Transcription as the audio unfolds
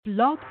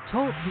Blog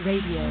Talk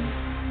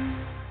Radio.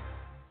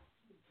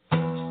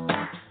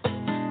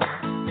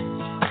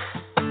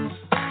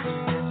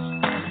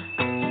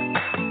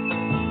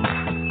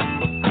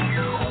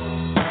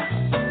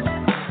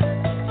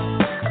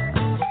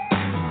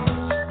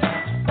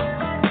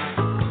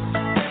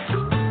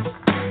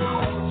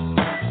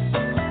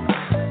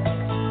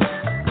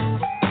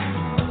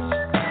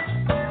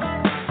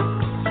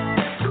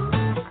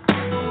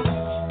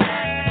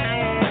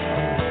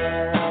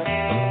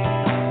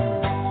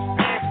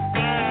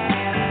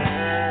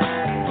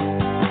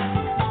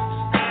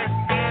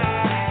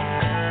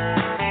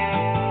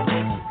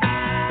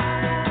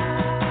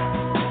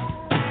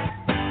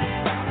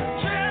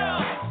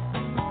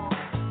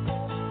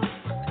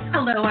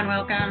 Hello and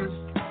welcome.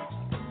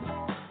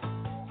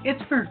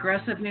 It's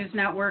Progressive News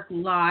Network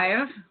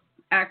Live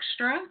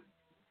Extra.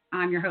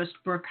 I'm your host,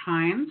 Brook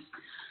Hines.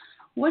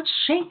 What's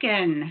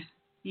shaking,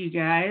 you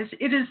guys?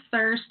 It is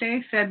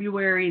Thursday,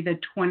 February the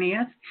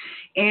 20th,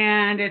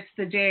 and it's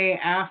the day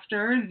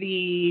after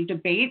the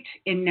debate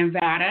in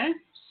Nevada.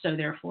 So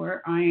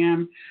therefore, I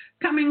am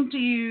coming to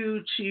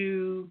you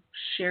to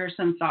share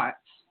some thoughts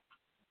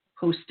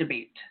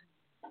post-debate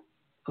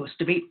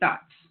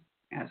thoughts,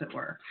 as it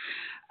were.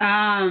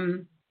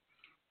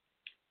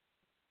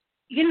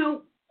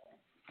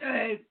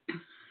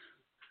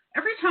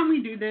 Every time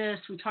we do this,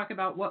 we talk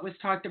about what was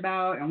talked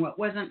about and what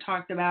wasn't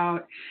talked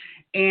about.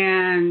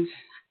 And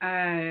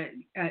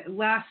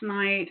last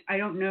night, I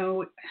don't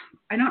know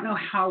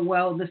how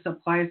well this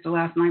applies to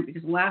last night,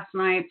 because last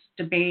night's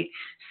debate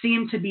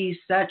seemed to be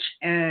such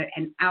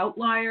an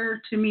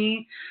outlier to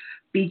me,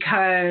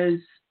 because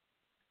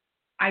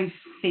I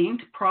think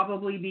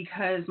probably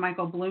because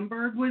Michael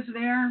Bloomberg was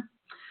there.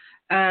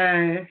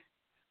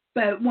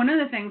 But one of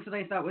the things that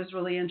I thought was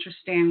really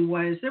interesting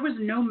was there was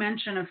no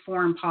mention of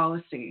foreign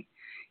policy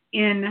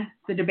in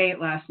the debate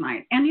last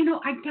night. And,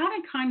 I got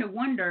to kind of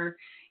wonder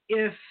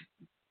if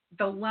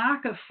the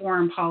lack of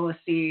foreign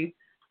policy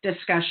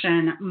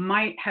discussion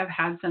might have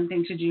had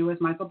something to do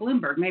with Michael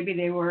Bloomberg. Maybe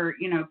they were,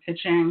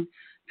 pitching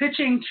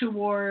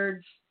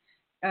towards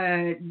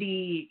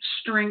the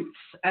strengths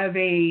of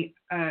a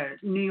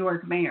New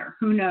York mayor.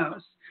 Who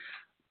knows?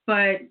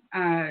 But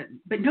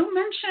no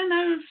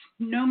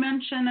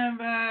mention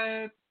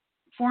of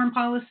foreign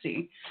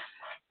policy,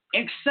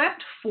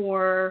 except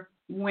for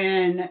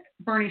when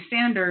Bernie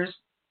Sanders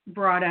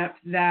brought up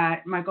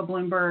that Michael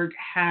Bloomberg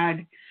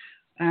had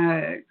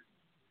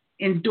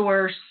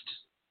endorsed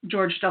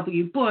George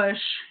W.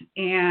 Bush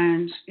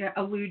and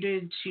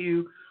alluded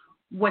to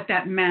what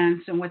that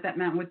meant and what that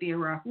meant with the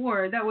Iraq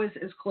War. That was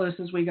as close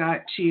as we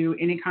got to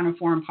any kind of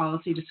foreign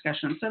policy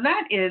discussion. So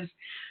that is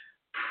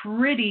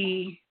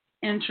pretty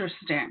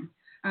interesting,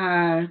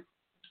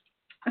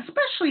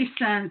 especially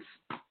since,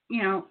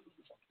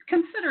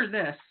 consider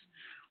this.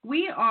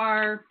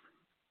 We're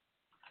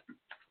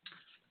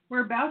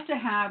about to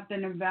have the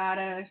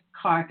Nevada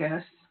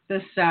caucus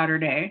this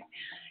Saturday,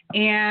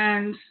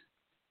 and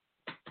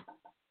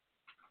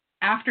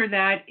after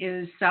that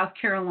is South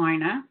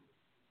Carolina,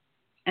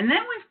 and then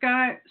we've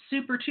got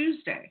Super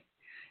Tuesday.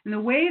 And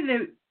the way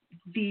that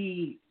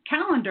the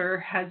calendar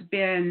has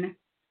been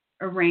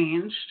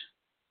arranged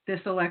this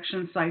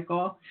election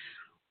cycle,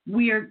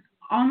 we're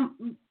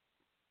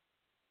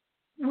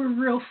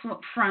real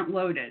front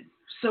loaded.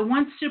 So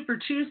once Super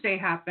Tuesday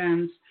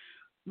happens,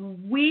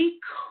 we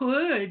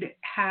could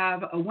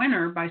have a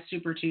winner by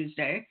Super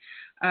Tuesday,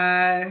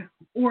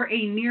 or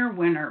a near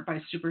winner by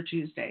Super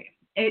Tuesday.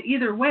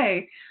 Either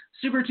way,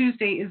 Super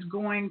Tuesday is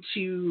going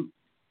to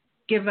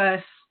give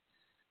us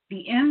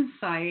the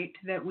insight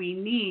that we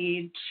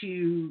need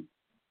to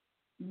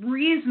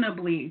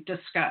reasonably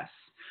discuss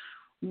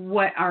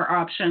what our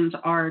options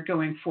are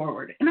going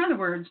forward. In other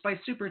words, by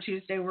Super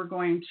Tuesday, we're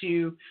going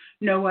to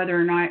know whether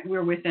or not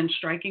we're within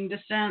striking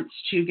distance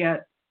to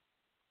get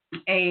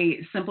a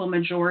simple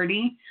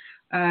majority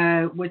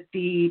with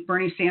the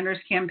Bernie Sanders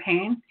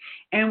campaign,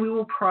 and we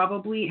will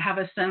probably have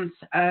a sense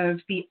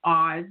of the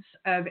odds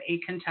of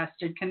a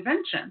contested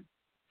convention.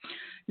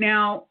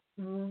 Now,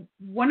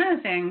 one of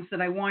the things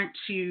that I want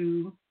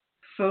to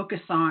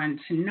focus on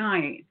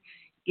tonight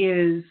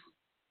is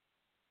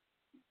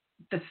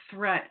the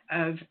threat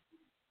of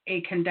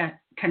a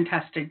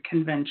contested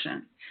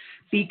convention,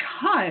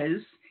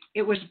 because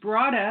it was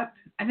brought up,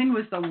 I think it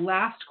was the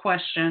last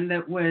question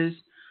that was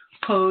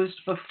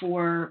posed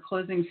before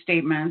closing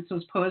statements. It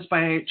was posed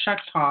by Chuck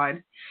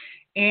Todd,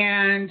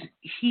 and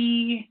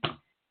he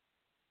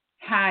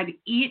had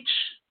each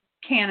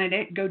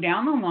candidate go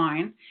down the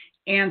line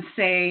and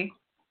say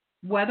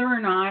whether or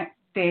not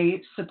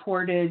they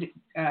supported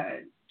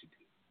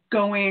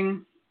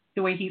going,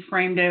 the way he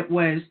framed it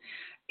was,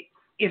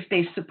 if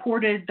they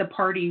supported the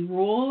party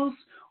rules,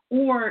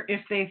 or if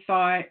they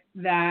thought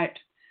that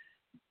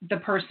the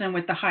person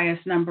with the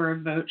highest number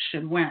of votes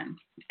should win.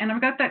 And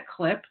I've got that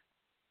clip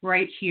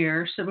right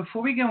here. So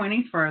before we go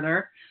any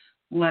further,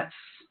 let's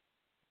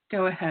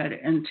go ahead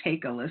and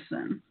take a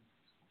listen.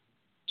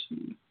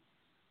 2,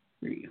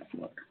 3,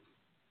 4.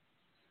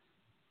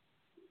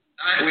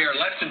 We are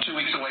less than 2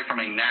 weeks away from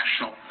a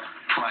national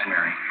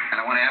primary. And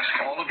I want to ask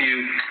all of you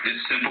this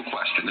simple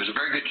question. There's a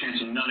very good chance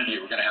none of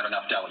you are going to have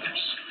enough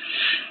delegates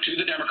to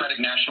the Democratic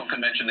National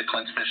Convention that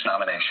clinches this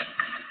nomination.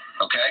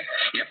 Okay?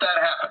 If that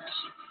happens,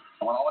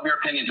 I want all of your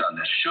opinions on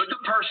this. Should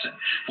the person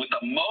with the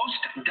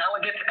most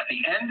delegates at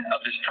the end of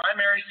this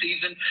primary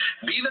season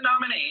be the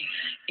nominee,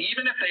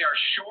 even if they are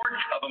short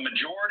of a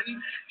majority?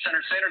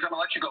 Senator Sanders, I'm going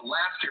to let you go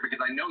last here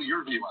because I know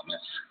your view on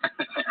this.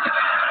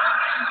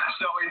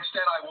 So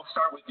instead, I will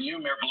start with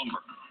you, Mayor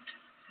Bloomberg.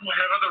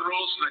 Whatever the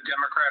rules of the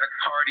Democratic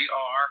Party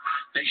are,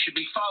 they should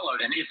be followed.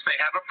 And if they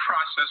have a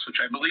process,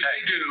 which I believe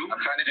they do, I'm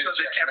trying to do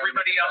so that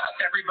everybody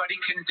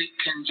can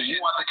So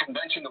you want the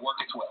convention to work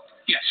its will?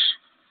 Yes.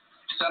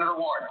 Senator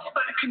Warren.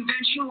 But a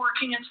convention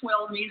working its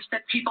will means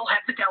that people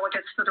have the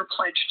delegates that are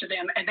pledged to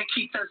them, and they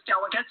keep those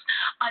delegates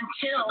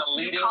until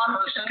the it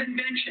comes to the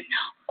convention.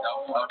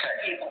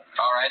 Okay.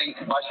 All righty.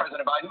 Vice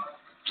President Biden?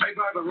 Play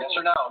by the rules.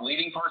 Yes or no?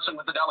 Leading person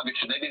with the delegates,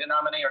 should they be the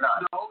nominee or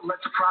not? No, let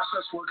the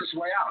process work its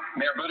way out.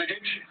 Mayor Buttigieg?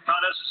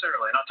 Not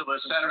necessarily. Not to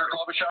listen. Senator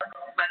Klobuchar?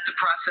 Let the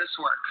process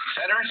work.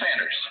 Senator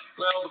Sanders?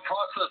 Well, the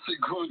process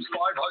includes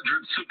 500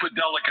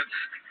 superdelegates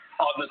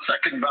on the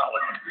second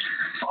ballot.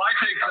 So I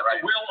think that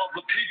the will of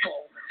the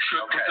people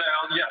should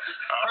prevail. Yes.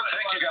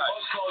 Thank you, guys.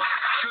 Most votes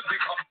should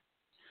become.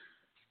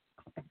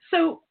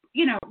 So,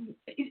 you know,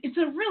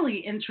 it's a really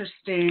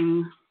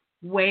interesting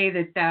way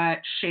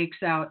that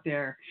shakes out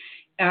there,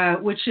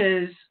 which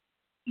is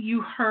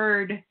you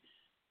heard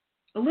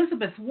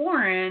Elizabeth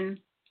Warren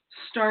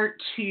start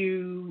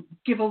to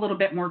give a little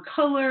bit more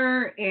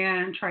color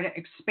and try to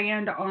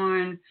expand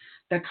on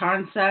the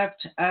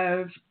concept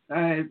of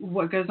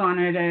what goes on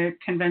at a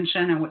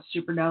convention and what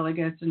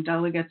superdelegates and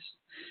delegates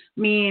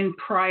mean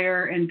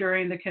prior and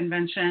during the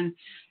convention.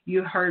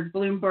 You heard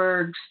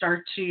Bloomberg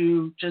start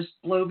to just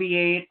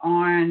bloviate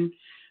on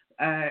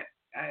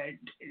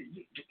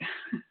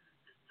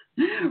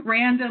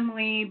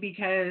randomly,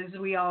 because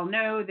we all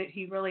know that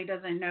he really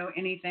doesn't know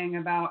anything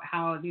about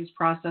how these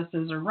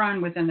processes are run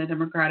within the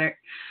Democratic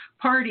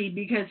Party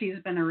because he's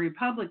been a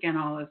Republican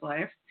all his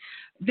life.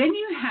 Then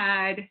you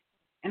had,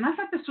 and I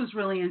thought this was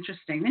really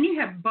interesting, then you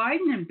have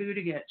Biden and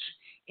Buttigieg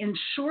in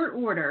short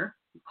order,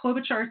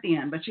 Klobuchar at the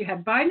end, but you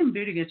had Biden and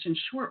Buttigieg in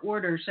short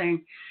order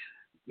saying,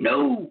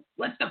 no,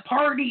 let the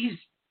party's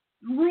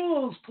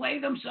rules play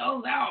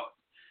themselves out.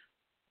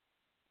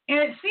 And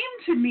it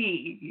seemed to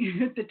me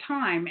at the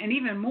time, and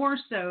even more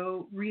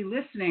so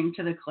re-listening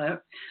to the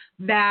clip,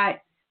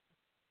 that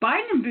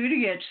Biden and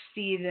Buttigieg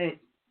see that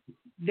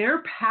their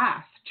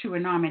path to a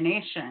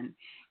nomination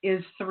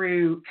is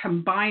through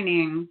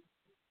combining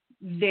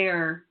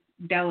their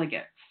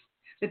delegates.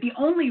 That the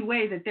only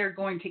way that they're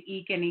going to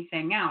eke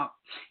anything out,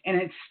 and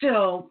it's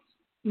still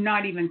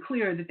not even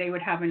clear that they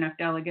would have enough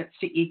delegates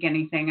to eke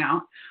anything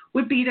out,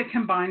 would be to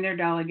combine their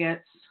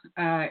delegates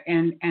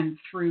and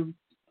through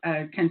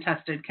a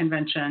contested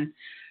convention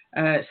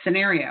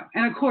scenario.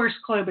 And of course,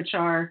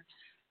 Klobuchar,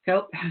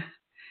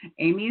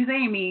 Amy's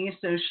Amy,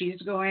 so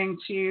she's going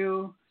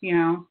to,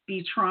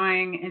 be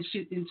trying, and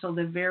until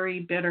the very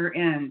bitter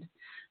end,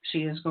 she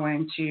is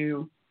going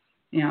to,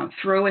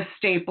 throw a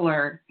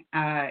stapler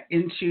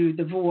into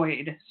the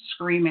void,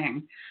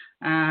 screaming,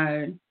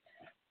 trying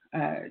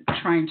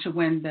to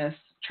win this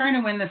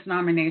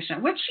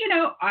nomination, which,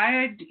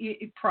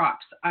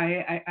 props.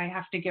 I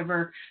have to give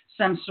her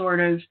some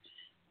sort of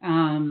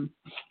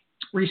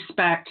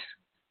respect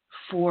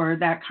for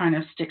that kind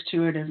of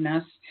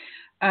stick-to-itiveness.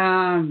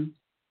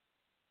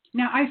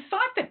 Now, I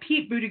thought that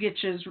Pete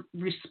Buttigieg's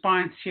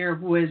response here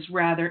was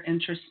rather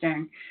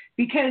interesting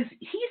because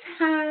he's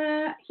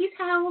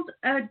held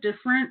a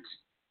different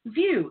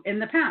view in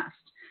the past.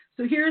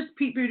 So here's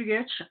Pete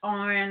Buttigieg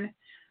on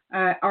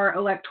our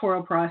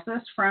electoral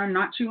process from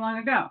not too long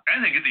ago.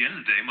 I think at the end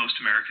of the day, most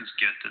Americans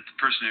get that the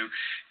person who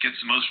gets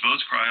the most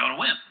votes probably ought to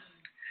win.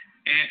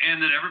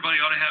 And that everybody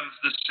ought to have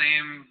the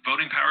same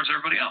voting power as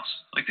everybody else.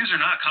 Like, these are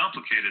not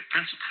complicated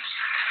principles.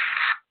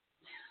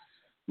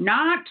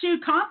 Not too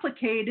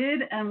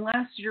complicated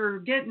unless you're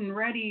getting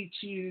ready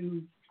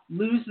to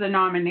lose the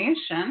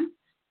nomination.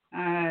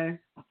 And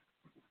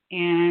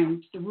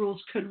the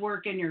rules could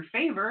work in your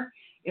favor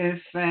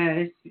if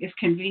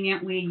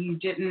conveniently you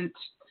didn't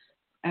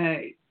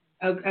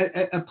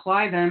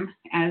apply them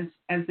as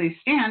they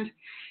stand.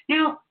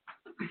 Now,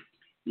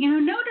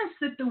 notice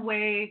that the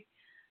way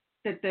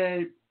that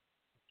the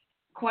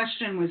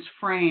question was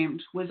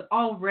framed was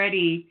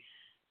already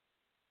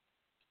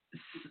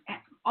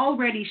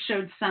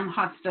showed some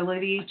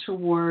hostility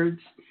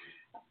towards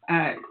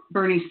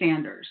Bernie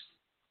Sanders,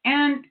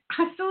 and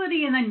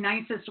hostility in the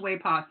nicest way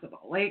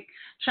possible. Like,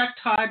 Chuck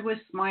Todd was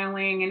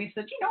smiling and he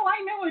said,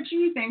 I know what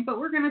you think, but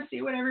we're going to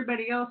see what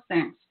everybody else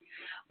thinks.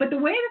 But the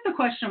way that the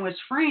question was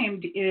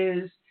framed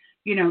is,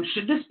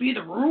 should this be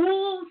the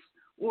rules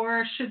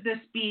or should this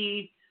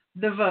be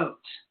the vote?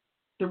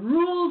 The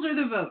rules or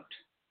the vote.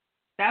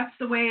 That's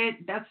the way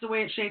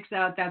it shakes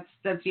out. That's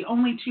the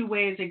only two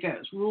ways it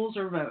goes: rules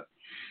or vote.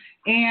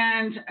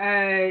 And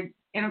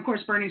of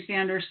course, Bernie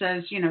Sanders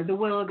says, the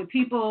will of the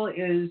people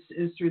is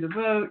through the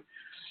vote,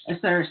 et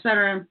cetera, et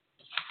cetera.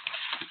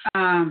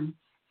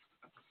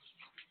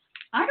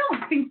 I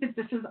don't think that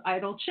this is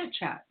idle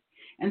chit-chat.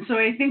 And so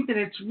I think that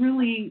it's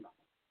really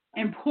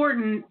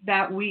important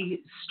that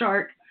we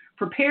start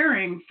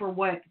preparing for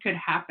what could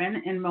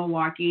happen in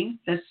Milwaukee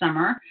this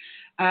summer.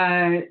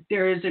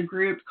 There is a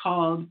group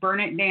called Burn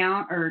It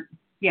Down,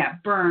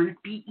 Burn,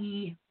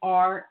 B-E-R-N,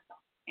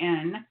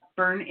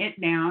 Burn It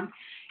Down,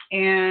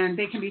 and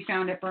they can be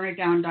found at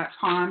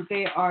burnitdown.com.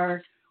 They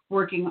are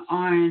working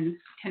on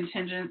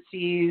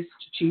contingencies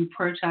to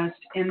protest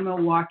in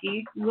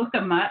Milwaukee. Look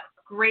them up.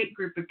 Great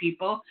group of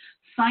people.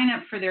 Sign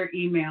up for their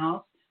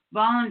emails.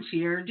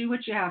 Volunteer. Do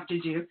what you have to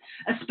do,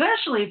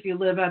 especially if you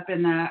live up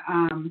in the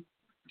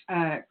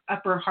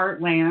upper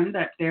heartland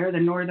up there, the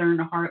northern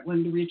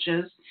heartland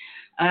reaches.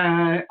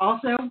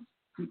 Also,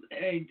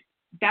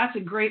 that's a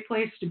great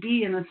place to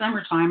be in the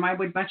summertime. I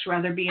would much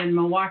rather be in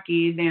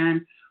Milwaukee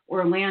than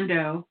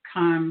Orlando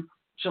come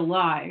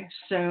July.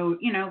 So,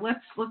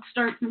 let's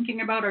start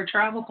thinking about our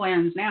travel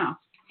plans now.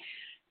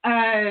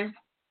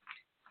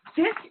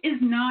 This is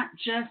not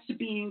just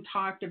being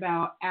talked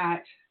about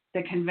at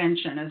the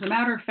convention. As a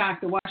matter of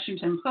fact, the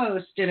Washington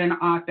Post did an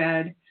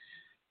op-ed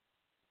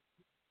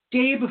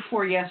day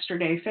before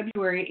yesterday,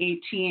 February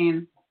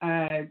 18.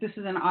 This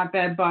is an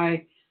op-ed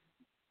by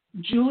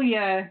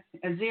Julia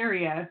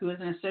Azaria, who is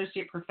an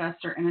associate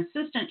professor and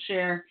assistant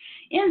chair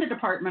in the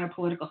Department of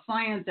Political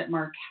Science at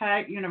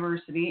Marquette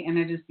University, and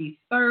it is the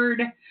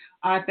third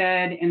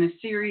op-ed in a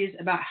series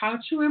about how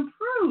to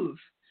improve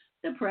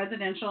the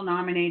presidential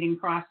nominating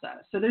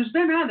process. So there's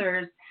been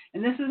others,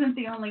 and this isn't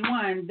the only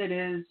one that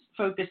is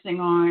focusing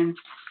on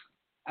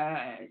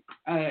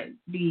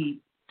the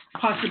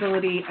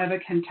possibility of a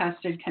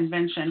contested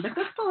convention. But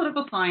this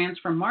political science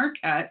from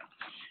Marquette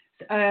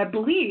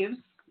believes,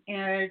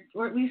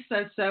 or at least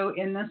says so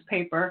in this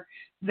paper,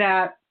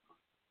 that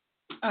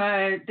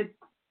the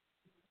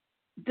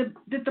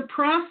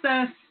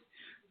process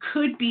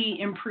could be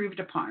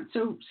improved upon.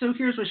 So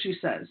here's what she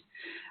says.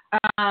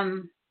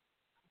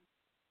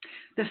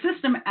 The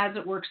system as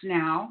it works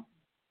now,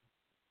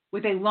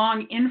 with a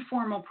long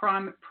informal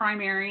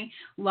primary,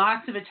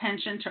 lots of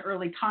attention to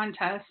early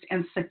contest,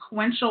 and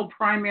sequential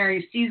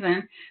primary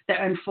season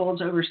that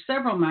unfolds over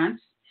several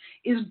months,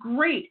 is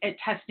great at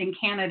testing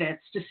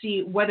candidates to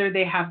see whether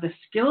they have the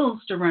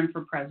skills to run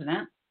for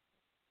president.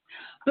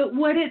 But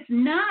what it's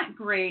not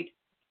great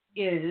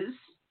is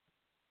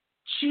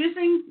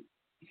choosing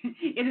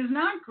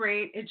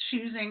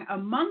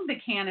among the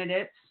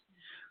candidates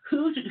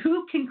who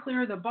can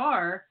clear the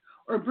bar,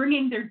 or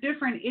bringing their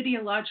different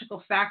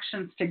ideological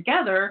factions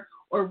together,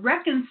 or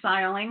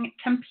reconciling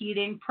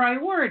competing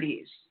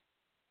priorities.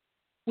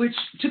 Which,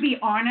 to be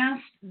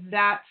honest,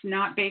 that's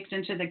not baked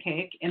into the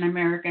cake in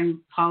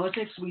American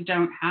politics. We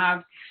don't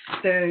have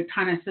the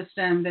kind of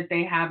system that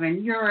they have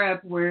in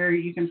Europe, where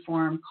you can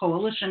form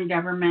coalition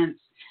governments.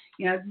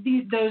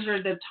 Those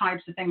are the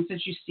types of things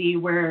that you see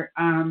where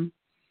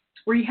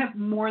you have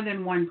more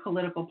than one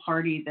political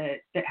party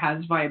that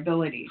has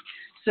viability.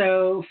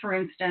 So, for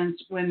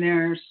instance, when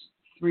there's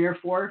 3 or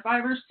 4 or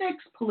 5 or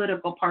 6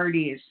 political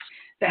parties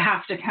that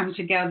have to come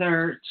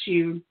together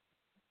to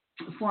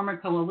form a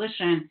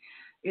coalition,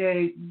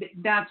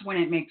 that's when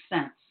it makes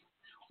sense.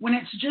 When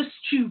it's just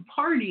 2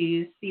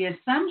 parties, the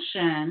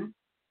assumption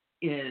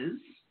is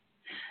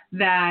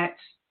that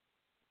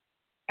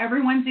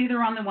everyone's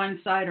either on the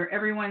one side or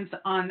everyone's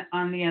on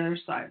the other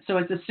side. So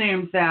it's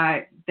assumed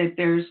that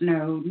there's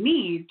no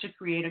need to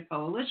create a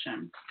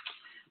coalition.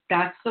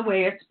 That's the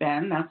way it's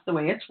been. That's the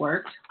way it's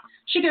worked.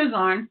 She goes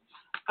on,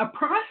 a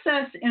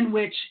process in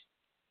which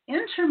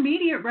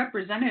intermediate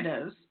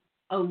representatives,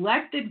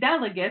 elected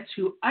delegates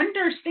who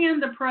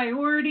understand the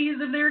priorities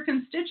of their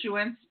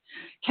constituents,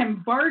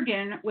 can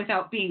bargain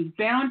without being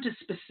bound to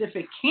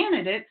specific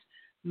candidates,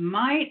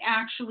 might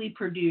actually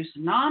produce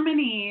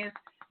nominees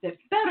that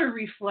better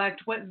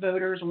reflect what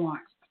voters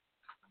want.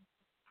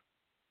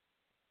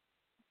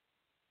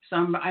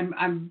 So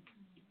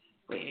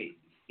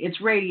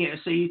it's radio,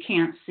 so you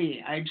can't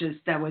see.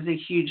 That was a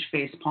huge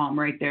face palm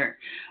right there.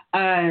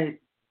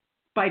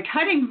 By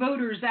cutting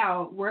voters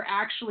out, we're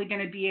actually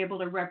going to be able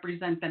to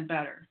represent them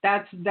better.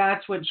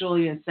 That's what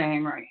Julia is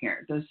saying right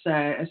here, this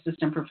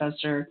assistant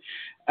professor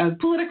of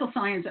political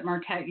science at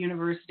Marquette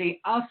University.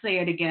 I'll say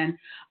it again.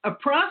 A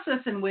process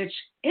in which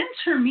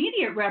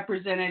intermediate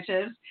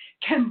representatives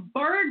can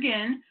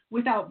bargain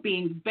without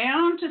being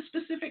bound to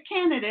specific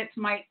candidates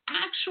might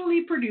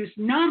actually produce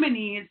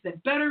nominees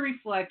that better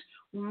reflect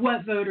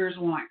what voters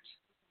want.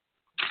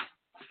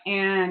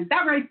 And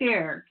that right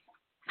there,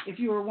 if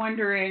you were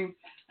wondering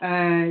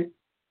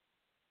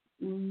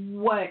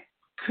what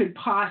could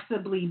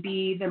possibly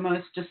be the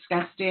most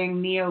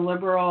disgusting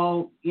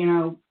neoliberal,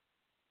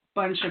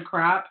 bunch of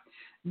crap,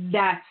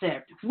 that's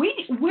it.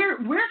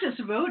 We're just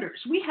voters.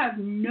 We have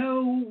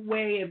no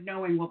way of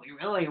knowing what we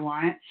really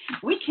want.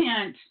 We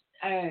can't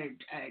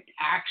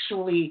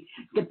actually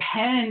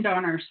depend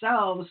on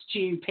ourselves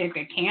to pick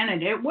a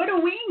candidate. What do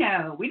we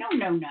know? We don't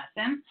know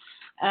nothing.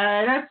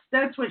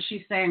 That's what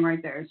she's saying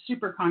right there. It's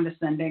super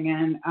condescending,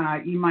 and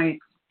you might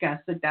guess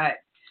that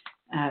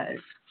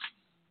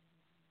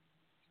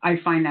I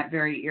find that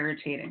very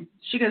irritating.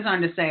 She goes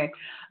on to say,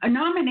 a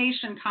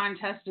nomination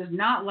contest is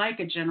not like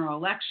a general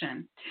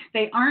election.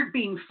 They aren't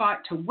being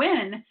fought to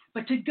win,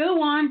 but to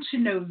go on to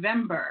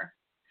November.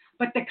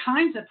 But the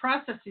kinds of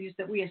processes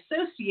that we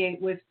associate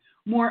with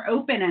more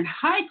open and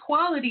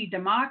high-quality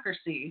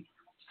democracy,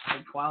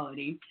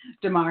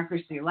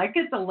 like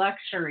it's a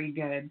luxury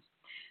good,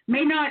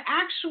 may not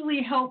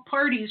actually help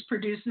parties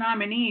produce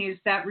nominees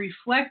that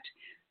reflect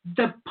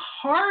the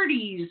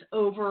party's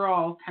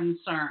overall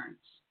concerns.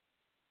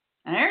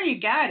 And there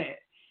you got it.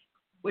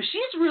 What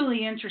she's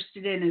really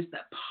interested in is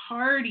the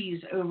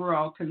party's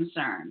overall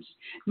concerns,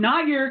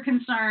 not your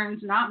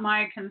concerns, not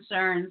my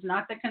concerns,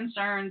 not the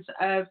concerns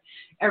of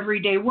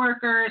everyday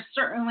workers,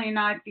 certainly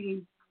not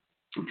the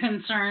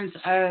concerns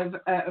of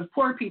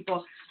poor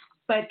people,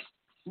 but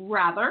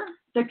rather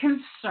the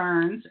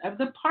concerns of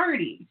the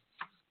party.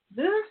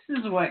 This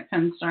is what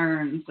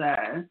concerns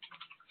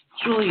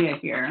Julia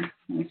here.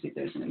 Let me see if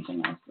there's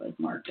anything else I've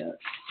marked up.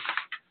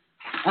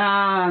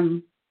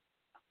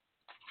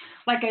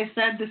 Like I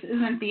said, this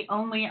isn't the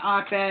only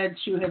op-ed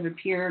to have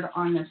appeared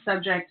on the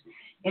subject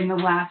in the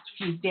last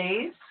few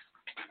days.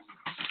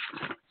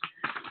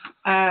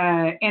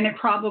 And it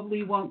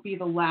probably won't be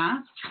the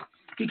last,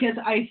 because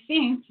I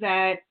think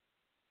that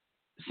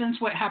since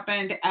what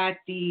happened at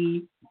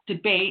the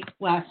debate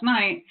last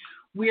night,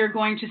 we are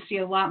going to see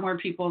a lot more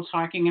people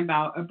talking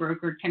about a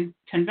brokered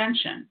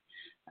convention.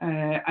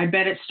 I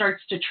bet it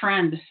starts to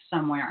trend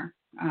somewhere,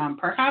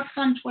 perhaps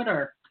on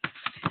Twitter.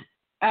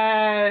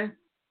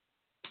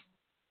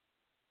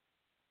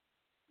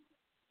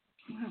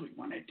 What do we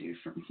want to do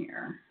from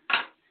here?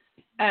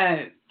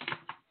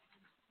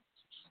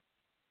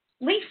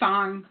 Li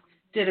Fang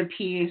did a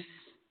piece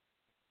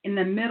in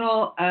the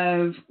middle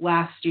of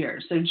last year,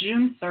 so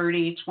June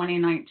 30,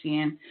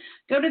 2019.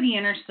 Go to The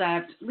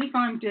Intercept. Li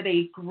Fang did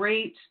a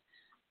great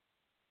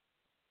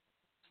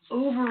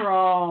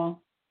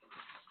overall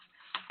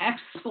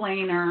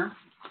explainer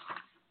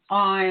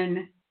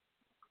on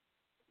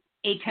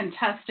a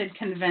contested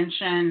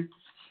convention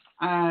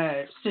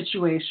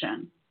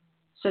situation.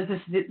 So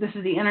this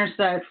is The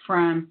Intercept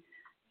from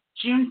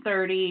June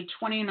 30,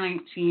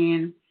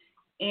 2019,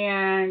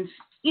 and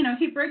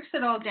he breaks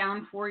it all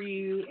down for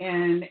you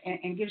and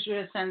gives you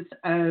a sense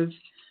of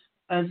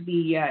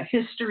the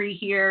history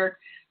here.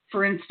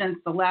 For instance,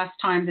 the last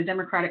time the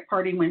Democratic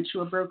Party went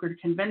to a brokered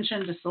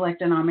convention to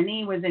select a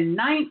nominee was in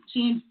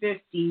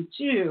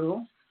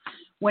 1952,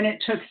 when it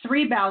took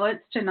 3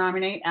 ballots to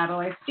nominate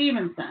Adlai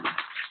Stevenson.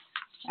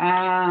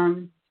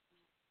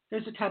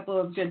 There's a couple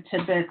of good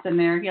tidbits in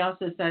there. He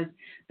also says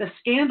the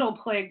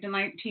scandal-plagued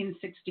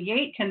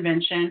 1968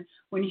 convention,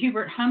 when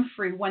Hubert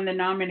Humphrey won the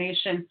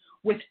nomination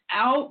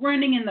without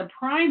running in the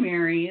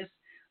primaries,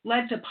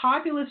 led to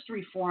populist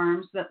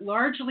reforms that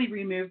largely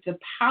removed the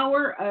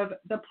power of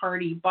the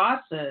party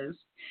bosses,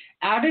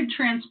 added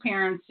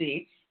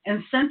transparency,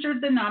 and centered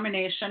the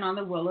nomination on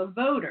the will of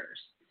voters.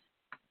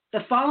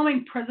 The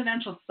following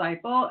presidential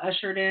cycle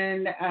ushered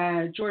in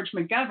George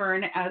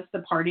McGovern as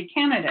the party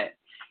candidate.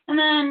 And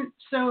then,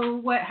 so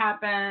what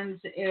happens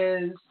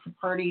is the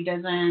party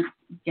doesn't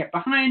get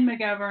behind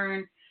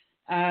McGovern.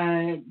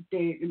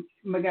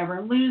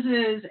 McGovern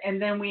loses,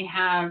 and then we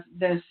have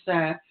this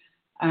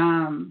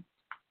Hunt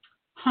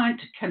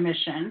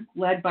Commission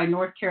led by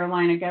North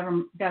Carolina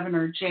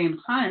Governor James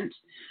Hunt,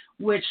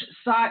 which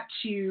sought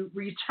to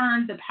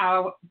return the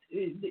power,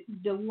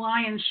 the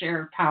lion's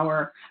share of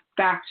power,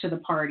 back to the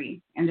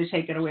party and to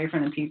take it away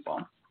from the people.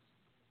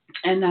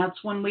 And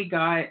that's when we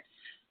got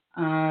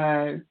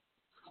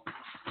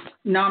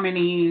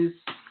nominees.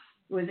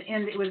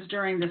 It was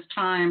during this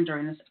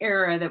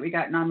era, that we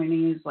got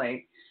nominees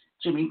like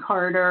Jimmy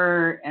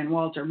Carter and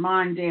Walter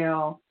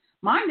Mondale.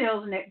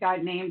 Mondale's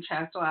got name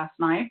checked last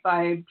night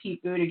by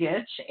Pete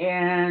Buttigieg,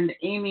 and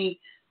Amy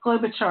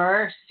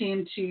Klobuchar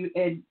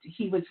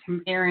he was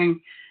comparing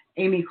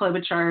Amy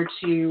Klobuchar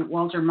to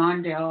Walter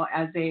Mondale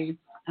as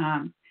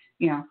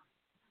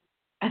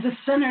as a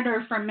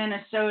senator from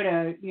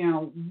Minnesota,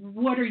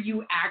 what are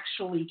you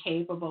actually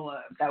capable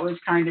of? That was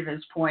kind of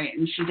his point,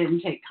 and she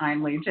didn't take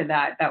kindly to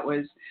that. That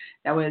was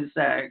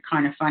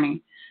kind of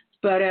funny.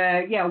 But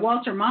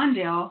Walter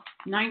Mondale,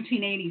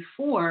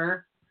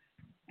 1984,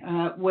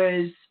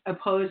 was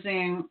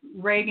opposing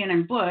Reagan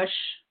and Bush.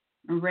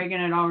 Reagan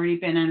had already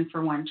been in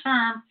for one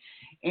term,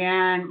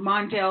 and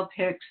Mondale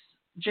picks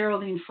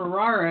Geraldine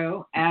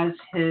Ferraro as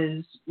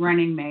his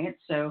running mate,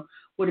 so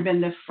would have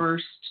been the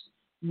first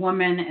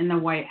woman in the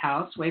White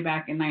House way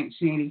back in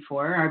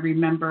 1984. I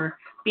remember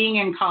being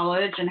in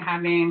college and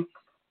having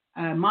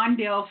a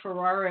Mondale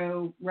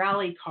Ferraro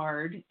rally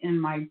card in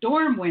my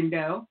dorm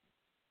window,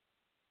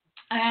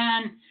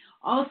 and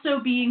also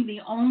being the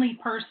only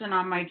person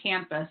on my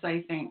campus,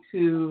 I think,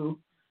 who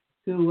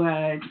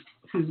was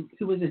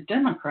a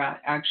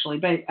Democrat, actually.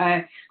 But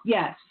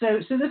yes, so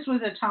this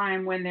was a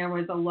time when there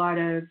was a lot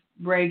of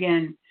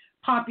Reagan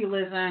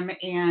populism,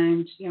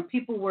 and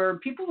people were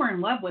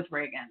in love with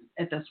Reagan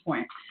at this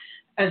point,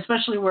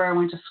 especially where I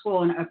went to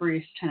school in Upper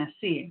East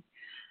Tennessee.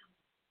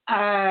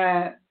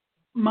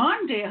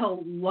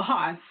 Mondale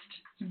lost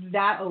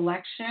that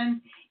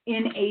election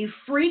in a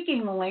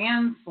freaking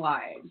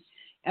landslide.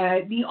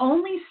 The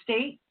only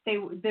state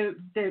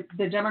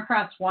the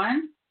Democrats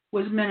won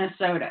was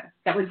Minnesota.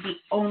 That was the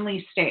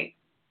only state.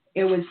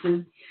 It was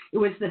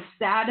the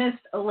saddest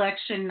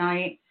election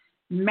night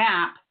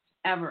map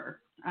ever.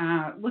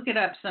 Look it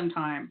up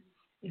sometime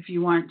if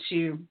you want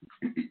to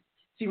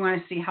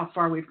see how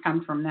far we've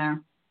come from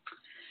there.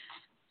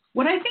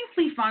 What I think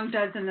Li Fang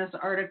does in this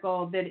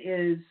article that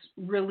is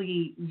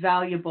really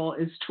valuable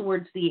is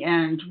towards the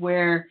end,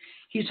 where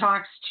he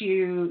talks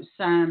to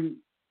some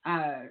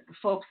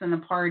folks in the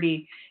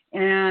party,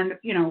 and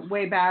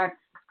way back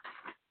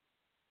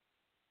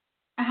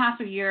a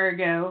half a year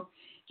ago,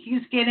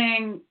 he's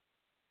taking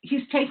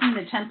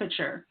the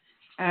temperature.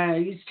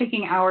 He's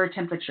taking our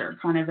temperature,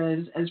 kind of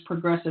as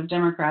progressive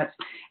Democrats,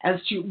 as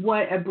to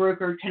what a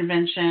brokered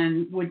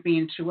convention would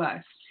mean to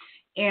us.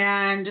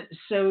 And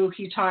so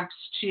he talks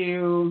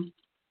to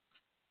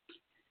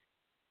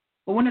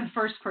one of the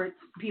first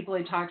people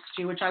he talks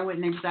to, which I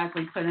wouldn't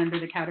exactly put under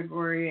the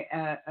category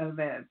of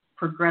a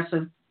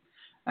progressive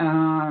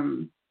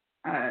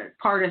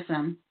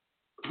partisan.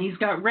 He's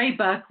got Ray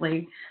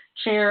Buckley,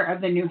 chair of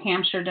the New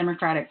Hampshire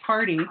Democratic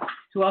Party,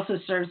 who also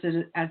serves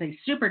as a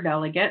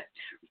superdelegate.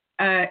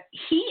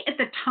 He, at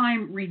the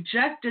time,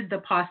 rejected the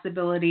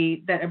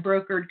possibility that a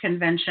brokered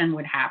convention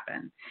would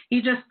happen.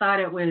 He just thought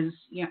it was,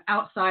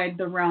 outside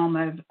the realm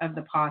of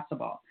the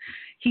possible.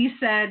 He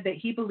said that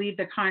he believed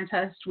the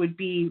contest would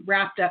be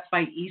wrapped up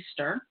by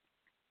Easter,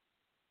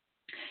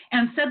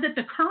 and said that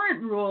the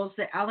current rules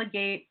that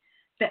allocate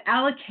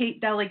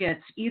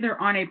delegates either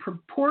on a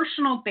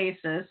proportional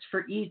basis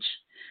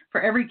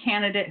for every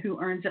candidate who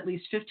earns at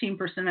least 15%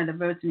 of the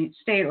votes in each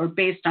state, or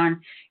based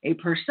on a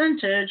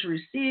percentage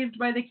received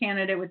by the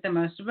candidate with the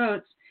most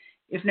votes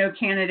if no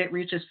candidate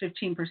reaches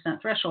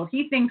 15% threshold.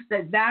 He thinks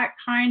that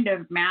kind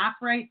of math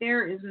right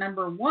there is,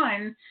 number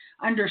one,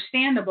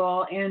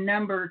 understandable, and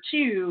number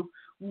two,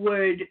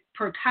 would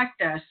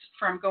protect us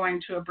from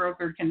going to a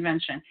brokered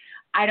convention.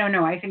 I don't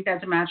know. I think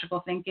that's a magical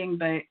thinking,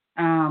 but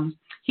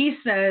he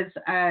says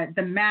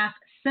the math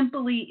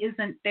simply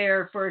isn't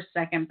there for a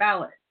second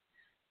ballot.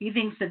 He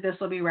thinks that this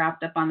will be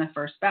wrapped up on the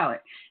first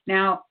ballot.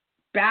 Now,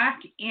 back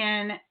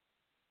in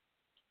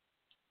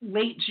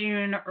late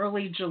June,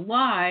 early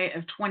July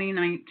of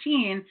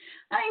 2019,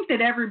 I think that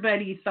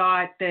everybody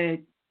thought that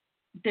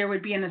there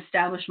would be an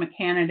establishment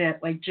candidate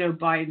like Joe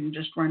Biden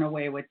just run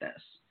away with this.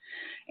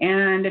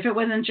 And if it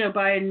wasn't Joe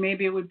Biden,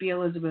 maybe it would be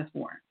Elizabeth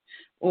Warren,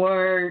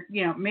 or,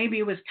 maybe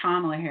it was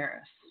Kamala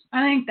Harris.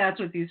 I think that's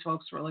what these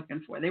folks were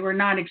looking for. They were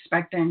not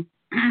expecting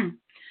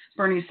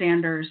Bernie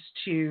Sanders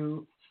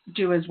to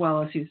do as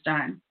well as he's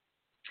done.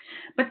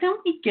 But then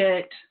we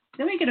get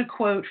a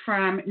quote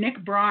from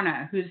Nick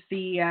Brana, who's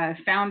the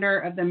founder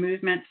of the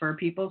Movement for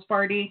People's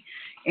Party,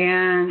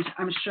 and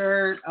I'm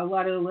sure a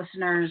lot of the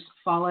listeners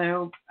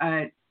follow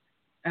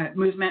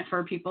Movement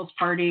for People's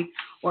Party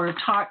or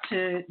talk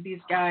to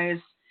these guys.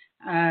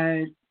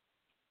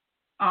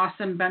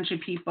 Awesome bunch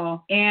of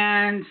people.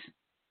 And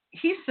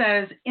he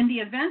says, in the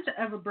event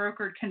of a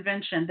brokered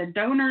convention, the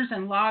donors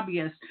and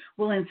lobbyists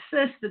will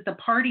insist that the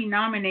party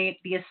nominate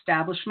the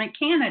establishment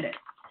candidate.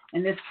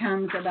 And this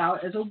comes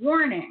about as a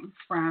warning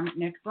from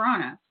Nick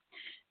Brana.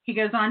 He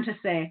goes on to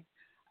say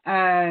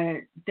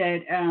that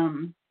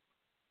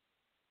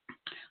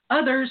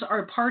others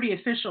are party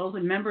officials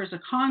and members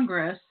of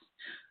Congress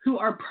who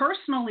are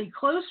personally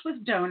close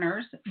with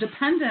donors,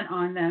 dependent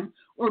on them,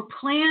 or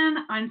plan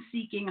on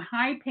seeking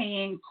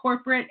high-paying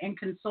corporate and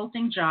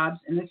consulting jobs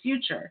in the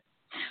future.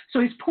 So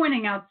he's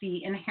pointing out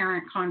the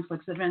inherent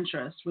conflicts of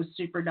interest with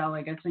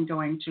superdelegates and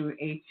going to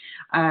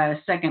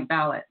a second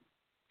ballot.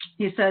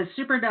 He says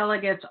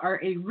superdelegates are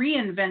a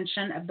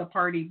reinvention of the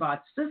party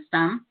bot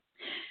system,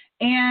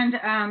 and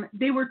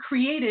they were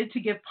created to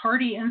give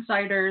party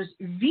insiders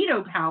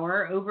veto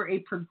power over a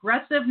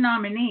progressive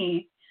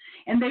nominee,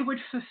 and they would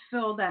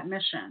fulfill that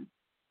mission.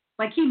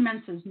 Like, he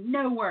minces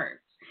no words.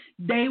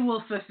 They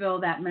will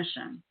fulfill that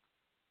mission.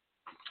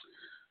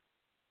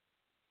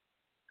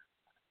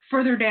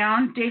 Further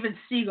down, David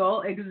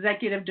Siegel,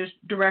 executive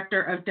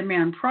director of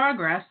Demand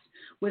Progress,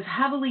 was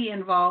heavily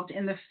involved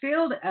in the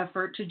failed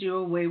effort to do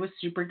away with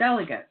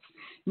superdelegates.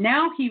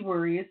 Now he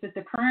worries that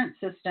the current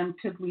system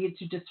could lead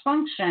to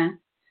dysfunction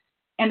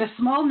and a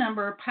small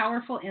number of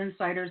powerful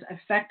insiders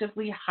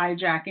effectively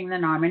hijacking the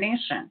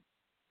nomination.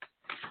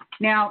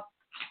 Now,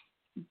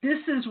 this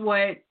is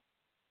what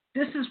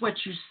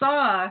you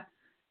saw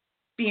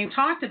being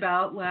talked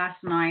about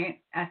last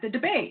night at the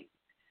debate.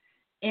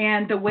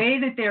 And the way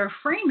that they're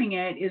framing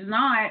it is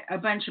not a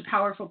bunch of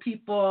powerful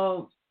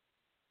people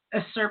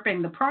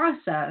usurping the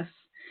process.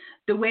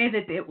 The way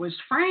that it was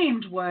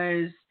framed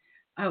was,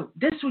 oh,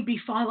 this would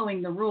be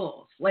following the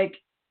rules. Like,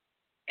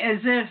 as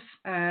if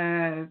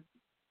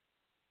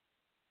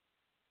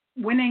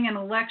winning an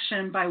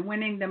election by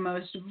winning the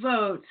most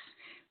votes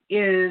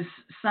is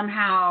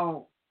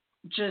somehow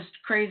just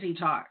crazy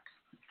talk.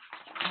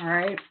 All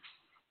right.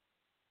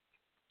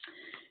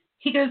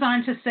 He goes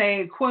on to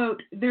say,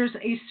 quote, there's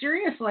a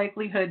serious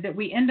likelihood that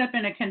we end up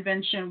in a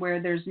convention where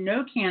there's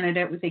no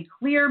candidate with a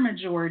clear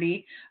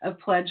majority of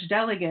pledged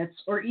delegates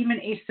or even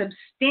a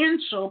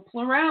substantial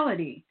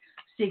plurality,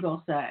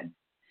 Siegel said.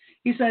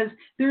 He says,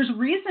 there's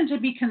reason to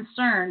be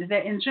concerned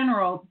that in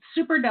general,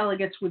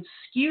 superdelegates would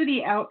skew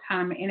the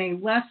outcome in a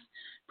less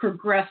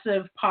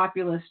progressive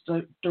populist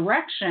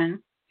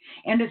direction,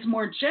 and it's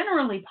more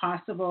generally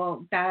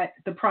possible that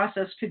the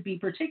process could be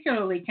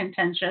particularly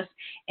contentious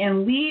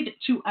and lead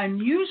to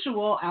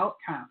unusual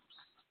outcomes.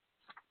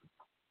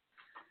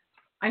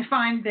 I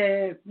find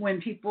that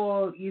when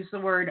people use the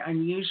word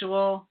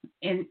unusual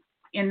in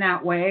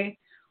that way,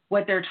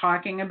 what they're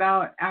talking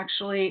about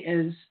actually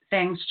is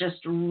things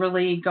just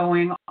really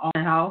going all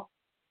to hell.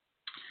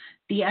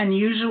 The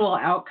unusual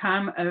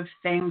outcome of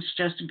things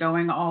just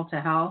going all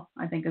to hell.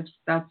 I think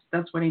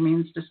that's what he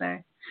means to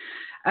say.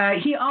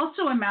 He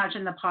also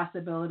imagined the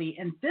possibility,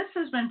 and this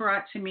has been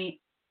brought to me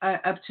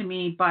up to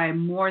me by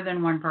more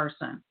than one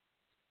person.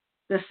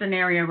 This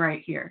scenario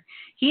right here.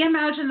 He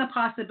imagined the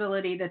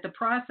possibility that the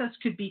process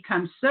could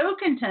become so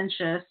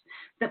contentious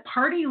that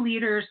party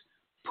leaders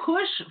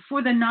push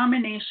for the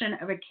nomination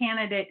of a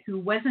candidate who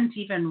wasn't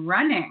even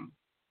running.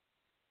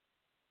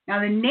 Now,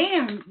 the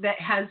name that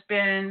has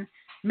been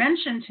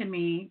mentioned to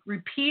me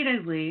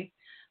repeatedly,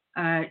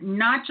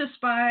 not just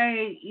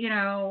by,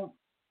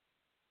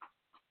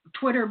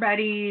 Twitter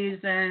buddies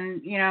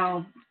and,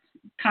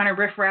 kind of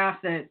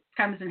riffraff that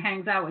comes and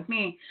hangs out with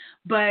me,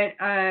 but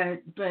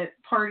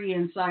party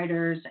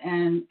insiders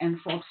and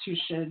folks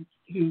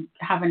who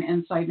have an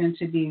insight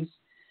into these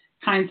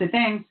kinds of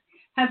things,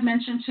 have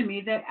mentioned to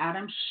me that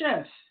Adam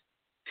Schiff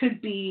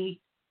could be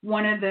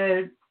one of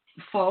the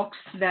folks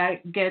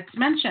that gets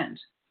mentioned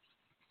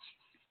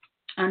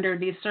under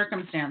these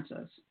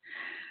circumstances.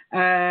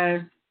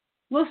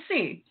 We'll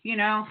see,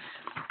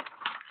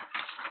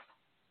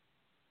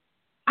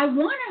 I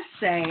want to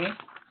say,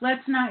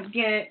 let's not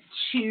get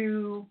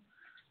too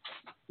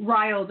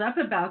riled up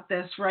about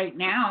this right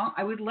now.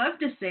 I would love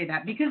to say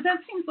that because that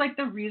seems like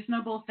the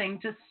reasonable thing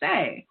to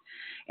say.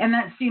 And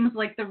that seems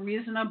like the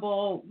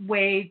reasonable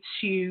way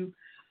to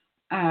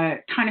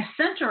kind of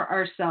center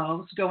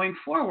ourselves going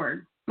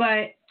forward.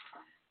 But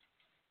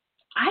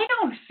I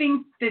don't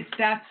think that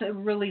that's a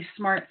really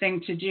smart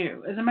thing to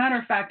do. As a matter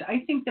of fact,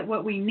 I think that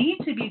what we need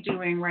to be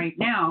doing right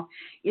now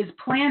is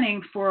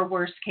planning for a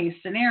worst case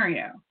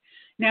scenario.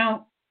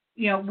 Now,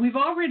 we've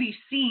already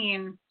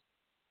seen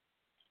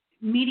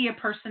media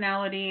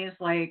personalities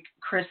like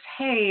Chris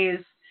Hayes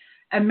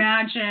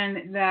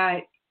imagine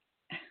that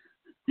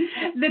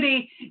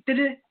a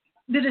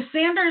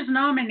Sanders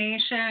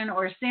nomination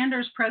or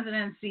Sanders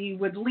presidency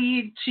would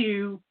lead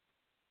to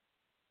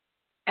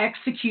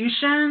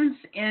executions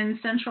in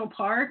Central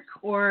Park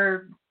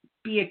or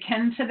be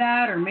akin to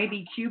that, or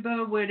maybe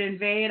Cuba would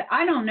invade.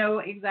 I don't know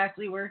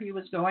exactly where he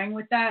was going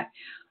with that,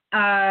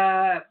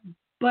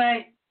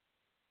 but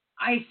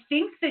I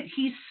think that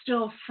he's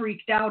still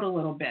freaked out a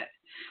little bit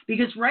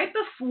because right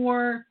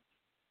before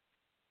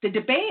the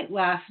debate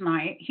last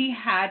night, he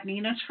had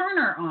Nina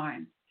Turner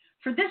on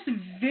for this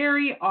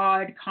very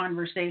odd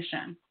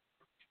conversation.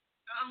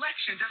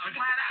 Election, just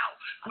flat out.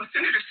 What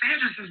Senator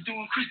Sanders is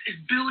doing, Chris, is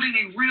building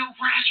a real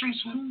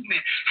grassroots movement,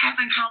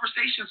 having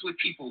conversations with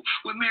people.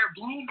 What Mayor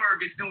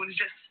Bloomberg is doing is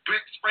just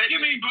spreading.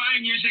 You mean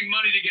buying using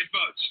money to get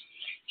votes?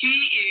 He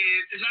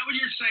is that what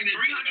you're saying?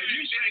 Are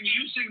you saying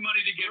using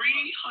money to get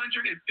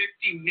 $350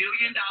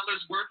 million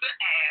worth of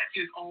ads,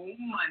 his own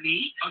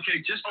money? Okay,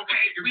 just your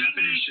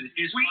definition.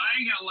 Is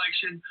buying an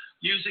election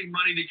using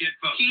money to get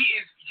votes? He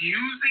is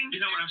using. You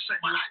know what I'm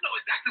saying? Well, I know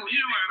exactly what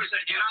you know what I'm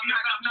saying. I'm not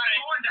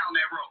going down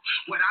that road.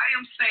 What I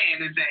am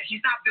saying is that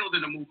he's not building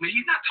a movement.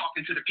 He's not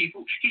talking to the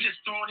people. He's just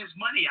throwing his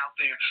money out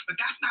there.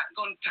 But that's not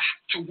going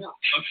to work.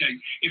 Okay,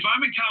 if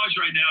I'm in college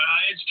right now and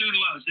I had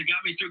student loans that got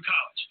me through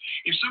college,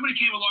 if somebody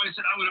came along and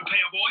said, I'm going to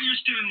pay up all your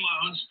student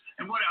loans,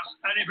 and what else?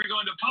 And if you're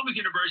going to public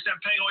university, I'm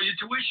paying all your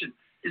tuition.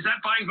 Is that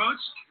buying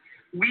votes?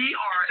 We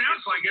are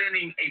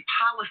implementing a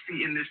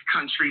policy in this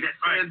country that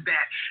says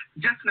that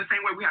just in the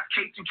same way we have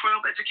K-12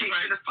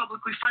 education that's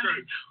publicly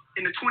funded,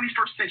 in the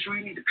 21st century,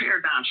 we need a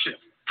paradigm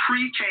shift.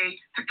 Pre-K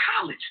to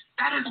college.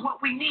 That is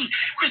what we need.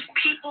 Because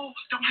people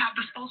don't have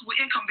disposable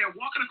income. They're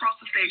walking across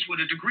the stage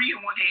with a degree in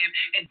one hand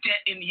and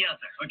debt in the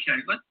other. Okay.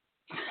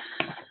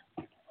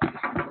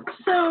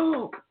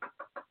 So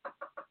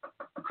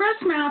Chris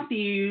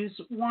Matthews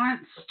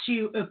wants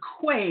to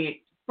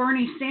equate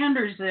Bernie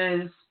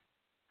Sanders'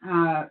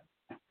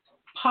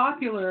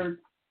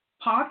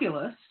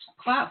 populist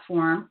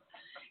platform.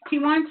 He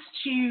wants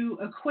to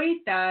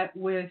equate that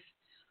with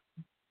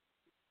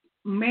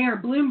Mayor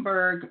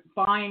Bloomberg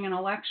buying an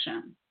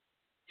election.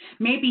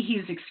 Maybe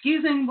he's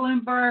excusing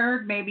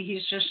Bloomberg. Maybe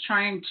he's just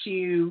trying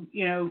to,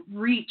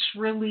 reach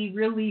really,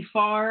 really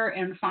far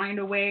and find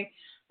a way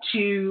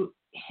to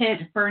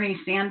hit Bernie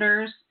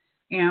Sanders.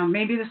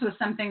 Maybe this was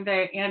something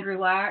that Andrew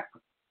Lack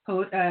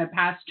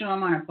passed to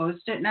him on a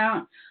Post-it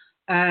note.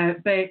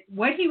 But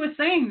what he was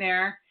saying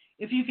there,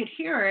 if you could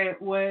hear it,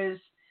 was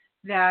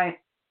that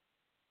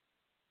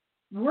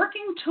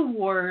working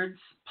towards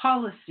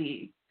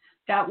policy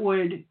that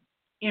would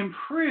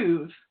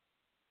improve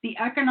the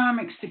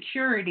economic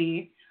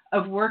security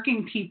of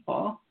working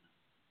people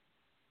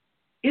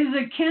is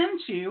akin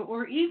to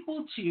or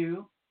equal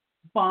to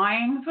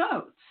buying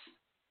votes.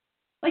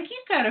 Like,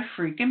 you've got to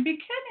freaking be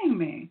kidding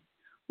me.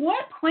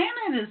 What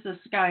planet is this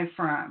guy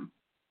from?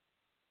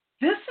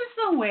 This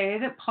is the way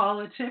that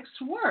politics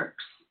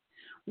works.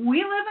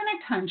 We live in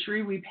a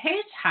country, we pay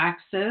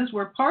taxes,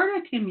 we're part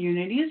of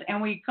communities,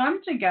 and we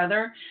come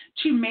together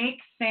to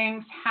make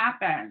things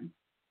happen.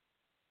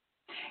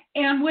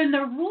 And when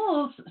the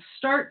rules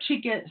start to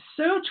get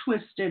so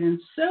twisted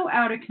and so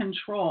out of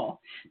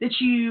control that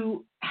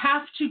you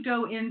have to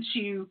go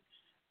into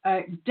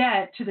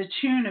debt to the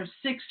tune of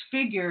 6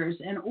 figures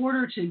in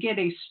order to get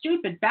a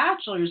stupid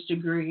bachelor's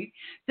degree,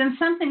 then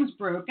something's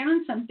broken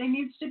and something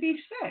needs to be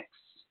fixed.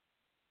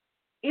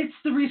 It's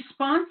the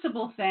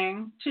responsible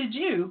thing to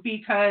do,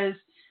 because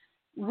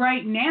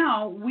right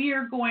now we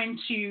are going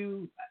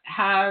to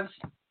have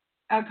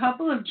a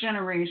couple of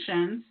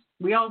generations.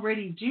 We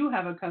already do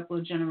have a couple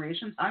of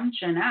generations. I'm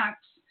Gen X,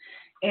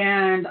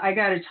 and I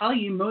got to tell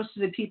you, most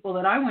of the people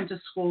that I went to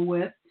school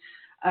with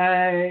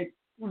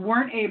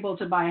weren't able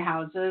to buy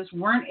houses,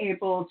 weren't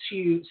able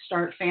to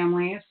start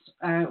families,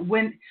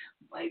 weren't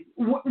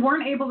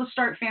able to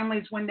start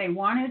families when they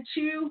wanted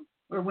to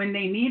or when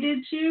they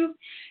needed to,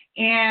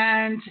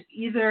 and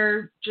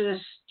either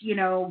just,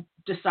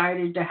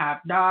 decided to have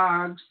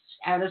dogs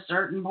at a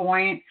certain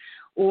point,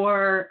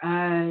 or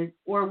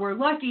were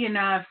lucky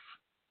enough,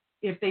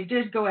 if they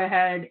did go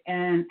ahead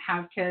and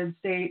have kids,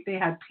 they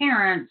had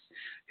parents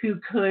who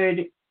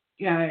could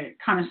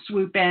kind of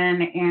swoop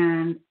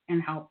in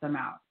and help them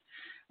out.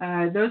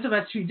 Those of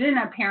us who didn't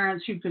have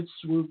parents who could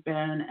swoop in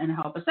and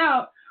help us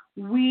out,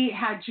 we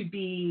had to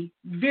be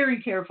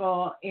very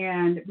careful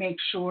and make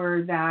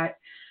sure that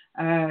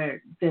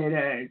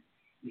that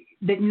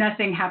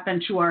nothing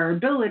happened to our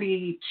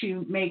ability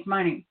to make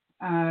money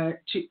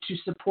to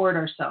support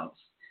ourselves,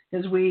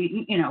 because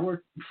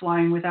we're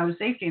flying without a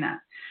safety net.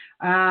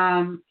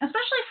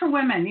 Especially for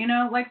women,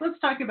 let's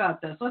talk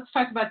about this. Let's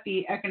talk about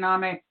the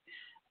economic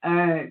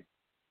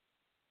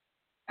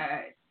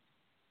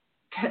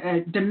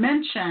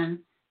dimension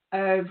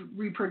of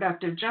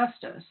reproductive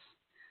justice.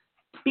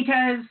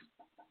 Because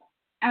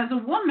as a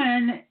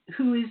woman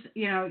who is,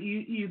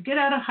 you get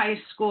out of high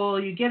school,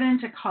 you get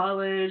into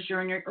college,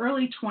 you're in your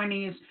early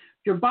 20s,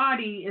 your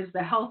body is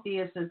the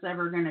healthiest it's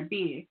ever going to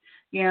be.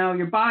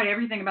 Your body,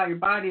 everything about your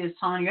body is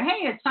telling you,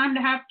 hey, it's time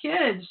to have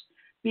kids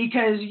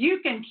because you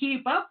can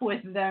keep up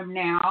with them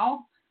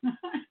now.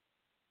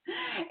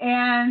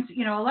 And,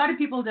 a lot of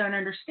people don't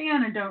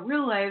understand and don't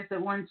realize that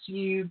once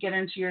you get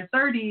into your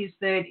 30s,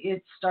 that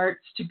it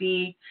starts to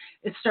be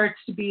a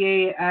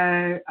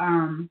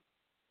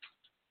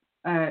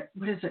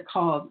what is it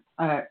called?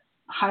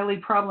 Highly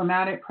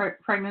problematic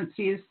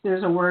pregnancies.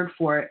 There's a word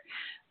for it.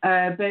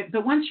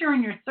 But once you're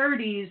in your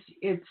 30s,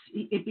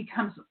 it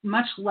becomes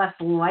much less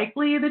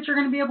likely that you're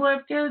going to be able to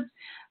have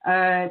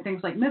kids.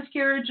 Things like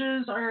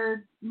miscarriages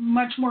are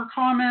much more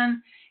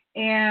common,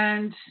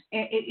 and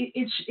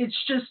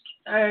it's just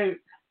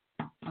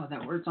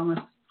that word's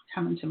almost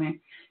coming to me.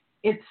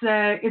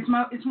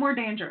 It's more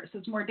dangerous.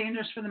 It's more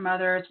dangerous for the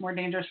mother. It's more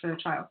dangerous for the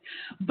child.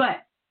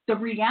 But the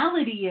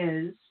reality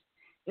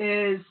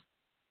is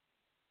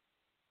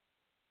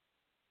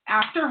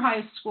after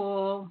high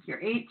school,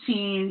 you're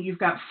 18, you've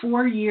got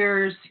 4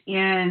 years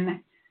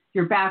in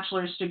your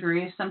bachelor's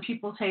degree. Some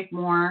people take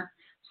more.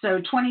 So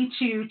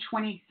 22,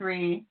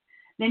 23.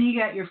 Then you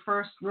get your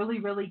first really,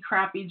 really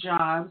crappy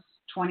jobs,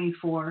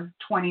 24,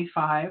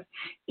 25.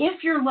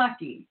 If you're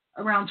lucky,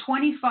 around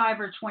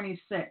 25 or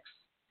 26,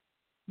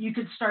 you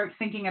could start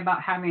thinking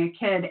about having a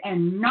kid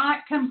and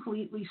not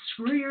completely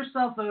screw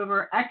yourself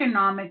over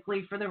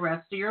economically for the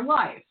rest of your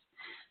life.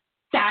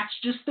 That's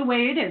just the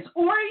way it is.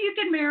 Or you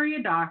could marry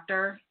a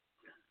doctor,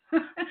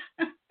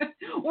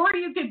 or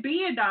you could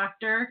be a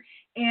doctor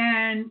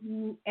and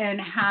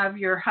have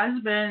your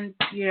husband,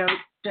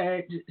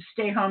 to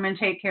stay home and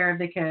take care of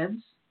the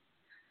kids.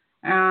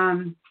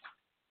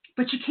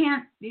 But you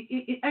can't.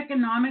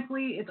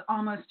 Economically, it's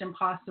almost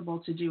impossible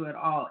to do it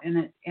all, and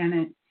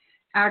it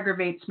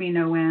aggravates me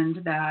no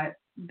end that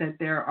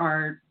there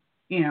are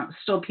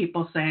still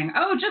people saying,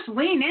 "Oh, just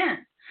lean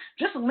in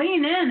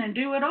and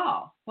do it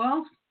all."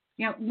 Well.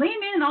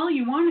 Lean in all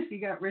you want if you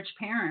got rich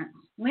parents.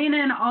 Lean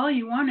in all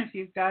you want if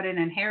you've got an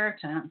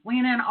inheritance.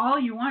 Lean in all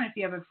you want if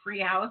you have a free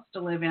house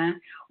to live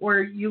in, or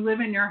you live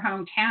in your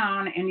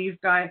hometown and you've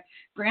got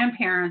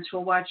grandparents who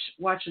will watch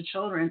the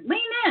children.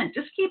 Lean in.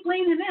 Just keep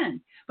leaning in.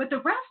 But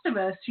the rest of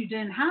us who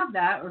didn't have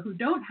that, or who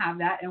don't have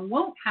that and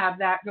won't have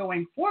that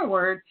going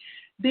forward,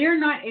 they're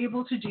not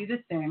able to do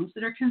the things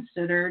that are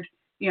considered,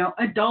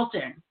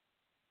 adulting.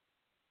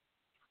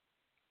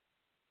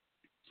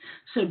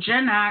 So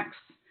Gen X,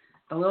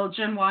 the little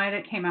Gen Y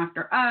that came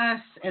after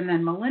us, and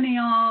then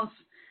millennials,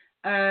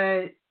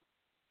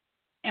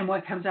 and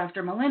what comes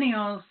after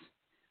millennials,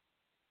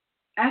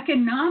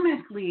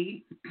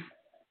 economically,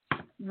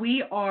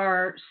 we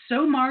are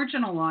so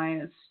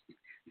marginalized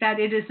that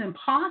it is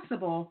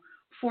impossible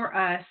for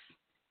us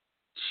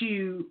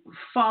to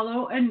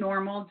follow a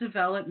normal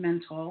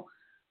developmental,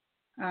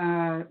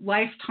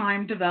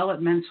 lifetime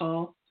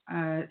developmental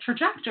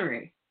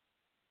trajectory.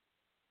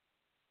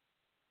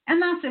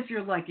 And that's if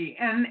you're lucky.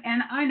 And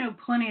I know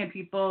plenty of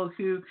people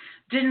who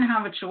didn't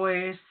have a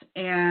choice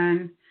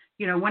and,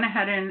 you know, went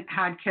ahead and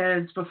had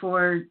kids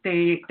before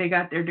they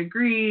got their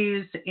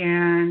degrees.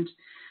 And,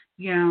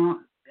 you know,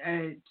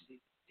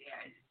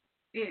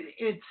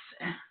 it's,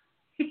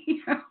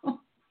 you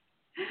know,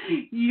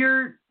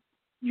 you're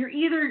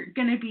either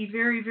going to be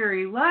very,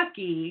 very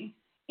lucky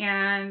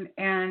and,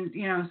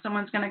 you know,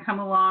 someone's going to come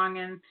along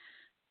and,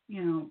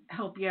 you know,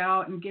 help you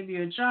out and give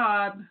you a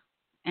job,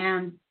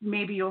 and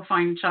maybe you'll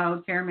find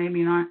childcare,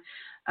 maybe not.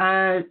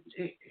 I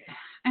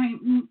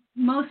mean,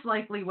 most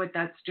likely what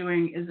that's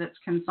doing is it's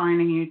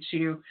consigning you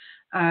to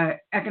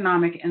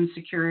economic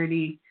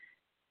insecurity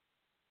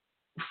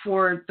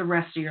for the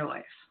rest of your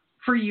life,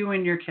 for you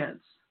and your kids.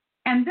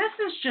 And this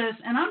is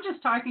just, and I'm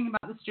just talking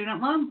about the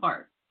student loan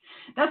part.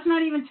 That's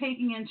not even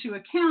taking into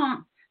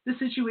account the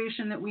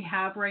situation that we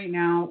have right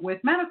now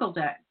with medical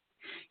debt.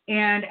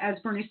 And as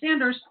Bernie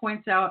Sanders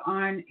points out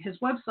on his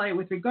website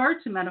with regard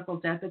to medical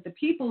debt, that the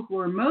people who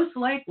are most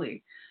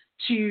likely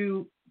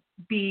to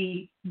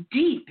be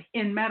deep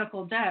in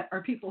medical debt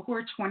are people who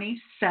are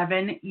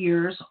 27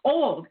 years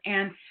old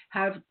and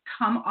have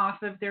come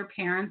off of their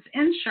parents'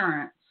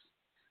 insurance.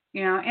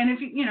 You know, and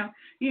if you know,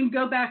 you can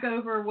go back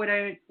over what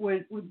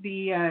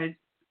the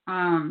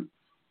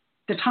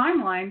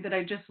timeline that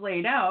I just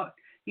laid out.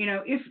 You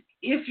know,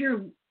 if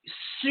you're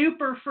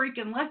super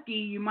freaking lucky,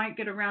 you might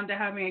get around to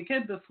having a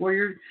kid before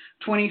you're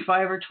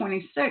 25 or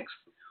 26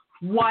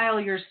 while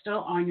you're still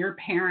on your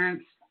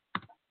parents'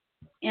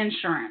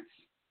 insurance.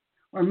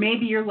 Or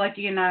maybe you're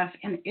lucky enough,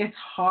 and it's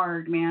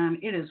hard, man,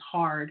 it is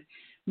hard.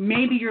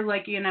 Maybe you're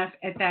lucky enough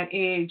at that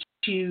age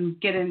to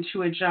get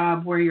into a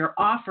job where you're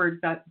offered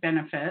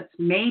benefits.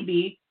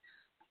 Maybe.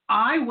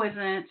 I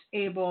wasn't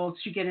able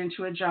to get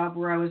into a job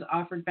where I was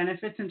offered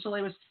benefits until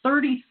I was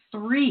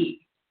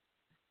 33.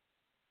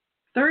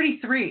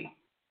 33.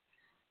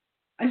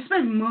 I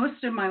spent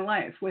most of my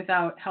life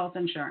without health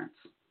insurance.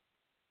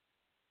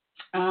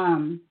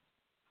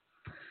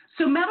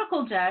 So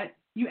medical debt,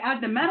 you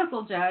add the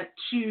medical debt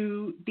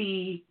to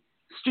the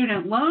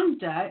student loan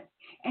debt,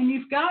 and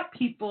you've got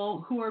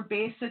people who are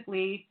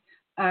basically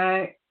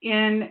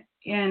in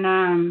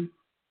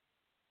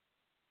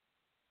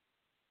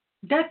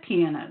debt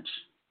peonage.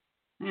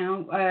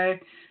 You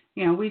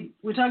know,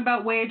 we talk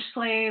about wage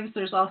slaves.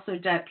 There's also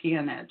debt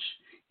peonage.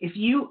 If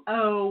you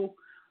owe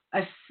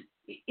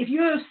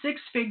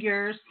six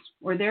figures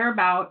or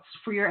thereabouts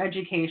for your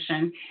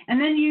education, and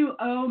then you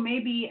owe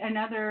maybe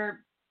another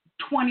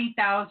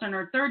 $20,000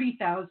 or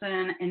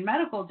 $30,000 in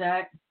medical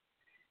debt,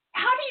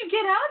 how do you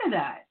get out of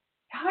that?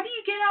 How do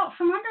you get out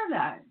from under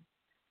that?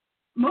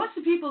 Most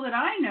of the people that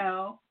I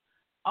know,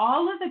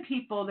 all of the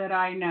people that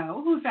I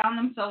know who found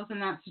themselves in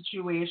that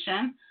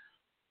situation,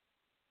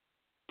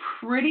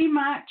 pretty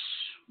much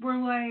were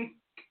like,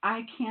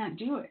 I can't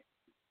do it.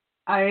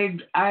 I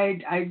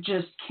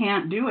just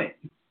can't do it.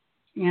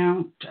 You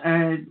know,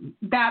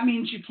 that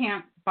means you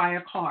can't buy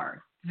a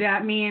car.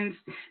 That means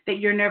that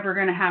you're never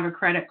going to have a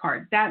credit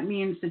card. That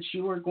means that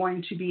you are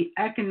going to be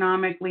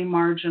economically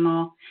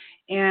marginal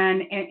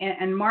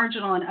and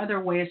marginal in other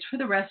ways for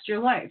the rest of your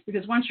life.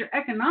 Because once you're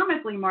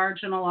economically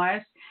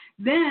marginalized,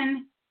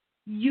 then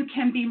you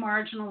can be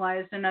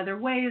marginalized in other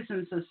ways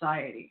in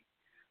society.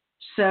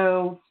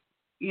 So,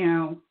 you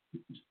know,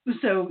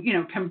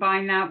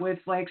 combine that with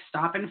like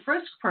stop and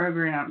frisk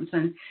programs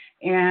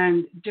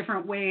and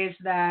different ways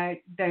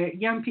that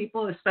young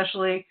people,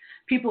 especially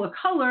people of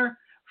color,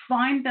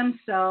 find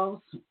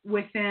themselves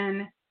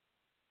within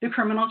the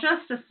criminal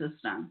justice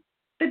system.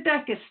 The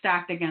deck is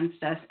stacked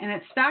against us, and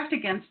it's stacked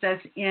against us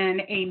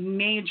in a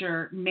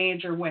major,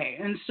 major way.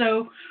 And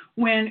so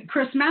when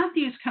Chris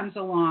Matthews comes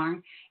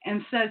along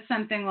and says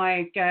something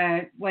like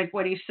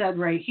what he said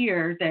right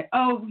here, that,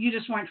 oh, you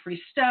just want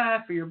free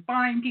stuff, or you're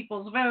buying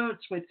people's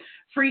votes with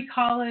free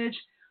college,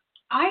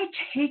 I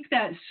take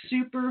that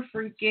super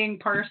freaking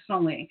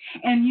personally,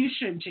 and you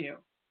should too,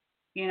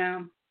 you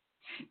know,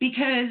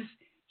 because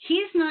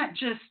he's not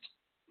just,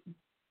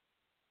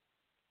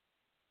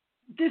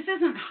 this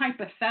isn't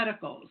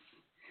hypotheticals.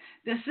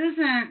 This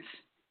isn't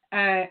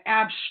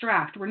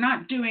abstract. We're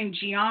not doing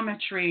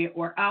geometry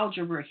or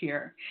algebra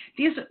here.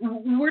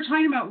 We're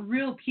talking about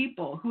real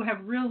people who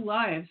have real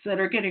lives that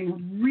are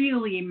getting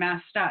really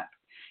messed up.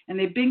 And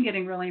they've been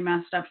getting really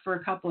messed up for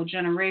a couple of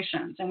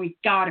generations. And we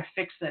got to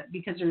fix it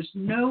because there's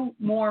no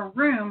more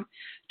room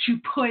to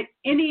put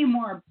any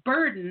more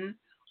burden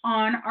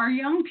on our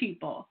young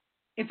people.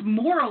 It's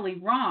morally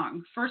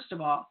wrong, first of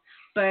all.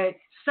 But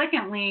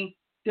secondly,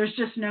 there's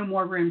just no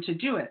more room to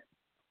do it.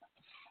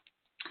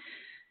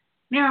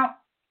 Now,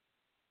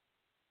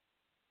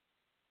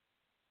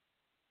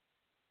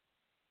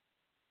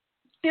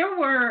 there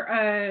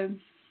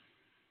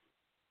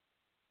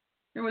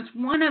was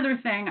one other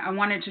thing I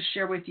wanted to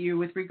share with you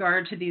with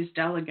regard to these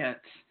delegates.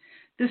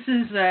 This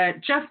is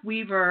Jeff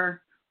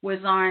Weaver was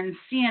on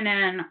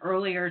CNN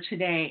earlier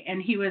today,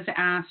 and he was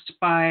asked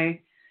by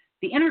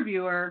the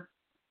interviewer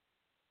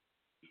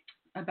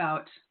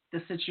about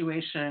the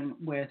situation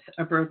with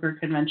a broker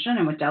convention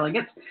and with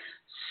delegates.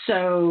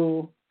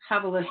 So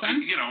have a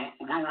listen. You know,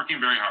 we're working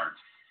very hard.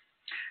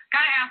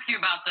 Got to ask you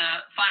about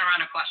the final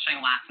round of questioning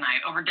last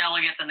night over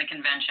delegates and the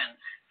convention.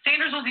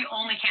 Sanders was the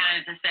only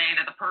candidate to say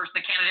that the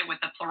candidate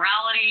with the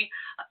plurality.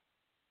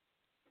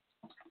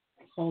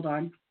 Hold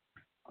on.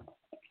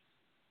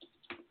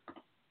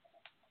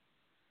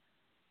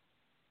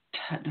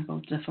 Technical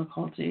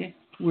difficulty.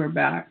 We're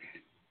back.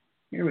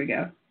 Here we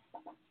go.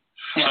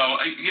 So,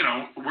 you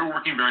know, we're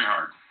working very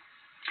hard.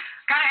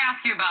 Got to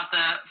ask you about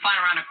the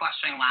final round of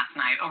questioning last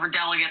night over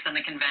delegates and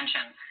the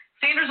convention.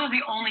 Sanders was the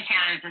only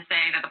candidate to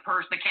say that the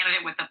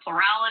candidate with the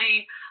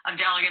plurality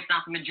of delegates,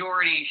 not the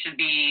majority, should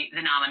be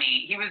the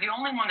nominee. He was the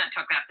only one that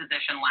took that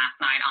position last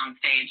night on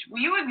stage.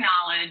 Will you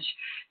acknowledge,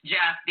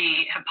 Jeff,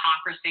 the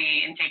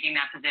hypocrisy in taking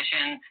that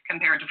position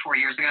compared to 4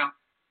 years ago?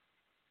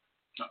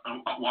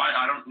 Why?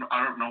 I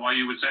don't know why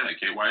you would say that,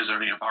 Kate. Why is there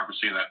any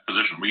hypocrisy in that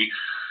position? We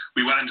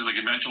went into the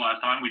convention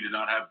last time. We did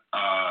not have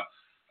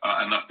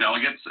enough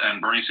delegates,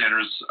 and Bernie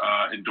Sanders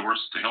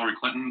endorsed Hillary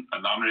Clinton,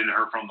 nominated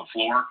her from the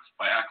floor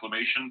by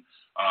acclamation,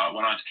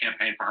 went on to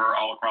campaign for her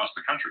all across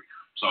the country.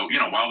 So, you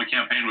know, while the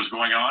campaign was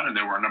going on and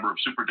there were a number of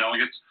super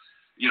delegates,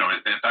 you know,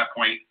 at that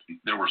point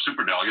there were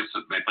super delegates.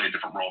 They play a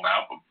different role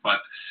now,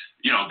 but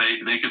you know,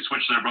 they could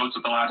switch their votes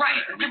at the last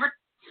minute.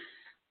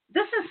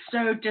 This is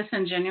so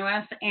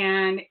disingenuous,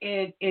 and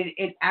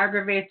it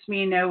aggravates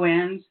me no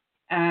end.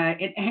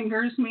 It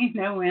angers me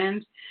no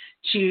end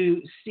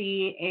to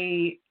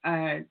see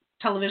a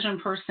television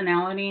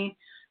personality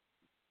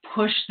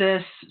push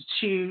this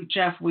to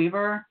Jeff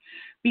Weaver,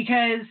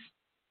 because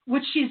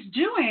what she's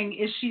doing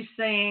is she's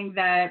saying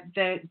that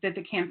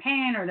the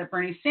campaign, or that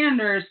Bernie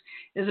Sanders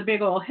is a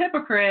big old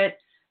hypocrite,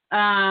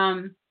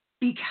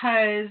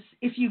 because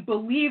if you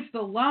believe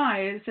the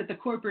lies that the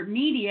corporate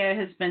media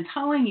has been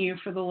telling you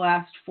for the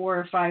last 4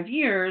 or 5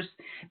 years,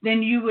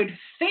 then you would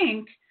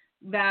think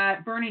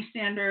that Bernie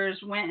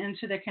Sanders went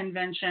into the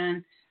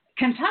convention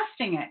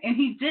contesting it, and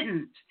he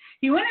didn't.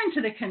 He went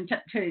into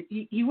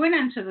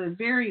the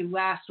very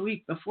last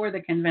week before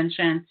the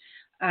convention.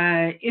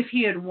 If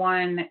he had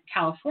won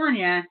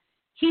California,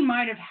 he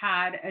might have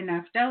had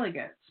enough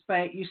delegates.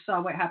 But you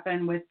saw what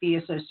happened with the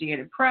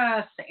Associated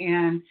Press,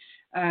 and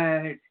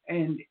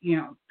you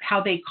know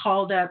how they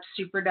called up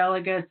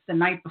superdelegates the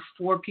night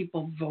before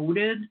people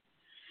voted,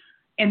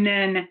 and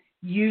then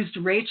used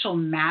Rachel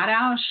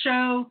Maddow's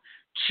show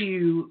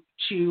to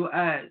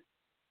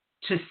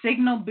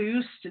signal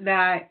boost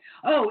that,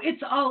 oh,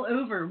 it's all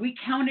over. We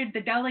counted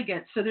the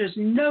delegates, so there's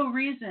no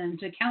reason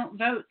to count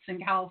votes in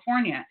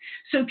California.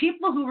 So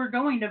people who were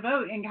going to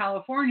vote in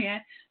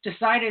California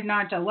decided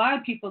not to. A lot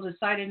of people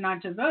decided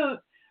not to vote.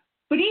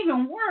 But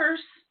even worse,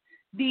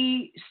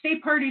 the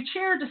state party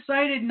chair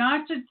decided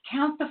not to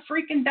count the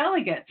freaking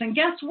delegates. And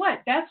guess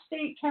what? That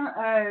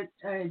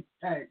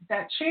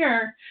that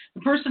chair,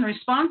 the person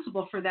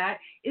responsible for that,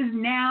 is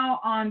now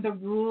on the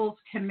rules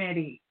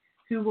committee,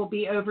 who will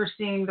be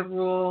overseeing the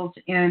rules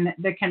in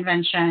the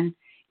convention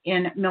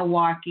in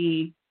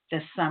Milwaukee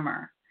this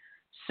summer.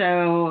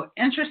 So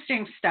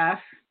interesting stuff.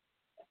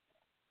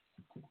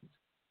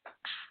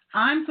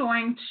 I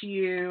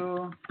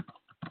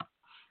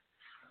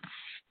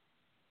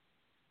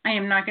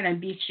am not going to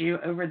beat you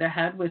over the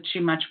head with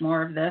too much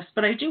more of this,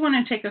 but I do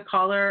want to take a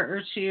caller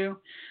or two.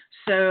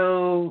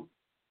 So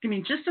give me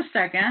just a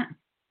second,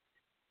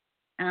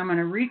 and I'm going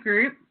to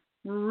regroup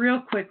real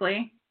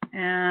quickly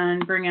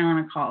and bring on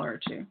a caller or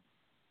two.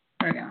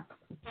 There we go.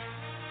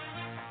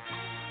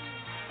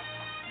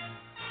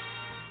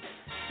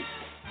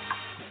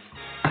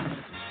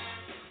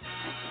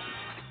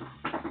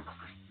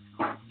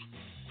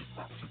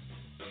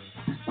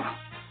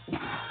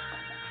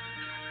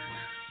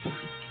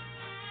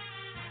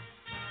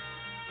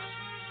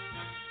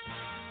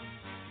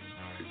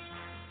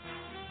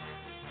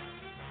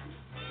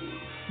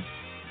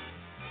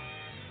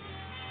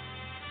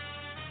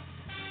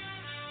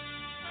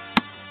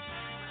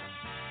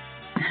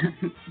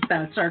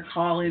 That's our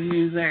call-in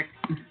music.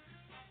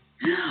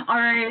 All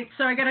right,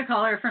 so I got a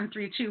caller from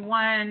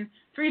 321.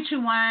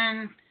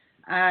 321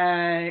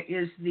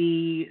 is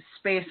the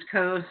Space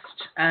Coast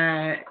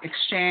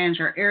exchange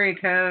or area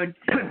code.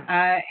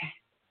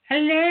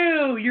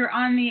 Hello, you're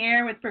on the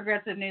air with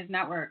Progressive News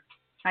Network.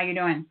 How you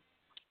doing?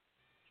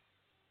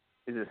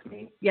 Is this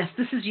me? Yes,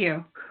 this is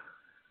you.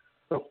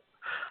 Oh,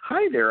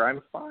 hi there.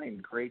 I'm fine.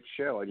 Great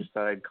show. I just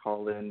thought I'd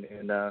call in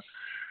and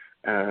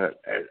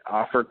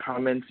offer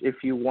comments if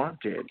you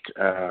wanted.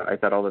 I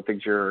thought all the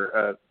things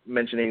you're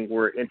mentioning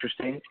were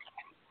interesting.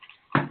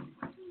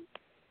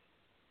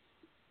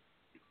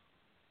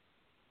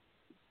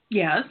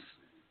 Yes.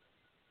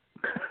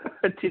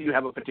 Did you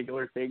have a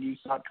particular thing you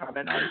sought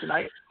comment on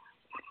tonight?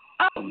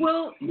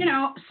 Well, you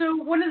know, so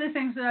one of the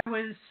things that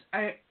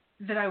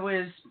that I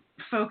was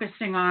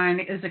focusing on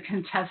is a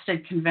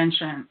contested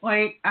convention.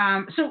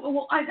 I'm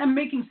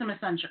making some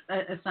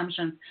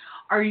assumptions.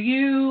 Are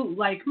you,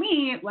 like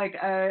me, like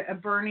a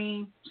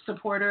Bernie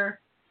supporter?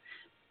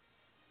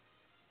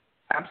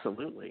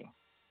 Absolutely.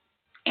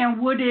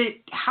 And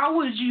how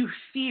would you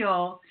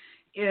feel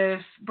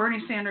if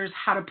Bernie Sanders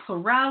had a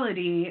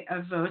plurality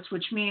of votes,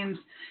 which means,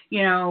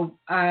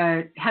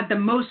 had the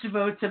most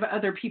votes of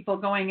other people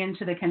going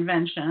into the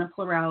convention, a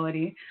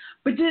plurality,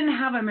 but didn't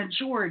have a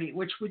majority,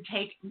 which would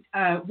take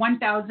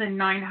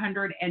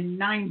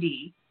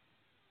 1,990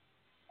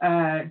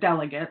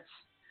 delegates?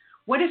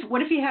 What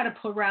if he had a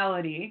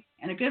plurality,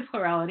 and a good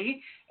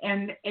plurality,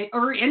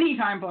 or any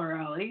kind of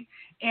plurality,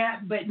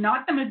 but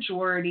not the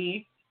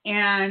majority?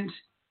 And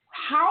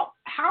how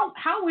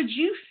would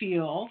you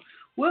feel?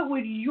 What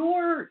would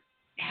your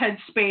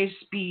headspace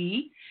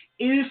be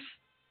if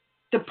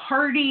the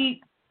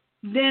party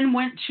then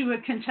went to a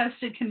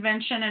contested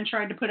convention and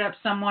tried to put up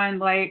someone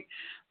like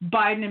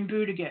Biden and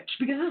Buttigieg?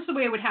 Because this is the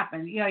way it would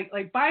happen.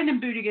 Like Biden and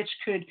Buttigieg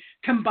could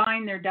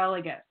combine their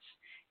delegates,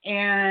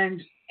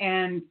 and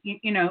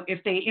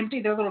if they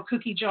empty their little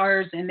cookie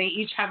jars and they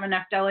each have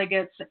enough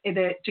delegates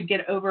to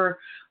get over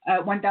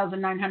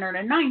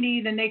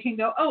 1,990, then they can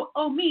go,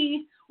 oh,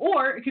 me.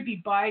 Or it could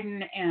be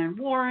Biden and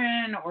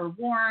Warren, or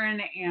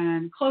Warren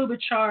and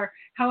Klobuchar,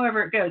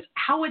 however it goes.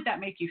 How would that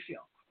make you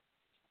feel?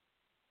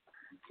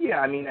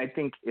 Yeah, I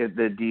think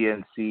the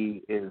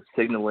DNC is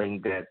signaling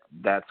that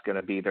that's going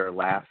to be their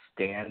last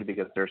stand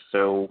because they're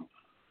so,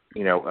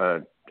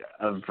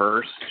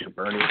 averse to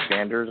Bernie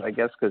Sanders, I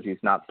guess, because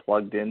he's not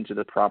plugged into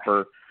the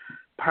proper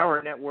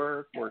power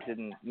network or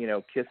didn't,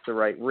 kiss the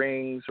right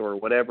rings or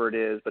whatever it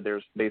is. But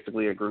there's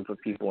basically a group of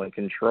people in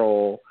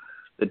control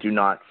that do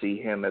not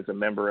see him as a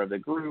member of the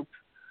group.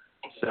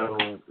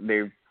 So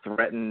they've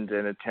threatened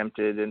and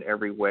attempted in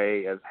every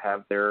way, as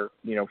have their,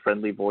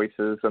 friendly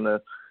voices on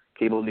the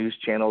cable news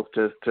channels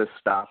to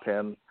stop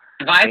him.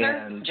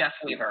 Advisor, Jeff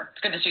Weaver. It's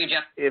good to see you,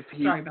 Jeff.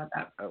 Sorry about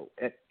that.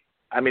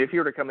 If you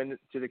were to come into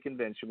the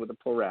convention with a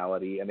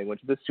plurality and they went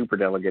to the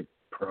superdelegate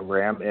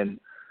program and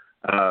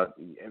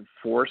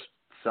forced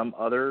some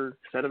other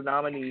set of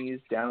nominees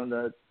down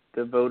the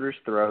voters'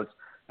 throats,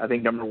 I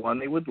think, number one,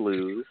 they would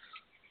lose.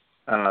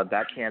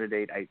 That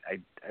candidate I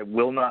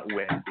will not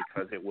win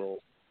because it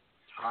will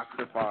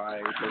toxify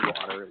the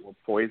water. It will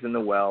poison the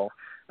well.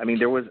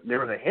 There was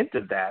a hint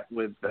of that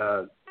with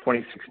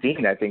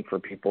 2016, I think, for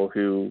people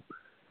who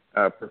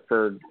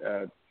preferred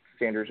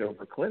Sanders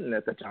over Clinton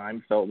at the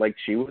time, felt like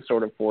she was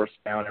sort of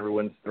forced down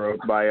everyone's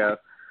throat by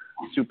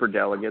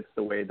superdelegates,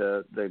 the way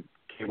the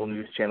cable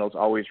news channels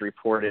always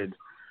reported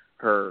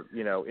her,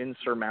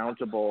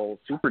 insurmountable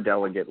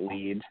superdelegate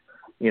lead,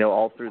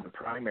 all through the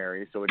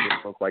primary. So it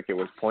just looked like it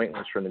was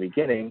pointless from the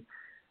beginning.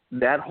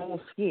 That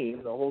whole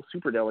scheme, the whole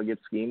superdelegate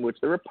scheme,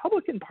 which the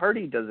Republican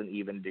Party doesn't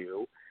even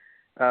do,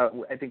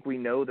 I think we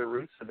know the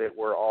roots of it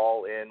were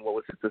all in,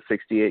 the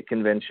 68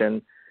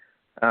 convention,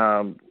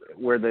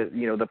 where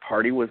the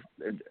party was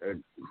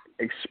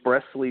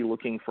expressly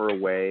looking for a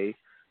way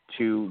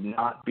to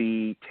not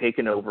be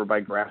taken over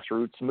by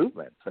grassroots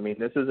movements.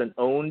 This is an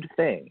owned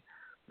thing.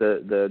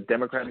 The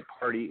Democratic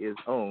Party is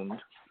owned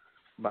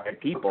by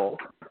people,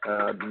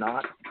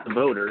 not the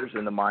voters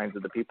in the minds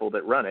of the people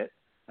that run it.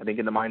 I think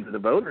in the minds of the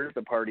voters,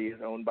 the party is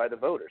owned by the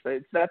voters.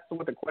 That's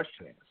what the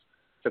question is.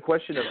 It's a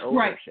question of ownership.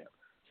 Right.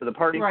 So the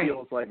party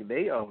feels like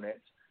they own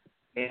it.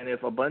 And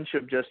if a bunch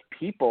of just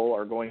people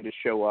are going to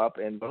show up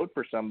and vote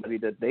for somebody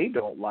that they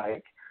don't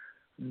like,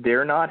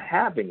 they're not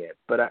having it.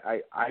 But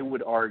I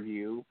would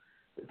argue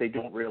that they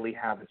don't really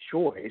have a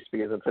choice,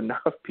 because if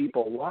enough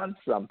people want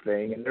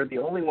something and they're the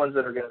only ones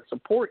that are going to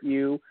support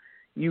you,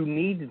 you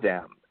need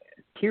them,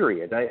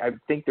 period. I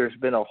think there's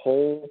been a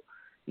whole,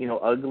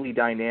 ugly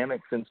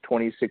dynamic since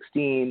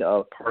 2016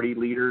 of party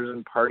leaders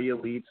and party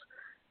elites,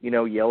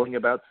 yelling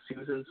about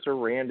Susan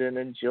Sarandon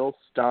and Jill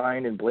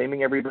Stein and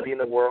blaming everybody in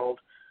the world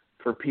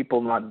for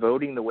people not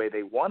voting the way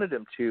they wanted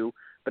them to.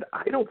 But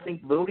I don't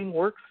think voting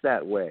works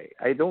that way.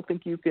 I don't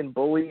think you can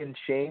bully and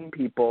shame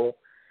people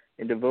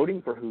into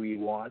voting for who you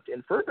want.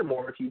 And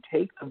furthermore, if you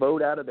take the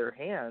vote out of their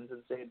hands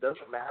and say it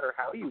doesn't matter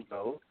how you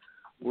vote,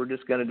 we're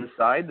just going to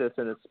decide this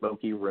in a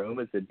smoky room,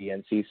 as the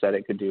DNC said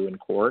it could do in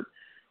court,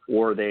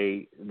 or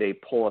they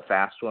pull a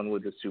fast one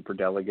with the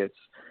superdelegates,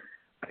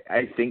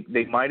 I think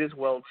they might as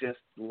well just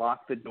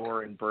lock the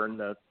door and burn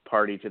the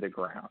party to the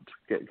ground,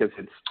 because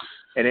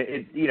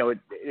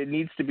it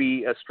needs to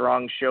be a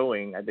strong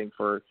showing, I think,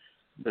 for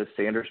the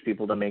Sanders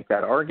people to make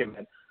that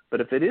argument.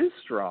 But if it is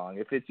strong,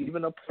 if it's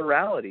even a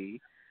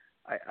plurality,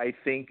 I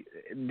think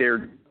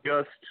they're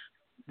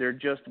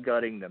just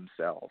gutting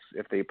themselves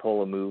if they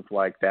pull a move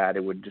like that.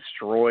 It would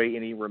destroy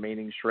any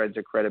remaining shreds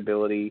of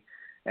credibility,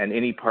 and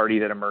any party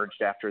that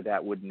emerged after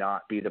that would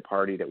not be the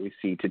party that we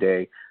see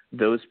today.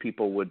 Those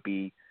people would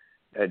be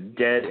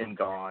dead and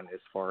gone as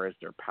far as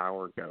their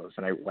power goes,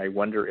 and I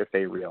wonder if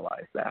they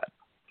realize that.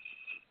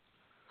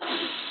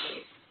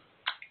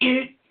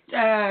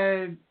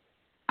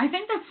 I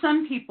think that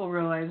some people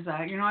realize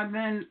that. I've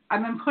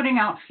been putting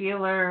out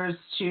feelers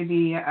to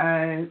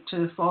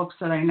the folks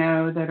that I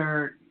know that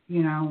are,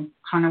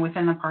 kind of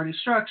within the party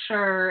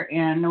structure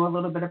and know a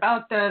little bit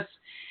about this.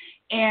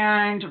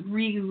 And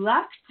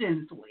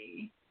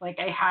reluctantly, like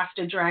I have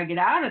to drag it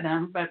out of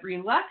them, but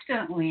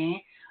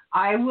reluctantly,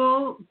 I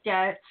will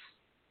get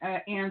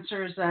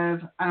answers of,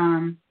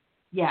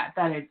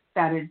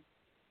 that'd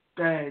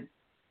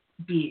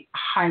be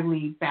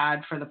highly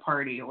bad for the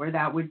party, or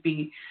that would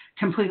be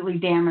completely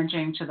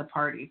damaging to the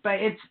party. But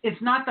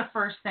it's not the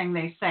first thing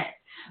they say.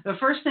 The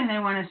first thing they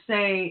want to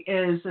say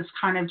is this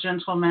kind of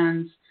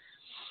gentleman's,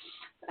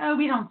 oh,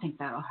 we don't think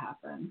that'll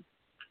happen,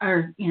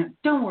 or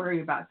don't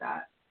worry about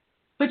that.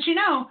 But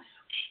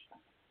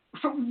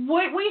for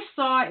what we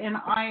saw in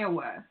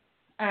Iowa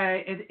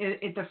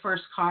at the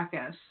first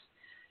caucus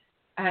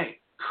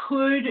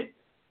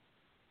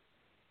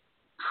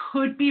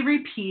could be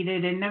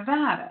repeated in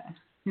Nevada.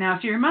 Now,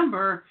 if you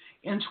remember,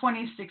 in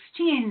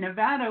 2016,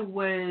 Nevada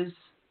was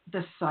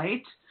the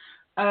site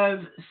of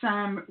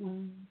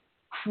some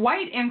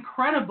quite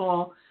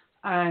incredible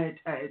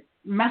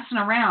messing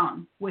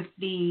around with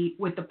the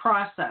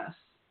process.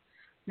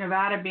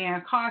 Nevada being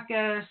a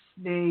caucus,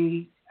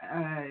 they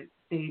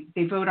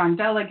vote on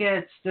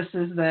delegates. This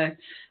is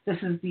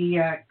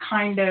the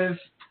kind of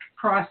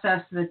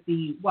process that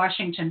the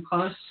Washington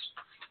Post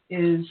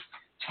is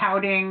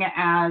touting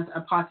as a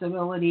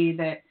possibility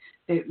that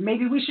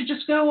maybe we should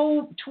just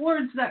go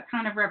towards that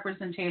kind of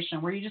representation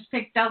where you just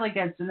pick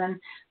delegates and then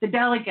the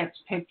delegates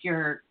pick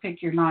your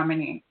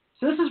nominee.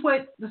 So this is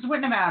what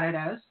Nevada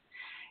does.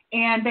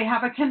 And they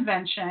have a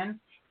convention,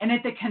 and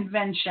at the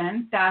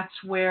convention, that's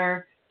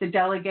where the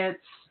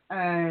delegates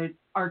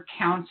are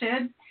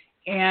counted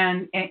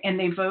and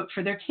they vote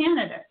for their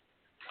candidate.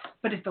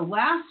 But at the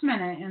last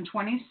minute in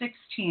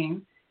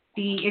 2016,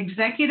 the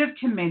executive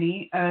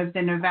committee of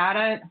the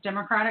Nevada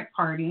Democratic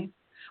Party,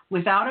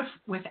 without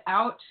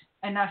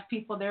enough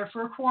people there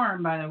for a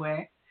quorum, by the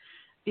way,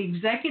 the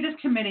executive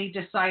committee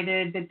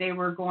decided that they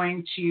were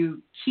going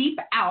to keep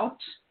out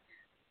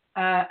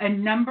a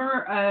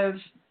number of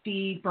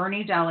the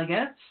Bernie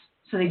delegates.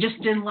 So they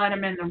just didn't let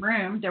them in the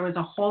room. There was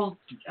a whole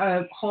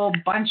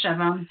bunch of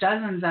them,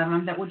 dozens of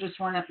them, that just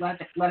weren't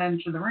let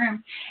into the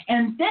room.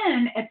 And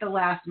then at the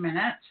last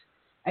minute,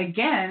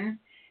 again,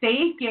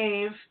 they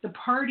gave the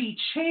party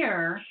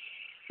chair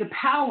the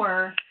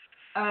power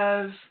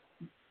of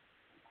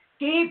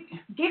gave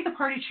the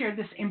party chair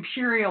this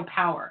imperial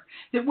power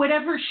that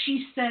whatever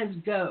she says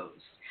goes.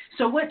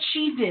 So what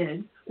she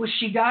did was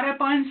she got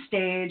up on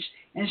stage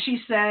and she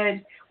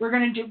said, we're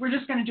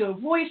just going to do a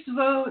voice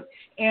vote,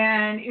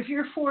 and if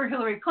you're for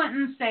Hillary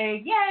Clinton,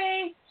 say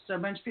yay. So a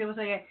bunch of people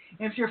say yay.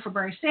 If you're for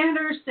Bernie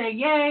Sanders, say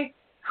yay.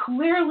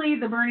 Clearly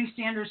the Bernie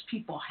Sanders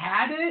people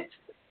had it.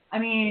 I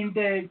mean,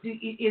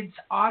 it's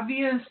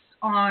obvious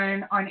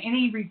on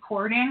any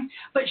recording,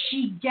 but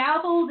she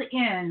gabbled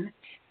in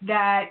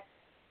that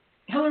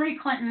Hillary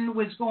Clinton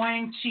was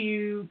going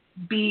to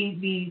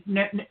be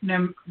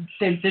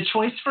the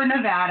choice for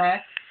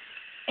Nevada,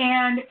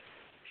 and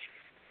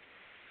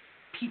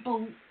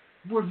people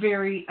were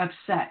very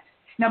upset.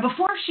 Now,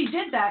 before she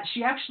did that,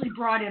 she actually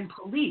brought in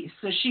police.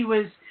 So she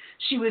was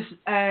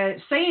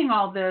saying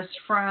all this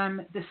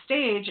from the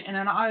stage in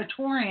an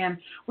auditorium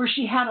where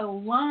she had a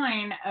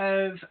line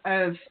of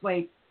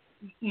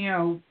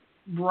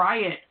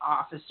riot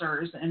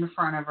officers in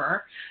front of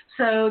her.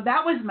 So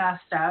that was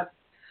messed up.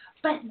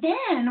 But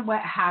then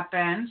what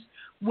happened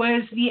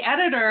was the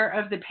editor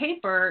of the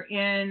paper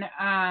in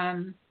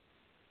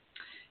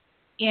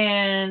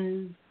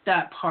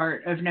that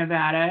part of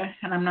Nevada,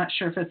 and I'm not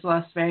sure if it's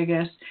Las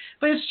Vegas,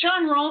 but it's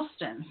Jon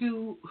Ralston,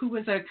 who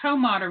was a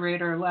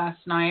co-moderator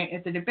last night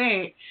at the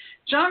debate.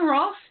 Jon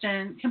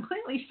Ralston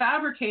completely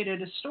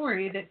fabricated a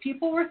story that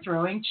people were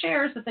throwing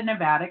chairs at the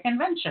Nevada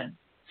convention.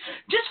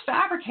 Just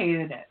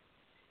fabricated it.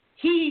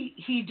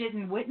 He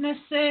didn't witness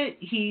it.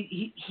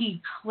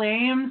 He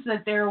claims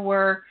that there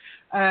were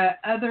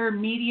other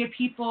media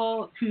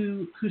people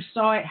who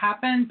saw it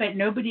happen, but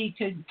nobody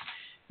could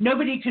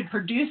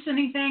produce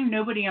anything.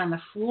 Nobody on the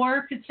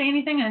floor could say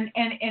anything.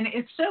 And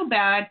it's so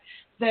bad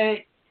that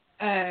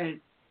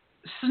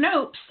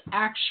Snopes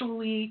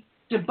actually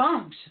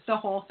debunked the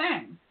whole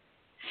thing.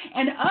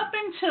 And up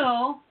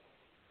until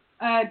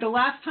the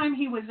last time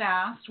he was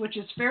asked, which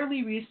is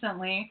fairly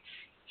recently,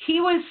 he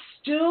was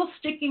still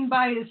sticking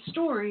by his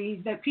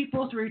story that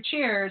people threw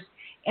chairs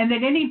and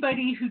that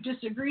anybody who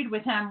disagreed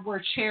with him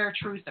were chair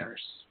truthers.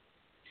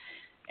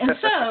 And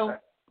so...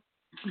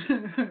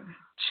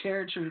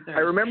 chair truthers.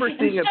 I remember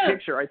seeing a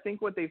picture. I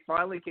think what they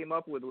finally came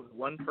up with was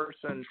one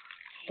person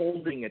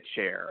holding a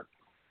chair.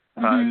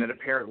 And then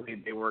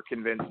apparently they were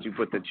convinced to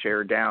put the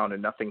chair down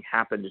and nothing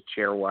happened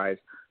chair-wise.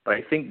 But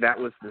I think that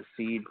was the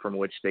seed from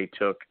which they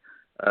took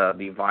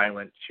the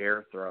violent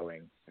chair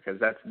throwing, because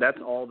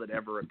that's all that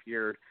ever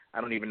appeared.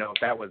 I don't even know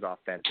if that was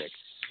authentic,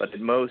 but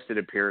at most it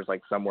appears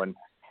like someone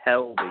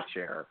held a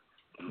chair.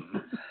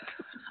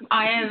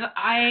 I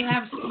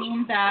have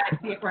seen that.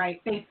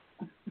 Right.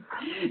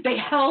 They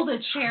held a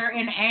chair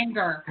in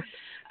anger.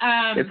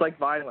 It's like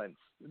violence.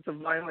 It's a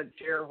violent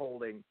chair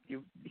holding.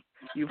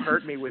 You've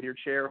hurt me with your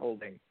chair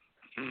holding.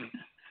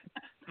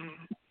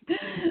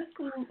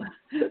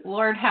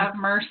 Lord have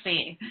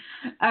mercy.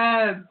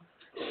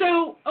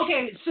 So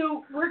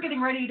we're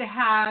getting ready to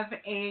have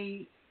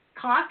a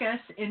caucus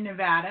in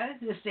Nevada,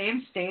 the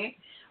same state,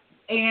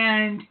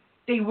 and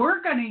they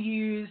were going to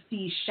use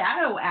the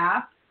Shadow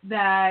app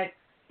that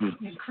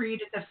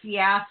created the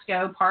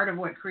fiasco, part of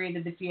what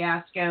created the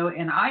fiasco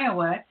in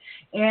Iowa,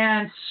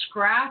 and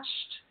scratched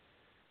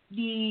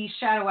the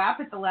Shadow app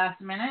at the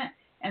last minute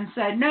and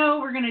said, no,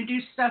 we're going to do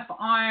stuff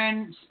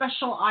on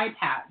special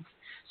iPads.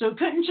 So it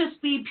couldn't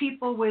just be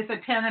people with a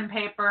pen and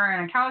paper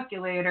and a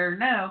calculator.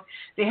 No,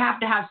 they have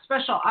to have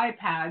special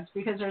iPads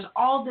because there's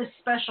all this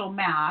special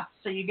math.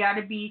 So you got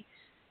to be,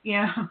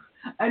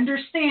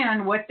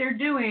 understand what they're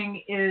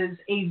doing is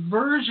a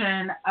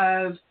version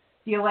of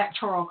the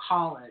Electoral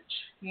College.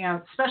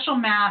 Special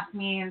math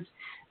means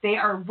they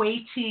are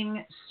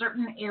weighting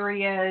certain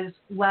areas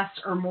less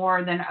or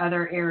more than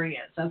other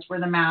areas. That's where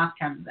the math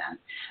comes in.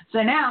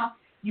 So now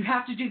you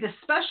have to do the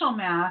special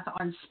math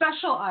on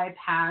special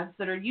iPads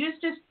that are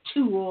used as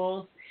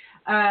tools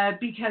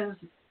because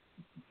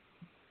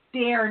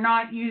they are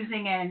not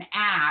using an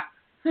app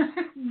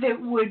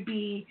that would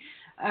be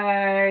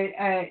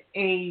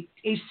a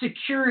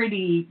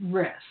security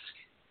risk.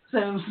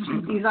 So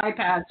these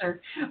iPads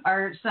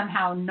are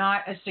somehow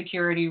not a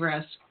security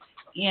risk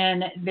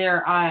in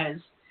their eyes.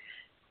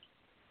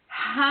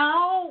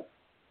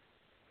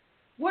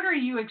 What are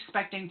you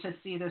expecting to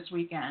see this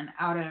weekend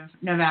out of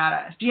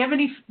Nevada? Do you have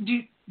any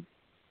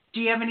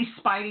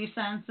spidey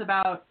sense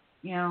about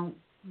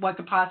what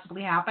could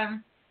possibly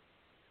happen?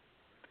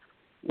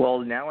 Well,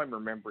 now I'm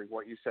remembering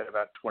what you said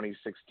about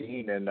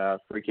 2016 and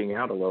freaking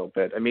out a little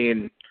bit. I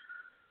mean,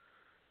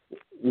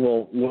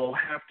 we'll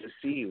have to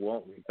see,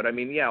 won't we? But I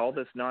mean, yeah, all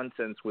this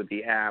nonsense with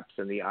the apps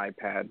and the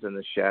iPads and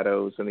the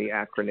shadows and the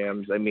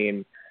acronyms. I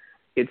mean,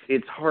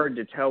 it's hard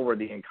to tell where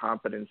the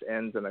incompetence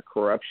ends and the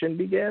corruption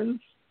begins.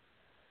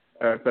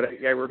 But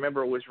I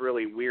remember it was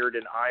really weird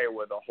in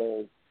Iowa, the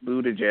whole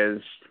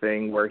Buttigieg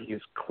thing where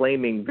he's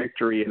claiming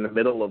victory in the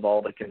middle of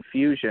all the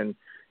confusion.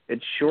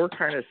 It sure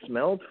kind of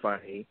smelled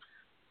funny.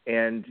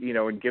 And,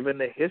 given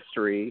the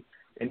history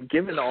and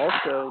given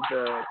also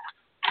the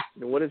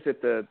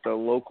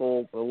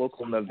local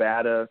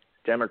Nevada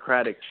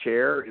Democratic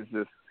chair is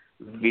this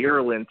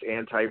virulent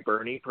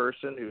anti-Bernie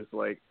person who's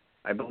like,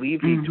 I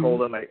believe he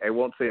told him, I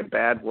won't say a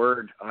bad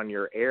word on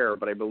your air,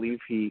 but I believe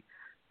he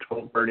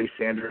told Bernie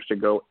Sanders to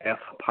go F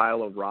a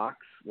pile of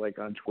rocks, like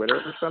on Twitter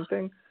or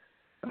something.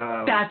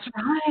 That's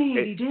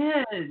right, he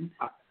did.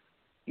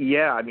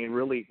 Yeah, I mean,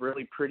 really,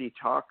 really pretty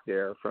talk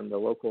there from the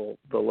local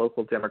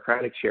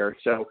Democratic chair.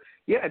 So,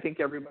 yeah, I think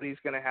everybody's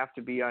going to have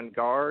to be on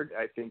guard.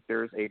 I think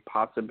there's a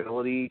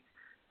possibility,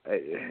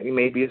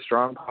 maybe a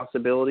strong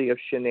possibility of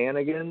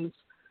shenanigans,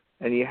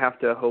 and you have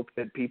to hope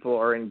that people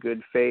are in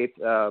good faith,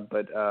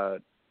 but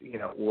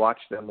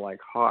watch them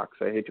like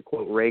hawks. I hate to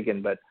quote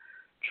Reagan, but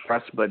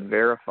trust but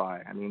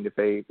verify. I mean, if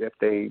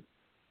they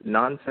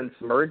nonsense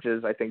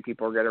emerges, I think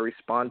people are going to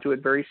respond to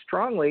it very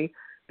strongly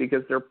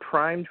because they're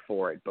primed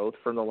for it, both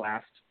from the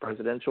last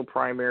presidential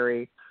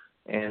primary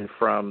and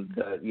from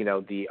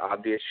the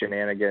obvious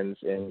shenanigans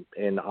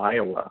in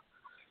Iowa.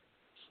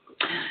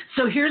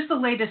 So here's the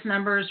latest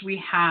numbers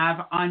we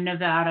have on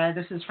Nevada.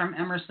 This is from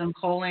Emerson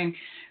Polling.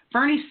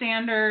 Bernie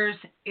Sanders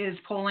is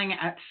polling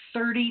at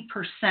 30%,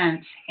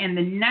 and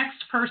the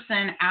next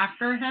person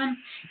after him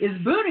is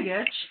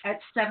Buttigieg at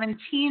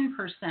 17%.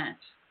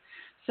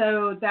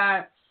 So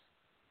that's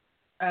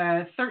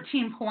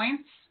 13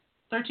 points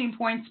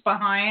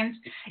behind.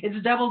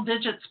 It's double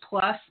digits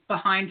plus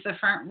behind the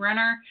front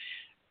runner.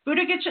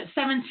 Buttigieg at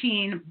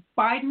 17,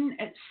 Biden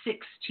at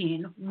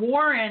 16,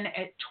 Warren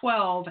at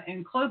 12,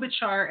 and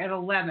Klobuchar at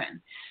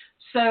 11.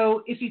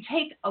 So if you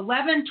take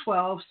 11,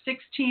 12,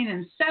 16,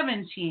 and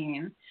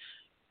 17,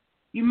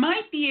 you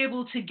might be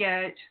able to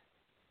get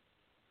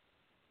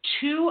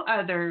two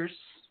others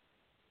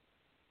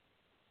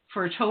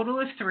for a total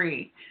of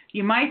 3.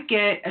 You might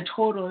get a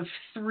total of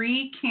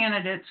 3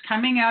 candidates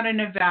coming out of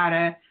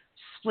Nevada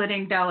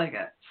splitting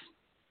delegates.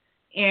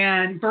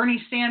 And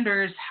Bernie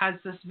Sanders has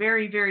this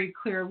very, very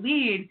clear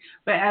lead,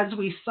 but as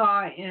we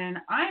saw in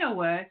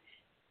Iowa,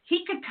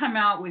 he could come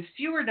out with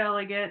fewer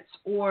delegates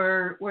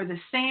or the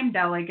same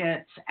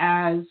delegates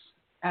as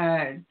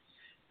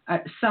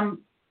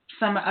some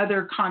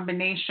other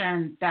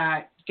combination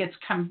that gets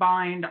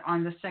combined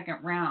on the second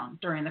round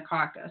during the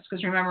caucus.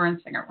 Because remember, in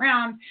the second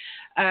round,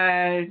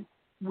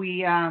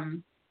 we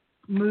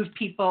moved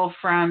people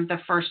from the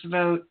first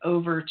vote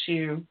over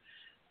to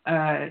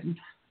the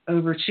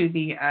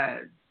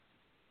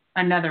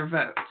another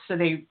vote. So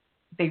they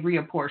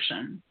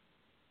reapportion.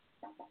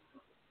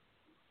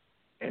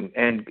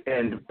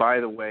 And by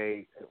the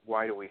way,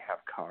 why do we have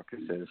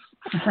caucuses?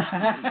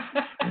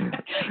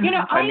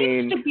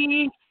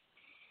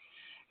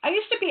 I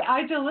used to be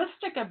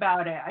idealistic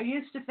about it. I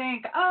used to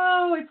think,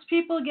 it's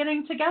people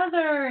getting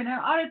together in an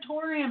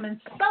auditorium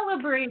and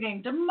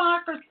celebrating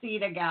democracy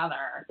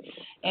together.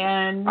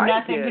 And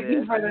nothing could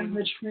be further from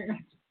the truth.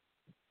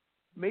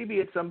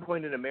 maybe at some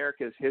point in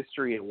America's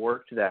history it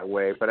worked that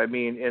way, but I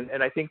mean,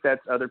 and I think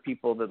that's other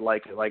people that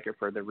like it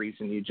for the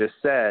reason you just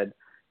said,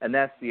 and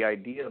that's the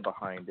idea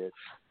behind it.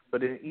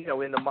 But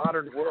in the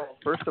modern world,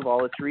 first of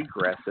all, it's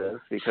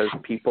regressive because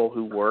people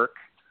who work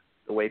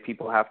the way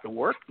people have to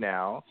work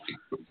now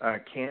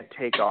can't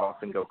take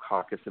off and go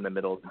caucus in the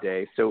middle of the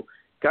day. So,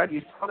 God,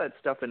 you saw that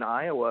stuff in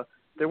Iowa.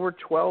 There were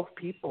 12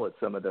 people at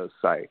some of those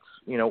sites,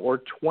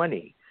 or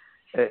 20.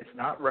 It's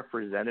not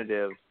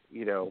representative,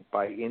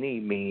 by any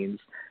means.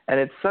 And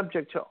it's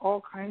subject to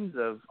all kinds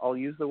of, I'll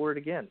use the word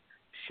again,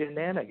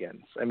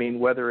 shenanigans. I mean,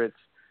 whether it's,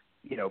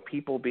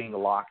 people being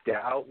locked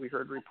out, we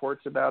heard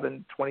reports about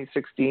in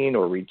 2016,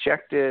 or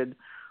rejected,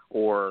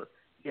 or,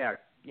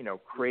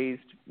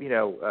 crazed,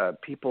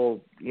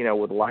 people,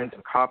 with lines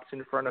of cops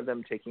in front of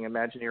them taking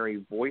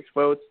imaginary voice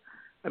votes.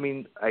 I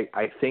mean,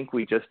 I think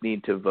we just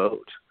need to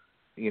vote,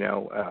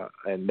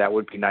 and that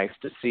would be nice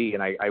to see.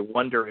 And I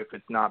wonder if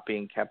it's not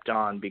being kept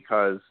on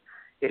because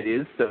it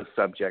is so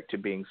subject to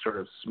being sort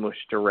of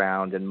smushed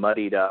around and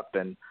muddied up.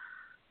 And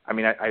I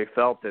mean, I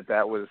felt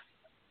that was,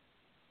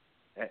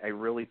 I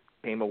really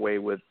came away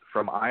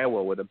from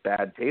Iowa with a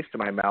bad taste in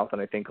my mouth. And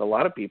I think a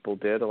lot of people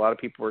did. A lot of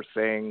people were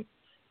saying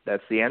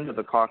that's the end of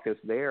the caucus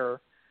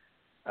there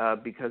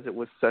because it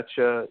was such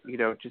a,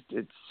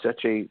 it's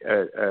such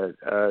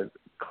a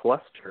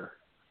cluster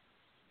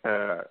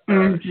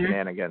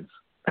shenanigans.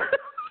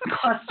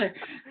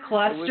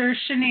 Cluster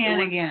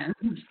shenanigans.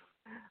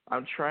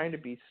 I'm trying to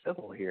be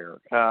civil here.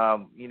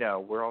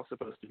 We're all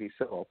supposed to be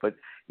civil, but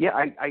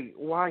yeah,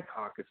 why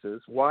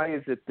caucuses? Why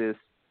is it this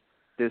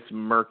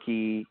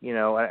murky?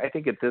 I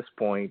think at this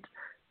point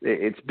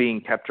it's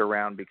being kept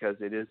around because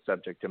it is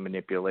subject to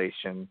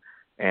manipulation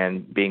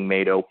and being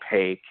made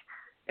opaque.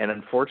 And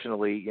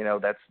unfortunately,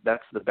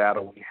 that's the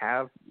battle we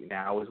have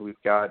now. Is we've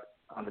got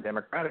on the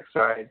Democratic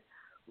side,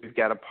 we've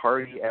got a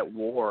party at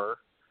war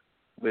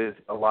with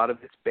a lot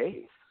of its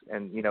base.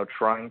 And,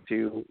 trying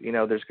to,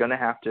 it's going to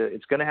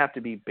have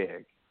to be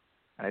big.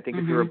 And I think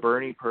if you're a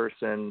Bernie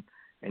person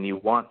and you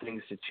want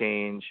things to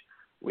change,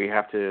 we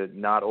have to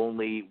not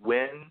only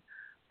win,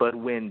 but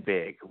win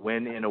big,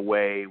 win in a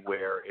way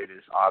where it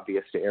is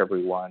obvious to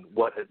everyone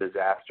what a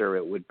disaster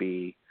it would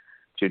be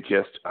to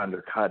just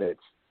undercut it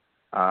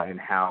and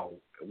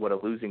what a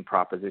losing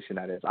proposition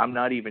that is. I'm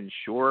not even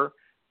sure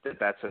that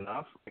that's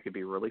enough. I could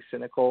be really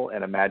cynical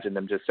and imagine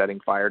them just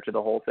setting fire to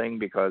the whole thing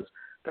because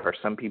there are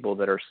some people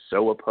that are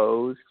so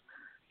opposed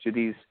to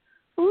these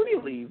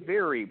really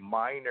very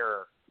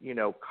minor,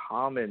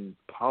 common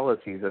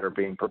policies that are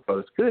being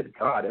proposed. Good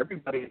God,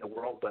 everybody in the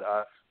world but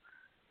us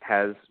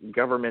has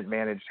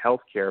government-managed health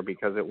care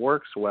because it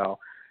works well.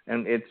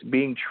 And it's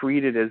being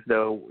treated as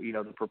though,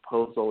 the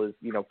proposal is,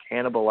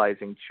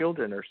 cannibalizing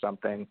children or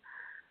something.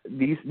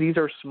 These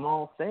are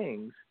small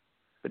things,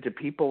 but to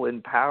people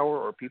in power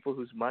or people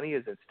whose money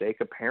is at stake,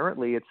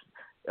 apparently it's,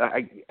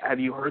 have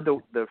you heard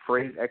the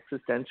phrase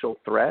existential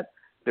threat?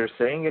 They're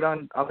saying it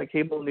on the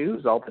cable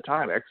news all the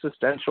time.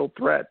 Existential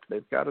threat.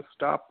 They've got to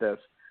stop this.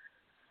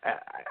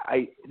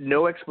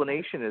 No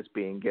explanation is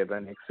being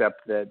given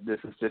except that this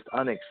is just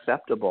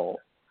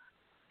unacceptable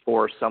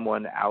for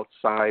someone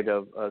outside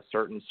of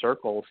certain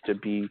circles to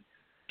be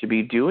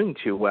doing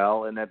too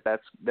well, and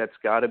that's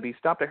got to be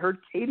stopped. I heard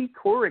Katie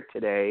Couric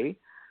today.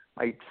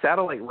 My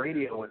satellite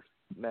radio was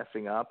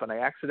messing up, and I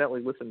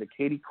accidentally listened to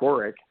Katie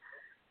Couric.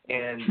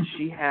 And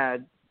she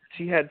had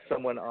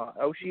someone on.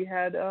 Oh, she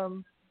had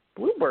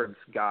Bloomberg's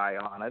guy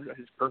on,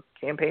 her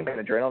campaign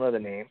manager. I don't know the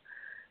name.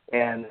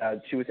 And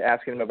she was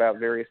asking him about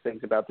various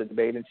things about the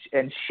debate.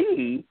 And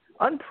she,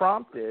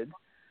 unprompted,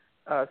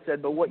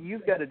 said, "But what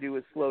you've got to do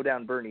is slow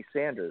down Bernie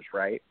Sanders,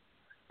 right?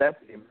 That's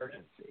the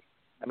emergency."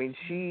 I mean,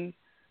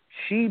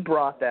 she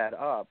brought that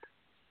up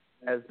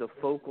as the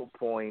focal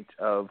point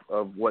of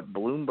what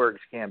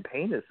Bloomberg's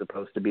campaign is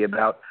supposed to be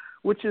about,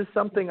 which is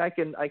something I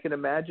can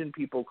imagine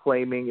people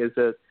claiming is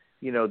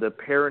the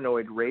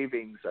paranoid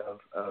ravings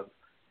of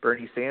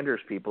Bernie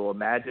Sanders people,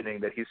 imagining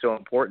that he's so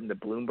important that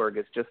Bloomberg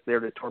is just there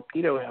to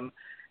torpedo him.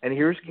 And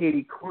here's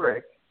Katie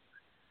Couric,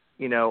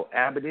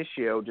 ab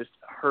initio, just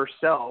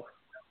herself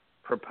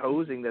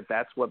proposing that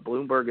that's what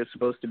Bloomberg is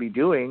supposed to be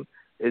doing,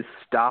 is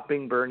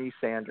stopping Bernie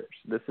Sanders.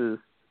 This is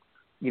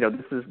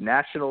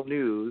national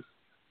news,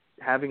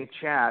 having a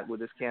chat with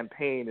his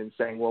campaign and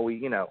saying, well,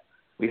 we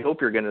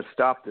hope you're going to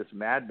stop this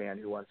madman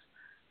who wants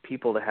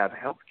people to have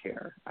health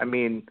care. I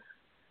mean,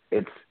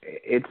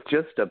 it's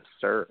just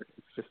absurd.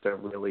 It's just a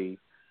really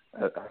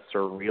a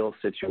surreal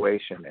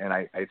situation. And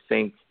I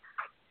think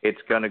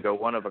it's going to go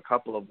one of a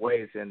couple of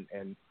ways,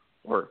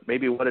 or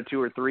maybe one of two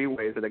or three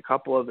ways, and a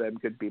couple of them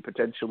could be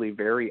potentially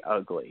very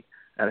ugly.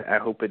 And I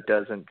hope it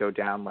doesn't go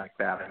down like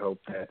that. I hope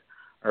that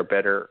our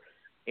better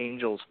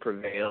angels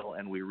prevail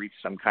and we reach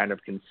some kind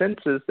of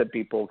consensus that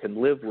people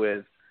can live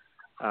with.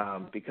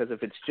 Because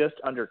if it's just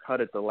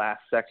undercut at the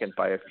last second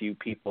by a few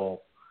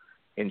people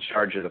in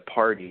charge of the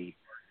party,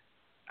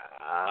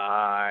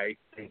 I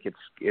think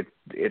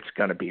it's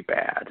going to be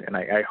bad. And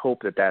I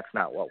hope that that's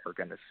not what we're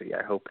going to see.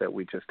 I hope that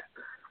we just,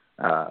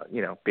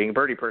 being a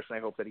Bernie person, I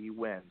hope that he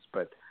wins.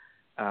 But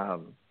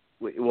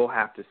we'll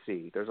have to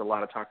see. There's a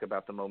lot of talk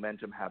about the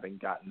momentum having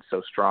gotten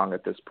so strong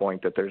at this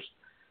point that there's,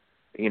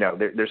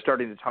 they're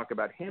starting to talk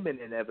about him in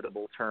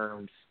inevitable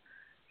terms,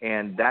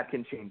 and that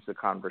can change the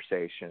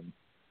conversation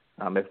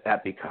if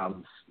that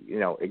becomes,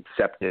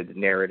 accepted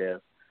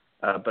narrative.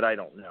 But I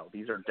don't know.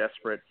 These are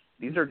desperate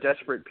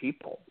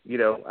people.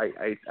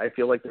 I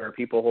feel like there are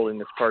people holding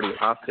this party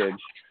hostage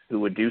who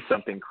would do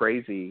something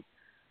crazy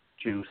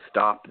to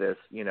stop this.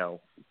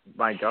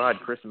 My God,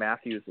 Chris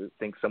Matthews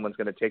thinks someone's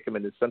going to take him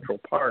into Central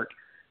Park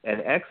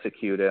and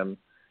execute him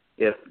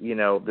if,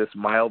 this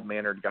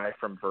mild-mannered guy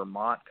from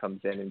Vermont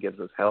comes in and gives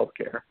us health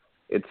care.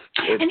 It's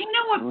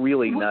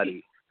really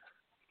nutty.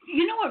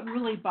 You know what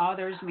really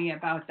bothers me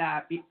about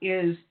that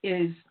is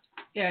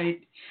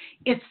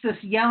it's this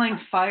yelling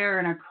fire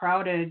in a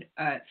crowded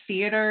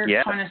theater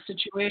kind of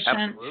situation.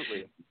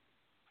 Absolutely.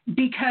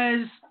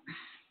 Because,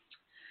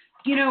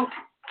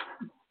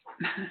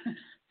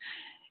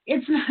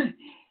 it's not,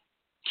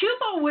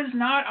 Cuba was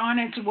not on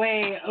its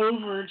way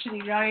over to the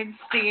United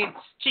States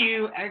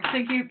to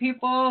execute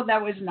people.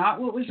 That was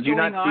not what was going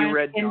on. Did you not see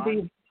Red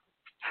Dawn?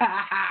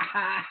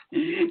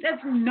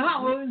 That's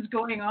not what was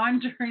going on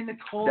during the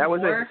Cold War. That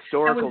was a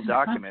historical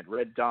document,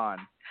 Red Dawn.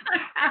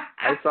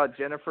 I saw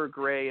Jennifer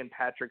Grey and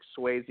Patrick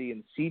Swayze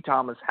and C.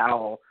 Thomas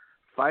Howell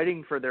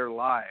fighting for their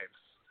lives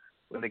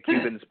when the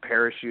Cubans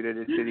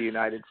parachuted into the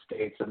United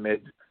States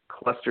amid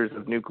clusters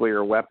of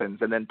nuclear weapons,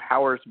 and then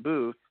Powers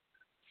Booth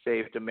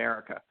saved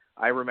America.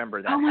 I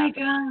remember that. Oh my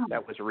happening. God,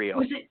 that was real.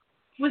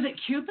 Was it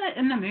Cuba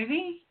in the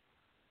movie?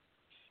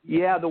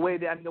 Yeah, the way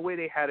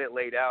they had it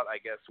laid out, I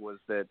guess, was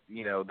that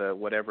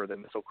the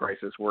missile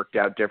crisis worked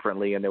out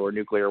differently, and there were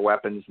nuclear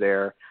weapons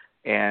there,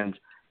 and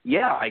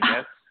I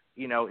guess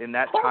in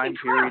that time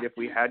period, if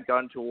we had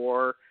gone to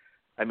war,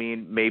 I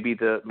mean, maybe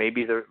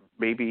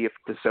if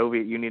the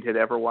Soviet Union had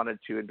ever wanted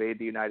to invade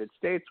the United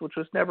States, which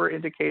was never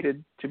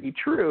indicated to be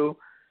true,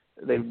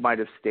 they might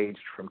have staged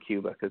from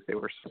Cuba because they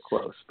were so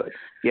close. But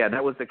yeah,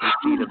 that was the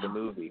conceit of the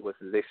movie, was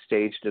that they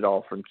staged it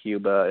all from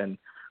Cuba, and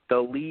the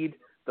lead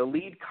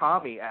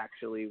commie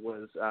actually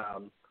was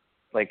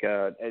like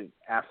an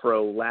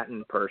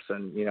Afro-Latin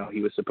person.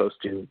 He was supposed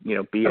to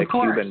be a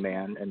Cuban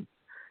man, and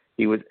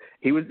he was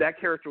that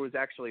character was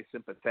actually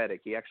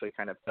sympathetic. He actually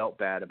kind of felt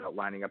bad about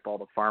lining up all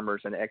the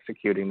farmers and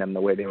executing them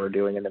the way they were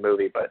doing in the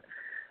movie. But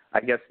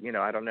I guess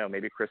I don't know.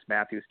 Maybe Chris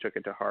Matthews took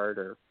it to heart,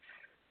 or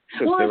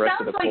took the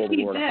rest of the Cold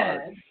War to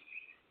heart.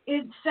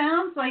 It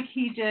sounds like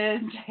he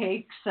did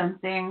take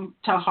something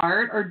to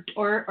heart,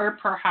 or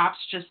perhaps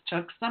just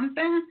took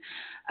something.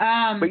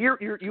 But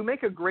you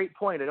make a great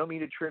point. I don't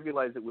mean to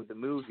trivialize it with the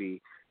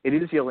movie. It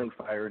is yelling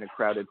fire in a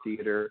crowded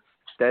theater.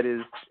 That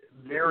is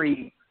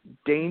very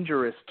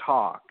dangerous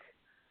talk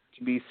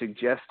to be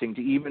suggesting,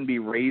 to even be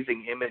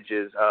raising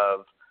images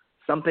of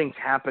something's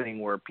happening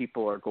where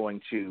people are going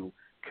to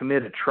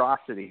commit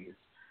atrocities.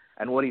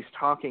 And what he's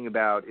talking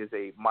about is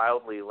a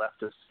mildly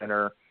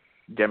left-of-center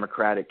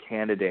Democratic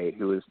candidate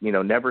who has,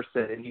 never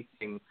said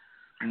anything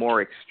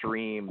more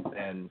extreme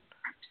than,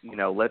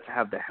 let's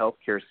have the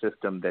healthcare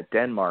system that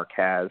Denmark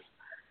has,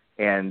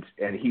 and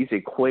he's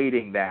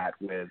equating that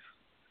with,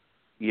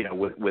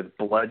 with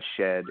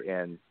bloodshed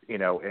and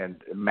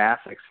mass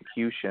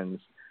executions.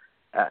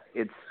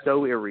 It's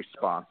so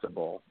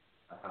irresponsible.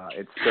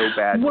 It's so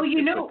bad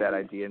to put that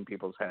idea in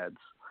people's heads.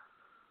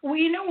 Well,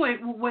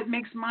 what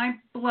makes my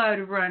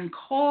blood run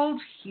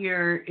cold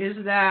here is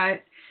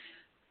that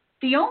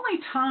the only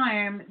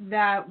time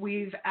that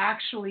we've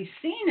actually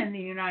seen in the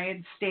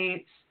United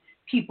States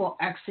people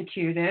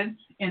executed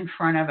in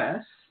front of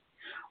us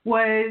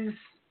was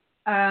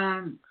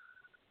JFK,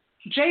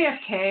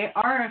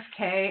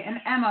 RFK,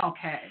 and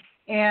MLK,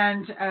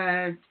 and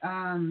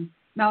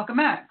Malcolm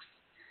X.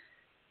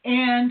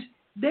 And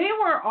they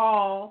were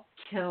all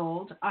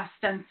killed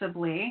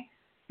ostensibly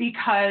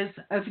because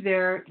of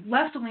their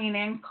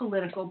left-leaning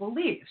political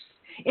beliefs.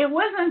 It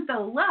wasn't the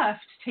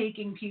left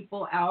taking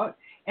people out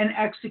and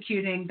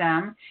executing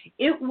them.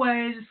 It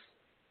was,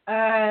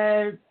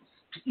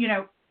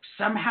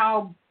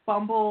 somehow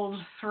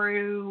bumbled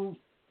through,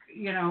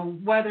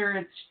 whether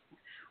it's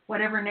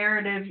whatever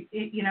narrative,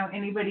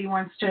 anybody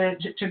wants to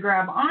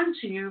grab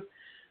onto.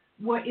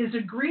 What is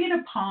agreed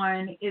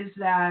upon is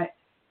that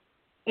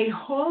a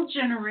whole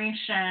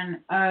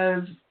generation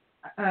of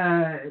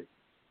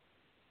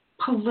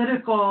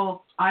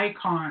political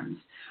icons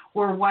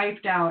were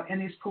wiped out,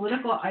 and these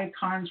political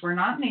icons were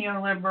not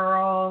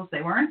neoliberals,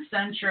 they weren't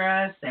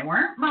centrists, they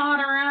weren't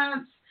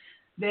moderates,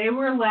 they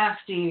were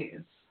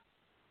lefties.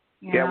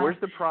 Yeah, where's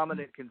the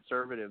prominent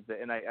conservative?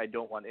 And I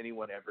don't want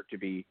anyone ever to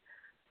be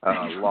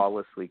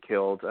lawlessly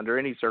killed under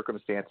any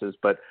circumstances,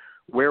 but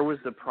where was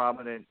the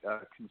prominent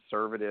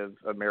conservative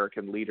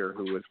American leader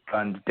who was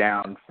gunned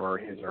down for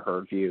his or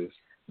her views?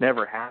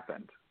 Never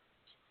happened.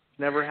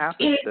 Never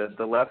happened.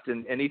 The left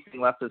and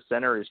anything left of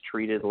center is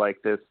treated like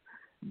this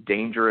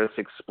dangerous,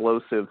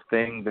 explosive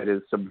thing that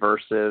is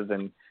subversive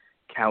and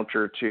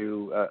counter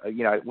to,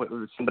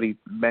 somebody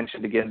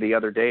mentioned again the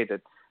other day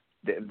that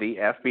the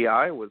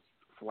FBI was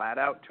flat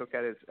out took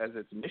as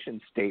its mission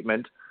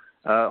statement,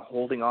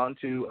 holding on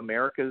to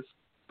America's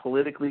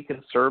politically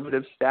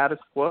conservative status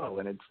quo,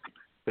 and it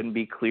couldn't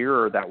be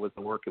clearer that was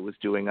the work it was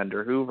doing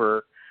under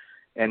Hoover.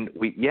 And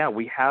we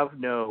have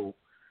no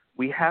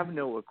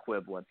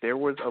equivalent. There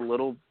was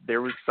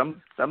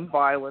some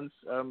violence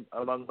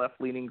among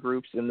left-leaning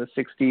groups in the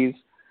 60s.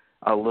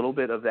 A little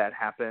bit of that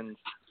happened,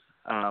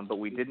 but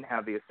we didn't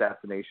have the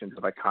assassinations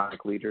of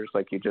iconic leaders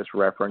like you just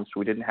referenced.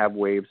 We didn't have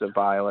waves of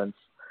violence,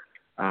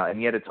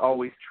 and yet it's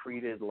always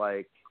treated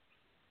like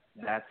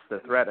that's the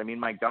threat. I mean,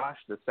 my gosh,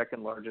 the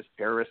second largest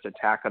terrorist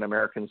attack on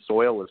American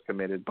soil was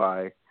committed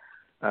by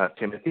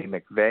Timothy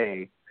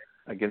McVeigh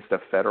against a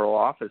federal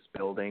office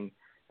building,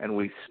 and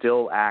we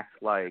still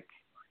act like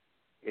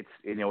it's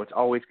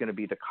always going to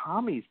be the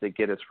commies that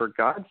get us. For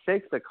God's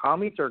sakes, the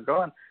commies are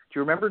gone. Do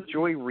you remember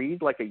Joy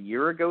Reid like a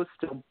year ago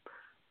still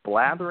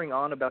blathering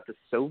on about the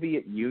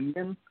Soviet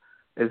Union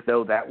as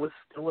though that was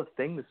still a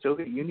thing? The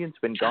Soviet Union's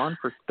been gone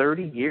for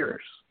 30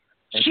 years.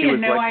 And she had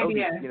no like,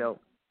 idea.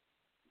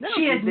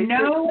 She had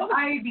no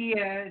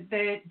idea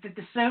that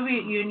the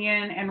Soviet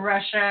Union and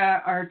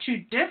Russia are two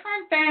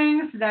different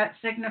things that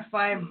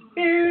signify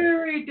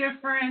very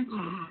different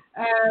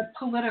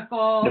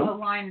political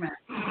alignment.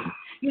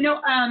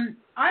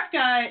 I've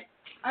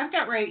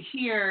got right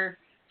here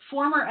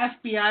former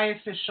FBI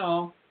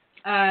official,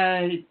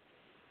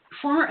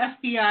 former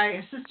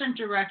FBI assistant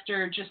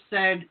director just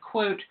said,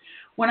 quote,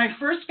 "When I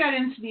first got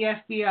into the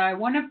FBI,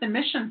 one of the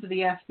missions of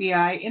the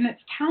FBI in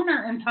its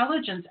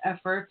counterintelligence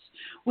efforts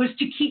was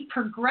to keep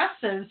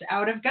progressives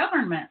out of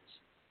government."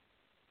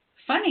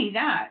 Funny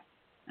that.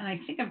 And I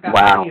think I've got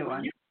video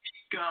on it.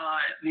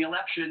 The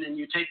election and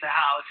you take the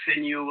House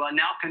and you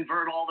now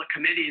convert all the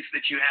committees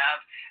that you have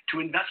to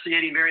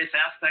investigating various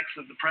aspects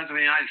of the President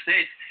of the United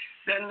States,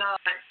 then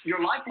your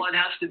lifeblood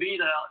has to be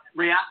to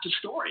react to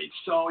stories.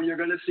 So you're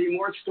going to see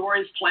more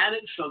stories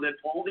planted so that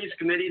all these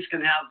committees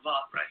can have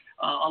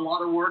a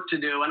lot of work to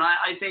do. And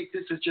I think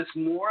this is just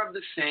more of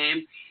the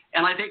same.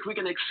 And I think we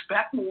can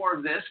expect more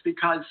of this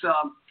because,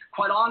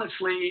 quite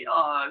honestly,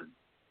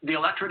 the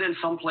electorate in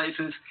some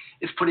places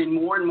is putting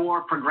more and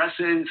more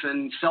progressives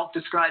and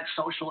self-described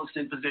socialists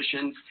in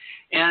positions.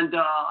 And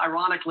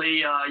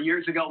ironically,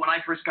 years ago when I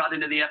first got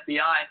into the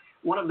FBI,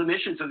 one of the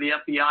missions of the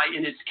FBI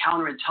in its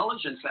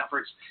counterintelligence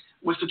efforts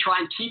was to try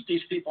and keep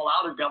these people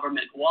out of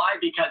government. Why?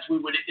 Because we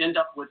would end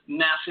up with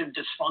massive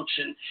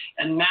dysfunction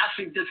and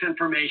massive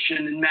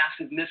disinformation and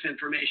massive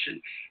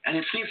misinformation. And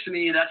it seems to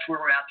me that's where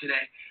we're at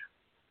today.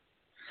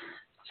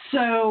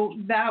 So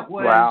that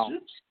was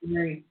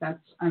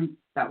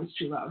that was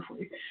too loud for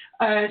you.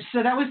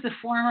 So that was the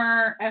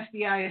former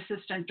FBI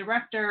assistant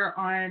director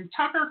on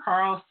Tucker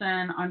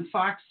Carlson on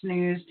Fox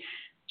News,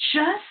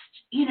 just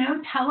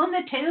telling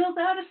the tales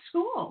out of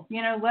school,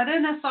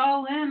 letting us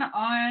all in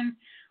on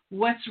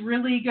what's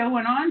really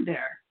going on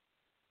there.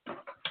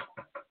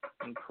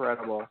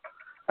 Incredible.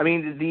 I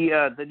mean,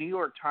 the New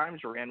York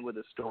Times ran with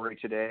a story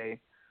today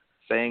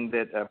saying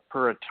that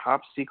per a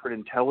top secret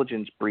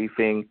intelligence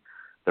briefing,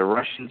 the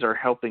Russians are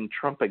helping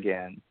Trump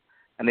again.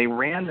 And they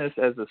ran this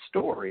as a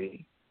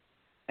story.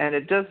 And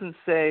it doesn't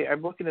say,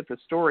 I'm looking at the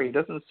story, it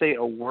doesn't say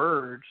a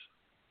word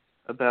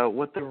about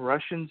what the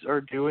Russians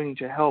are doing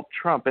to help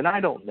Trump. And I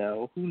don't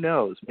know. Who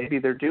knows? Maybe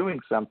they're doing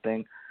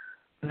something.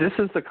 This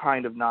is the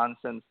kind of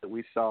nonsense that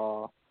we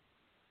saw,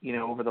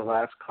 over the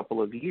last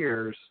couple of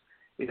years,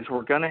 is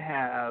we're going to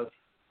have,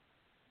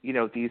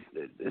 these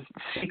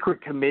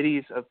secret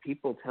committees of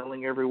people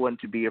telling everyone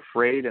to be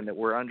afraid and that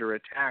we're under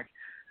attack.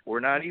 We're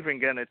not even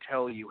going to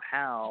tell you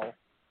how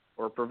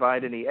or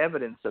provide any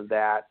evidence of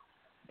that,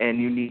 and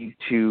you need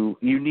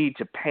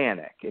to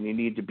panic and you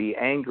need to be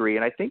angry.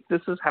 And I think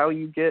this is how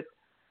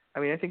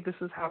I think this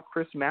is how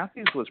Chris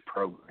Matthews was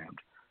programmed.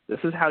 This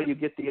is how you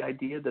get the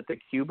idea that the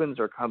Cubans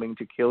are coming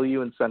to kill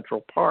you in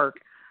Central Park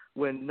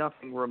when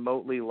nothing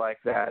remotely like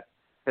that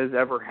has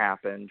ever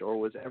happened or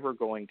was ever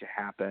going to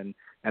happen.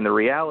 And the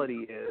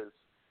reality is,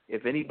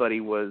 if anybody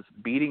was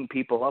beating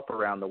people up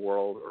around the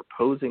world or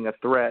posing a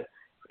threat,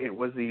 it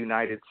was the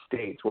United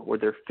States. What were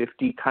there,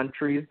 50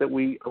 countries that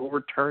we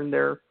overturned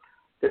their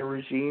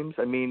regimes?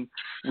 I mean,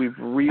 we've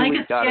really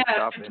got to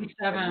stop and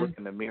look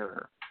in the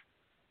mirror.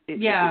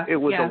 It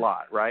was a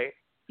lot, right?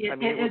 It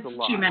was a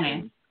lot. Too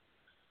many.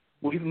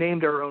 We've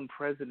named our own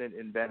president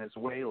in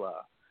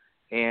Venezuela,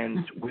 and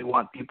we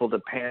want people to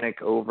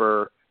panic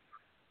over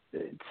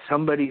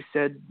somebody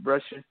said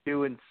Russia's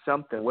doing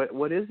something.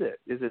 What is it?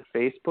 Is it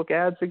Facebook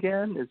ads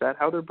again? Is that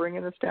how they're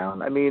bringing us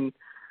down? I mean,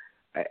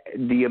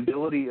 the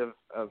ability of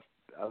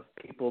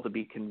people to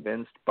be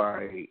convinced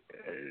by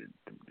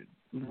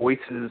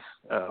voices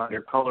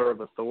under color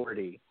of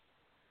authority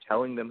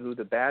telling them who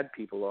the bad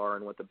people are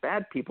and what the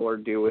bad people are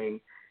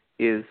doing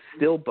is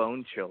still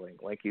bone chilling,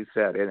 like you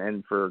said.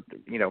 And for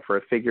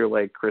a figure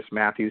like Chris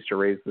Matthews to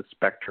raise the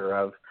specter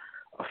of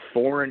a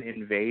foreign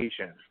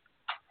invasion.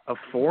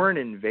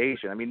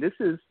 I mean, this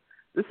is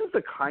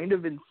the kind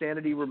of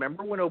insanity.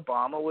 Remember when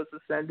Obama was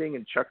ascending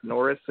and Chuck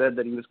Norris said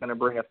that he was going to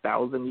bring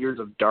 1,000 years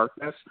of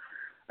darkness?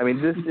 I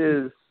mean, this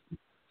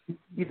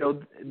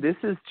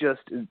is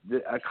just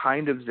a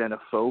kind of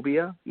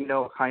xenophobia,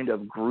 a kind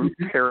of group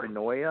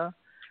paranoia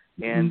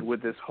And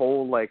with this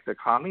whole, like, the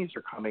commies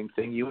are coming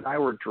thing, you and I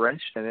were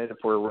drenched in it if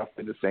we're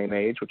roughly the same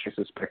age, which I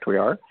suspect we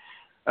are.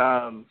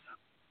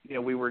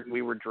 We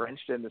were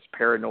drenched in this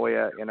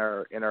paranoia in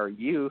our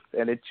youth,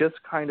 and it just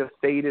kind of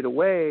faded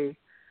away.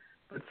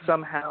 But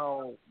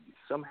somehow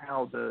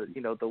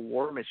the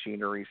war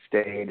machinery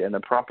stayed, and the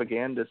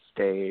propaganda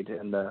stayed,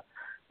 and there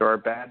are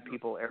bad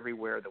people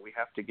everywhere that we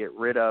have to get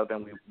rid of,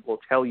 and we will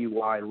tell you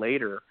why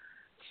later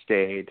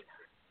stayed.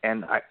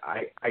 And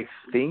I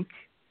think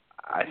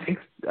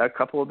a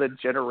couple of the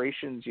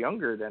generations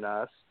younger than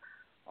us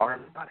are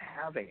not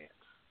having it.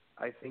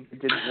 I think it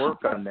didn't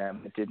work on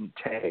them. It didn't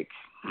take.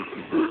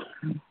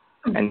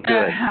 And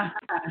good.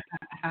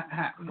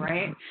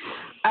 Right.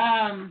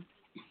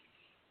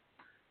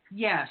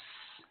 Yes.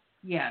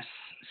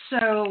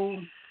 So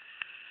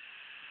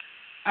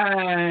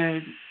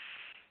I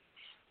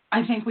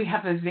think we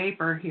have a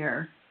vapor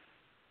here.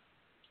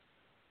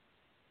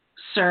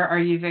 Sir, are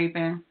you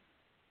vaping?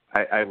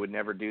 I would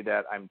never do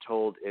that. I'm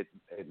told it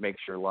makes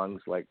your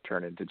lungs like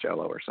turn into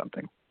Jell-O or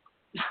something.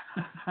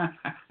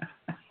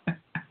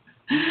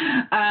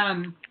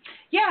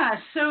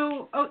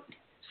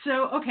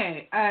 So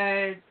okay.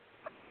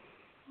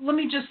 Let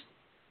me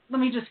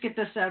just get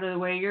this out of the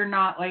way. You're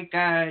not like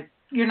a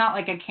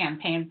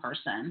campaign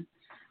person.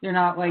 You're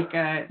not like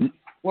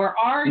or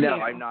are you?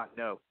 No, I'm not.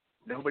 No,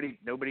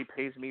 nobody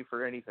pays me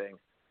for anything.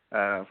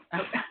 I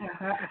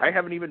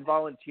haven't even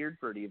volunteered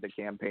for any of the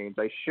campaigns.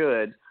 I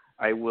should.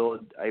 I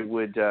would.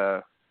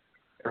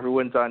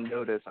 Everyone's on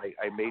notice.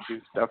 I may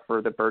do stuff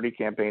for the Bernie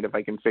campaign if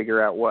I can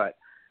figure out what.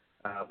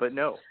 But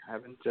no, I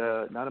haven't.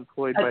 Not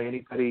employed by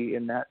anybody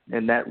in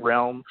that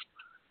realm.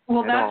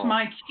 Well, that's all.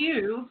 my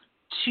cue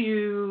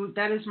to.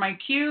 That is my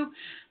cue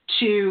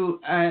to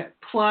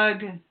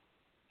plug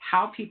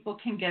how people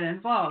can get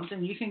involved,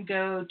 and you can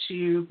go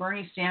to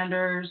Bernie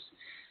Sanders'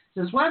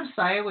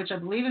 website, which I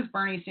believe is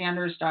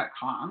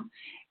berniesanders.com.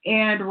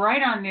 And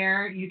right on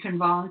there, you can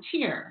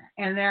volunteer.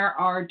 And there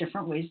are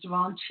different ways to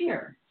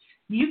volunteer.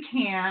 You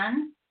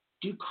can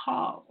do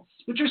calls,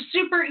 which are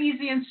super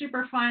easy and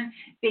super fun.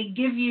 They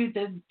give you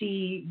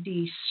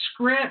the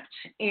script,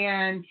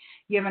 and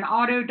you have an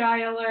auto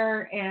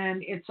dialer,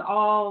 and it's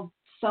all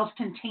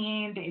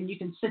self-contained, and you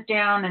can sit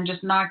down and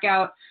just knock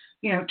out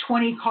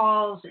 20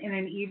 calls in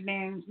an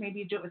evening. Maybe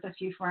you do it with a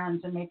few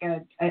friends and make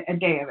a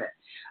day of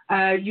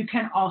it. You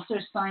can also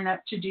sign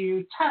up to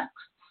do texts.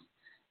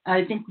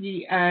 I think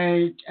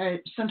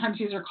sometimes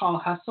these are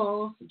called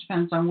hustles. It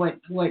depends on what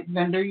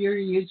vendor you're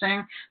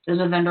using. There's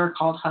a vendor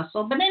called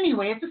Hustle. But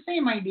anyway, it's the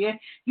same idea.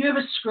 You have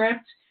a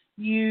script.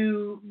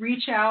 You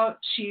reach out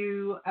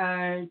to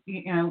a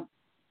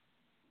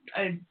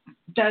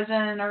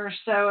dozen or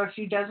so, a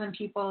few dozen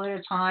people at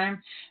a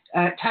time,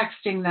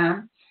 texting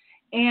them,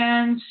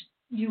 and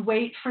you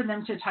wait for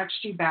them to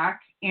text you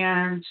back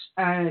and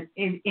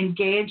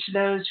engage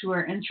those who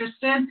are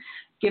interested.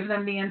 Give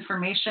them the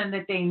information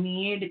that they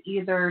need,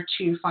 either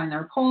to find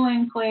their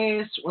polling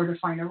place or to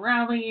find a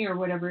rally or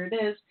whatever it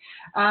is,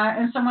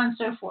 and so on and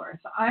so forth.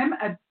 I'm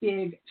a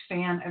big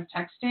fan of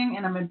texting,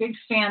 and I'm a big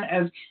fan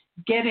of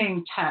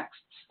getting texts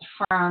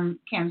from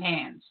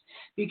campaigns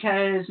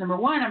because, number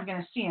one, I'm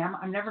going to see them.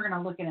 I'm never going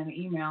to look at an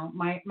email.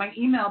 My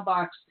email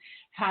box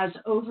has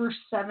over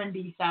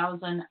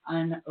 70,000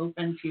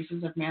 unopened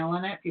pieces of mail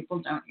in it. People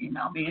don't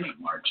email me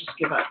anymore. Just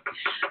give up.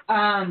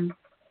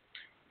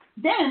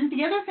 Then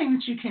the other thing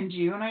that you can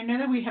do, and I know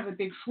that we have a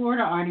big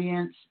Florida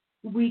audience,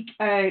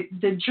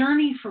 the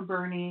journey for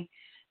Bernie,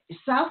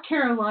 South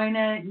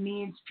Carolina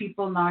needs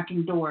people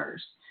knocking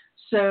doors.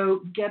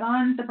 So get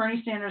on the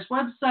Bernie Sanders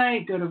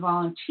website, go to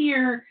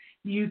volunteer.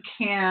 You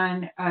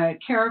can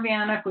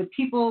caravan up with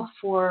people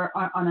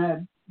on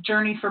a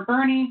journey for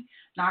Bernie,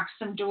 knock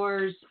some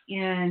doors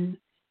in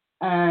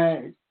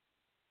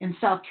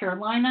South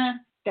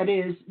Carolina. That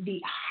is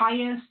the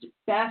highest,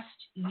 best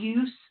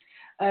use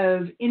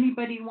of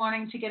anybody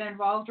wanting to get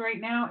involved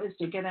right now is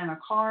to get in a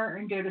car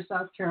and go to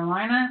South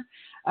Carolina.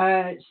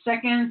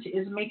 Second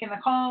is making the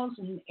calls,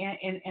 and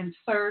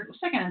third,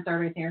 second and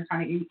third, I think are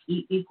kind of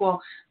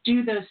equal.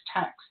 Do those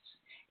texts,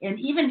 and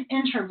even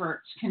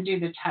introverts can do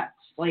the texts.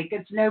 Like,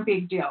 it's no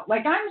big deal.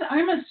 Like,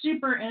 I'm a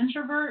super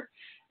introvert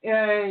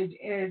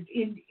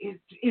in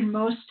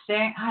most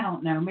things. I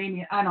don't know,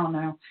 maybe I don't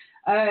know,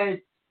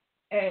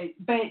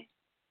 but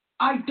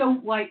I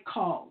don't like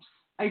calls.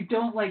 I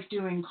don't like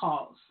doing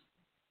calls.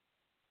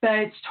 But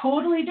it's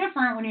totally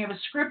different when you have a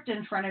script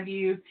in front of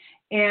you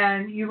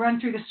and you run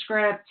through the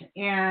script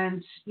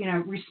and,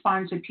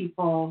 respond to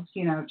people,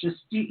 just,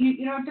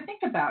 you don't have to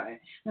think about it.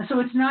 And so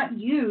it's not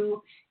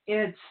you,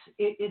 it's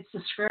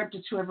the script,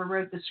 it's whoever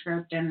wrote the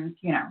script, and,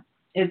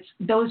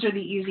 those are the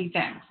easy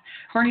things.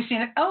 Bernie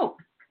Sanders,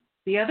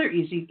 the other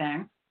easy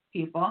thing,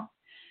 people,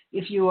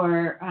 if you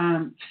are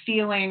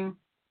feeling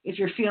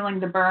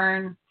the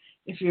burn,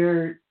 if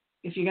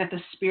you got the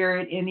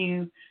spirit in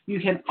you, you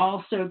can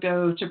also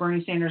go to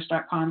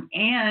berniesanders.com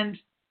and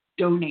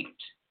donate,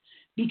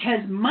 because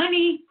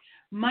money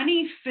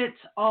fits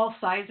all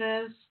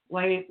sizes.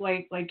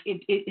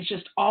 It's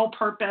just all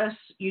purpose.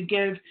 You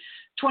give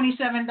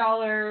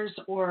 $27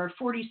 or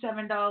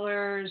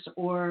 $47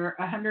 or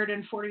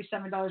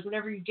 $147,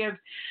 whatever you give.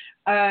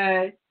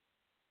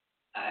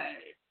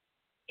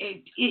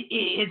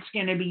 It's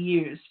going to be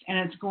used, and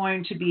it's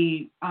going to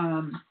be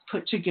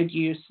put to good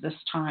use this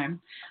time.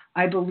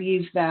 I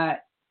believe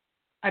that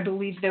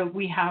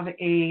we have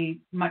a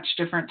much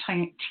different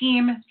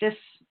team this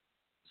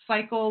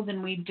cycle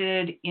than we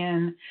did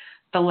in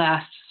the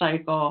last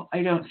cycle.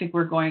 I don't think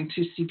we're going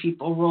to see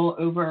people roll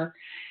over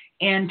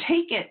and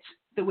take it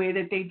the way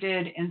that they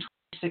did in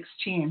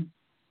 2016.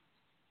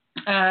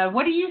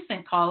 What do you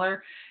think,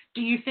 caller?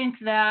 Do you think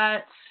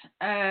that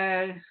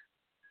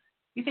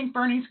you think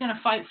Bernie's going to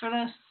fight for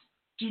this?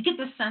 Do you get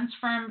the sense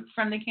from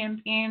the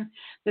campaign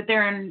that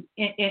they're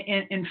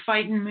in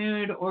fighting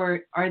mood,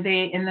 or are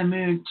they in the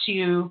mood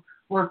to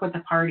work with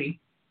the party?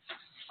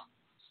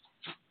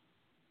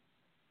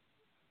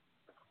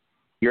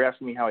 You're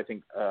asking me how I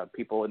think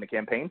people in the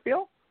campaign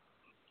feel?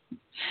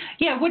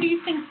 Yeah. What do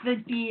you think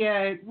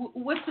that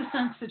what's the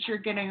sense that you're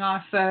getting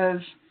off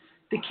of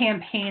the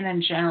campaign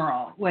in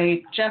general?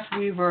 Like Jeff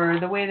Weaver,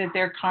 the way that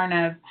they're kind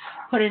of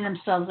putting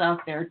themselves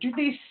out there, do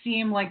they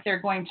seem like they're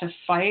going to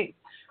fight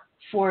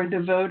for the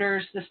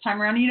voters this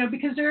time around?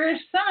 Because there is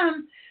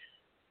some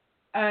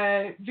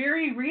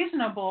very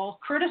reasonable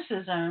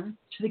criticism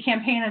to the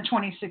campaign in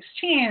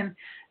 2016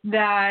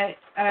 that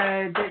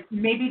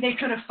maybe they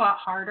could have fought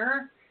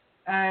harder.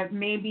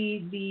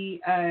 Maybe the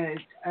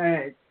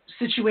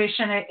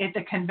situation at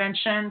the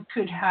convention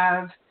could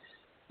have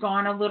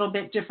gone a little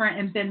bit different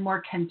and been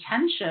more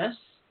contentious.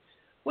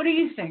 What do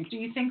you think? Do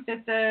you think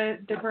that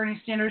the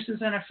Bernie Sanders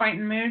is in a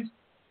fighting mood?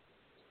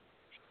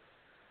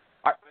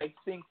 I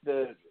think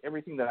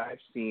everything that I've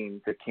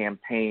seen, the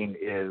campaign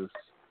is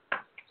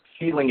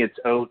feeling its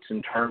oats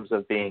in terms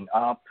of being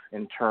up,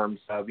 in terms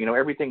of,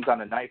 everything's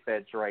on a knife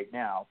edge right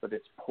now, but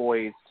it's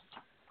poised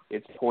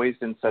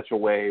in such a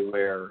way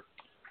where,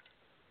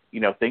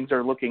 things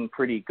are looking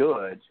pretty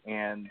good.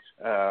 And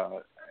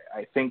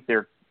I think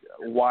they're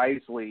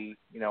wisely,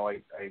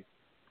 I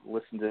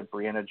listened to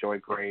Brianna Joy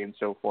Gray and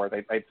so forth.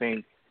 I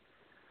think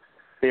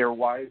they're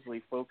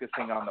wisely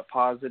focusing on the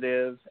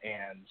positive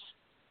and,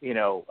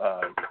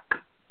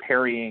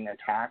 parrying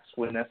attacks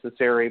when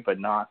necessary, but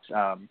not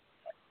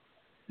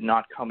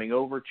coming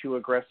over too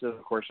aggressive.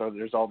 Of course,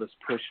 there's all this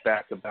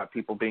pushback about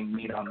people being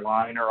mean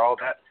online or all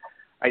that.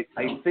 I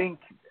think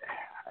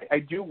I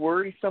do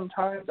worry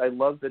sometimes. I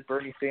love that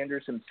Bernie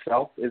Sanders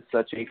himself is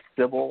such a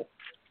civil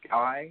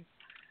guy,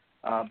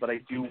 but I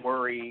do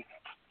worry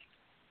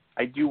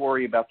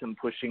about them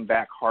pushing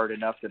back hard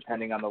enough,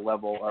 depending on the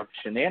level of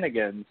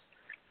shenanigans.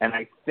 And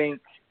I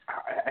think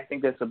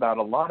that's about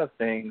a lot of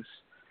things.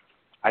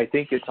 I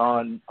think it's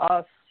on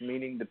us,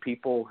 meaning the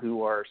people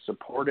who are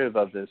supportive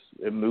of this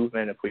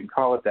movement, if we can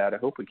call it that. I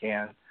hope we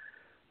can,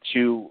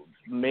 to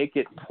make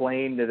it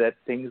plain that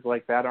things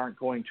like that aren't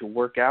going to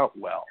work out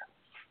well.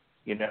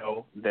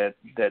 That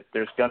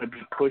there's going to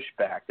be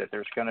pushback, that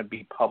there's going to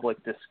be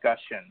public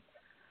discussion.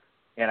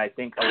 And I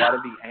think a lot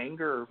of the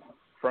anger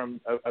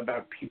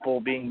about people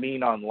being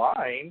mean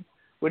online,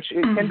 which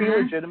it can be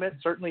legitimate.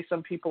 Certainly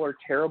some people are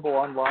terrible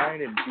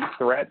online and do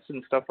threats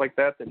and stuff like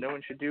that no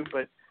one should do.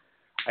 But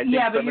I think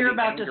but you're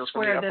about to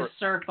square this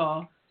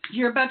circle.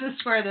 You're about to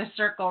square this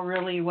circle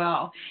really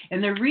well.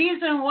 And the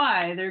reason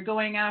why they're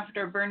going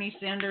after Bernie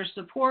Sanders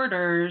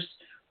supporters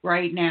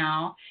right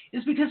now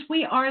is because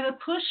we are the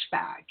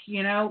pushback.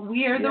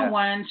 We are the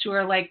ones who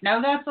are like,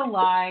 no, that's a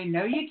lie.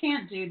 No, you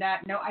can't do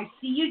that. No, I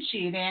see you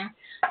cheating.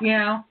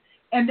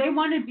 And they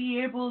want to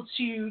be able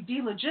to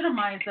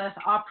delegitimize us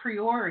a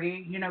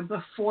priori,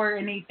 before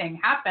anything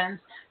happens,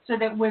 so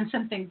that when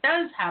something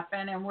does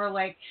happen and we're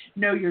like,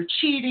 no, you're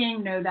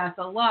cheating, no, that's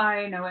a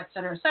lie, no, et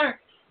cetera,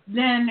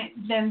 then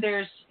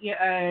there's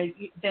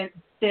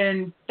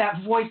then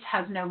that voice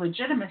has no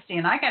legitimacy.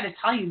 And I got to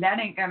tell you, that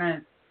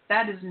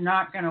is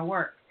not gonna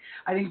work.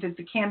 I think that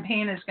the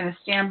campaign is going to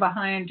stand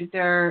behind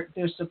their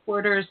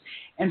supporters,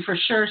 and for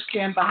sure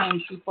stand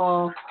behind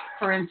people,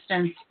 for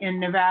instance, in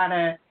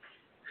Nevada,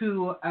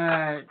 who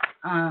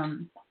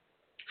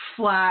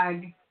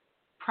flag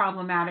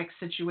problematic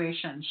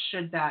situations,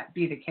 should that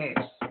be the case.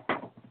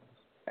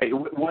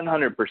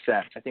 100%.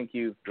 I think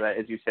you've,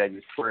 as you said,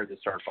 you squared the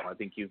circle. I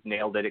think you've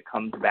nailed it. It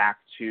comes back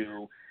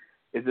to,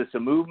 is this a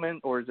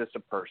movement or is this a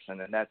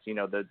person? And that's,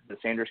 the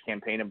Sanders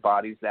campaign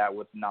embodies that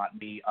with not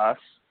be us.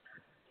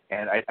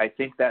 And I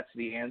think that's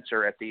the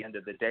answer at the end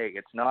of the day.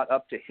 It's not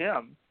up to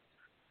him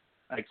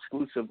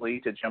exclusively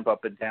to jump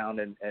up and down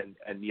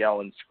and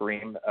yell and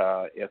scream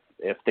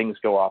if things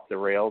go off the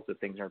rails, if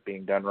things aren't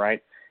being done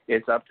right.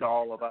 It's up to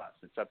all of us.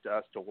 It's up to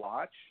us to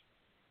watch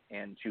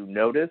and to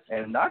notice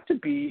and not to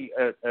be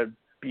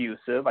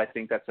abusive. I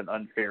think that's an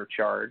unfair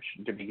charge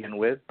to begin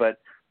with, but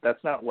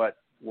that's not what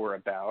we're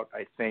about.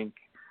 I think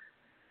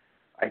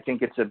I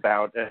think it's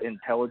about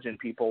intelligent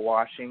people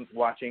watching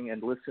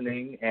and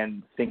listening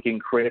and thinking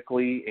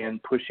critically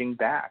and pushing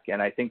back.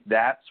 And I think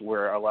that's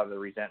where a lot of the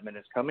resentment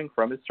is coming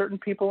from, is certain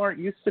people aren't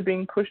used to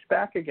being pushed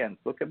back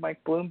against. Look at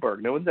Mike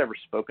Bloomberg. No one's ever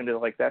spoken to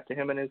like that to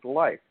him in his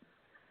life.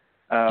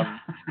 And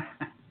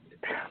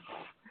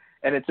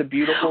it's a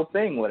beautiful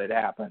thing when it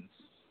happens.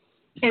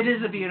 It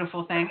is a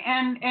beautiful thing.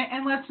 And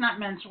let's not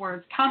mince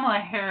words. Kamala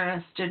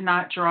Harris did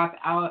not drop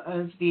out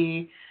of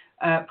the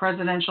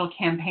presidential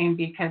campaign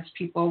because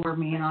people were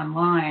mean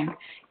online.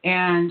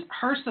 And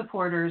her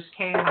supporters,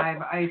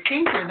 K-Hive, I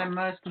think are the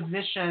most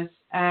vicious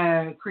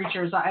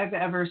creatures I've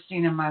ever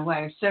seen in my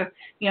life. So,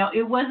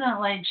 it wasn't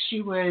like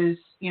she was,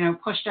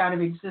 pushed out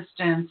of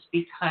existence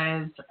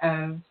because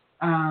of,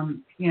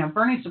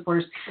 Bernie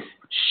supporters.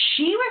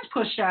 She was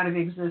pushed out of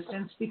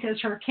existence because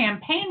her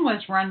campaign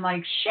was run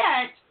like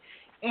shit,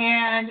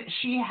 and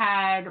she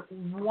had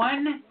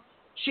one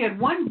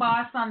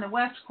boss on the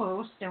West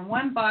Coast and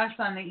one boss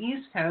on the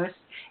East Coast,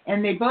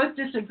 and they both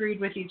disagreed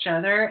with each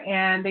other,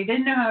 and they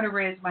didn't know how to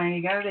raise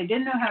money together. They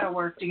didn't know how to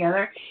work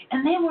together,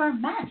 and they were a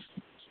mess.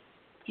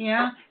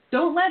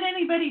 Don't let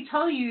anybody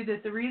tell you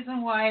that the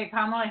reason why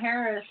Kamala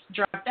Harris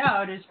dropped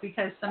out is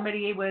because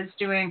somebody was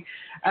doing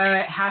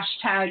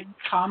hashtag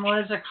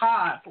Kamala's a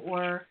cop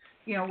or,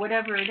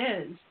 whatever it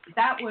is.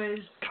 That was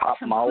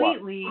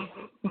completely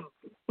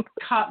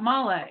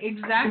Kamala.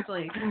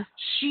 Exactly.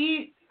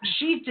 She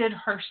did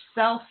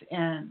herself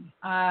in.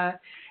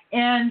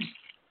 And,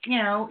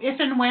 if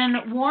and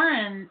when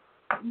Warren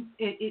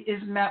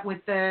is met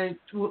with a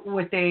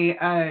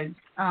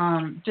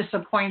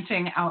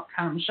disappointing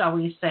outcome, shall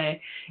we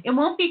say, it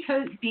won't be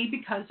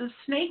because of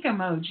snake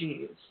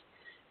emojis.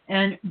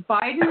 And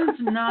Biden's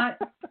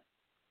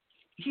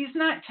he's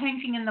not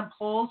tanking in the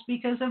polls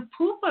because of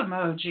poop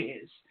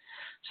emojis.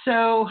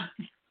 So,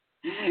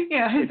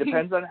 it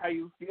depends on how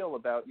you feel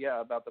about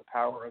the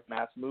power of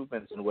mass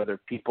movements and whether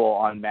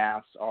people en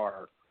masse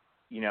are,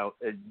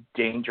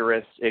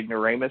 dangerous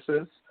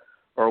ignoramuses,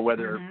 or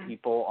whether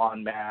people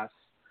en masse,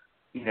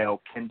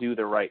 can do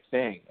the right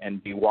thing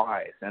and be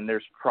wise. And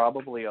there's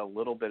probably a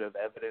little bit of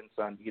evidence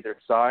on either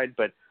side,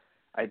 but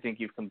I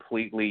think you've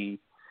completely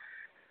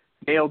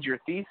nailed your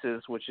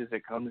thesis, which is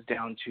it comes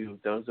down to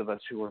those of us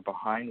who are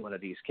behind one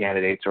of these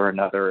candidates or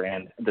another,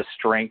 and the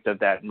strength of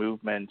that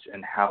movement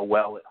and how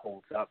well it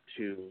holds up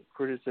to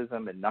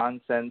criticism and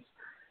nonsense,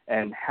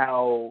 and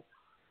how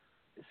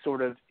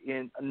sort of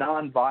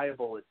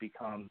non-viable it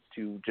becomes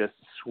to just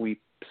sweep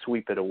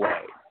it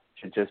away,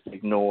 to just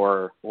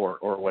ignore or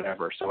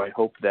whatever. So I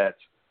hope that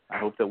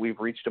we've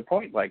reached a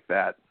point like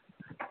that.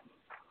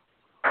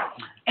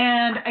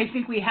 And I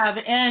think we have.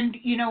 And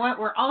you know what?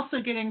 We're also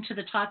getting to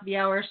the top of the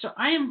hour. So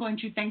I am going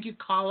to thank you,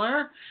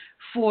 caller,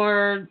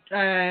 for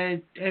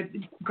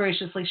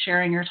graciously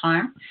sharing your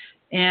time.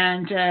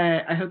 And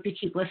I hope you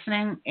keep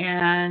listening.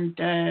 And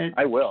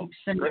I will. Keep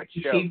sending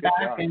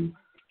feedback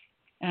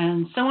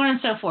and so on and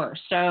so forth.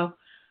 So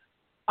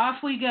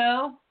off we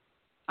go.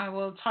 I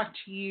will talk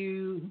to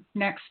you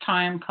next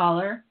time,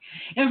 caller.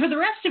 And for the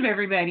rest of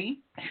everybody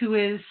who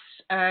is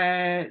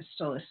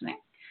still listening,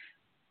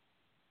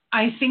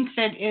 I think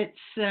that it's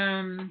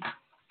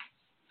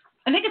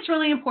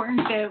really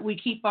important that we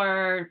keep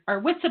our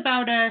wits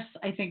about us.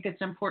 I think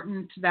it's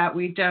important that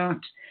we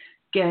don't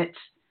get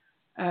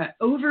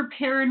over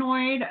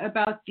paranoid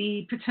about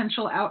the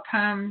potential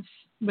outcomes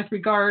with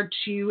regard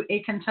to a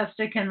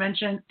contested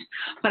convention.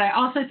 But I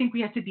also think we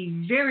have to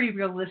be very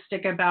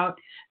realistic about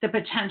the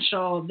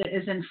potential that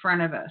is in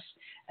front of us.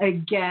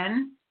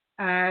 Again,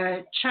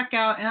 check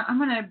out, and I'm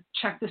going to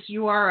check this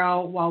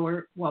URL while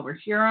we're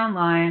here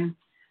online.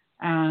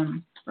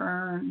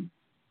 Burn.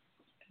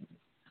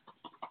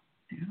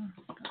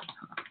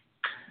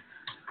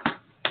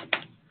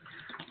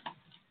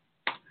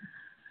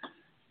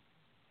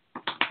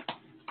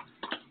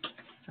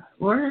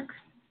 .org.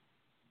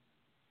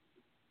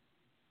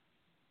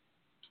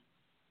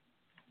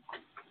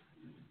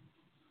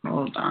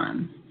 Hold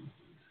on.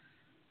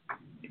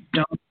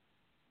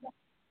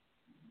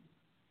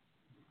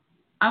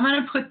 I'm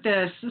going to put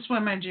this is what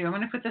I'm going to do. I'm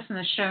going to put this in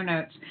the show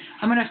notes.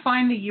 I'm going to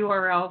find the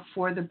URL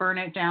for the Burn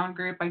It Down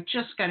group. I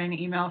just got an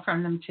email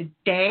from them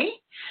today.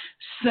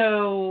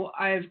 So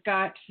I've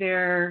got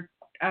their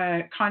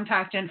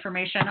contact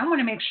information. I want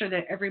to make sure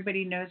that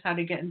everybody knows how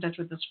to get in touch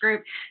with this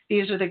group.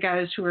 These are the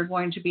guys who are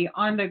going to be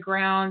on the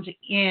ground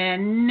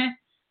in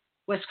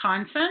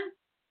Wisconsin,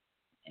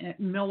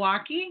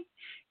 Milwaukee.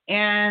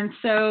 And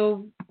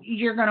so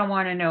you're going to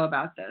want to know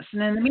about this.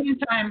 And in the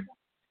meantime,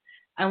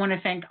 I want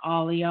to thank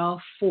all of y'all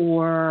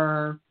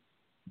for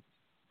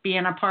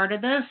being a part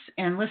of this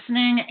and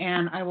listening,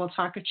 and I will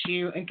talk to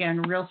you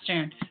again real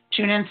soon.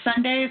 Tune in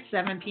Sunday,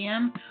 7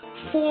 p.m.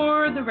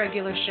 for the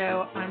regular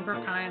show. I'm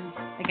Brook Hines.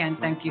 Again,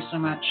 thank you so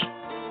much.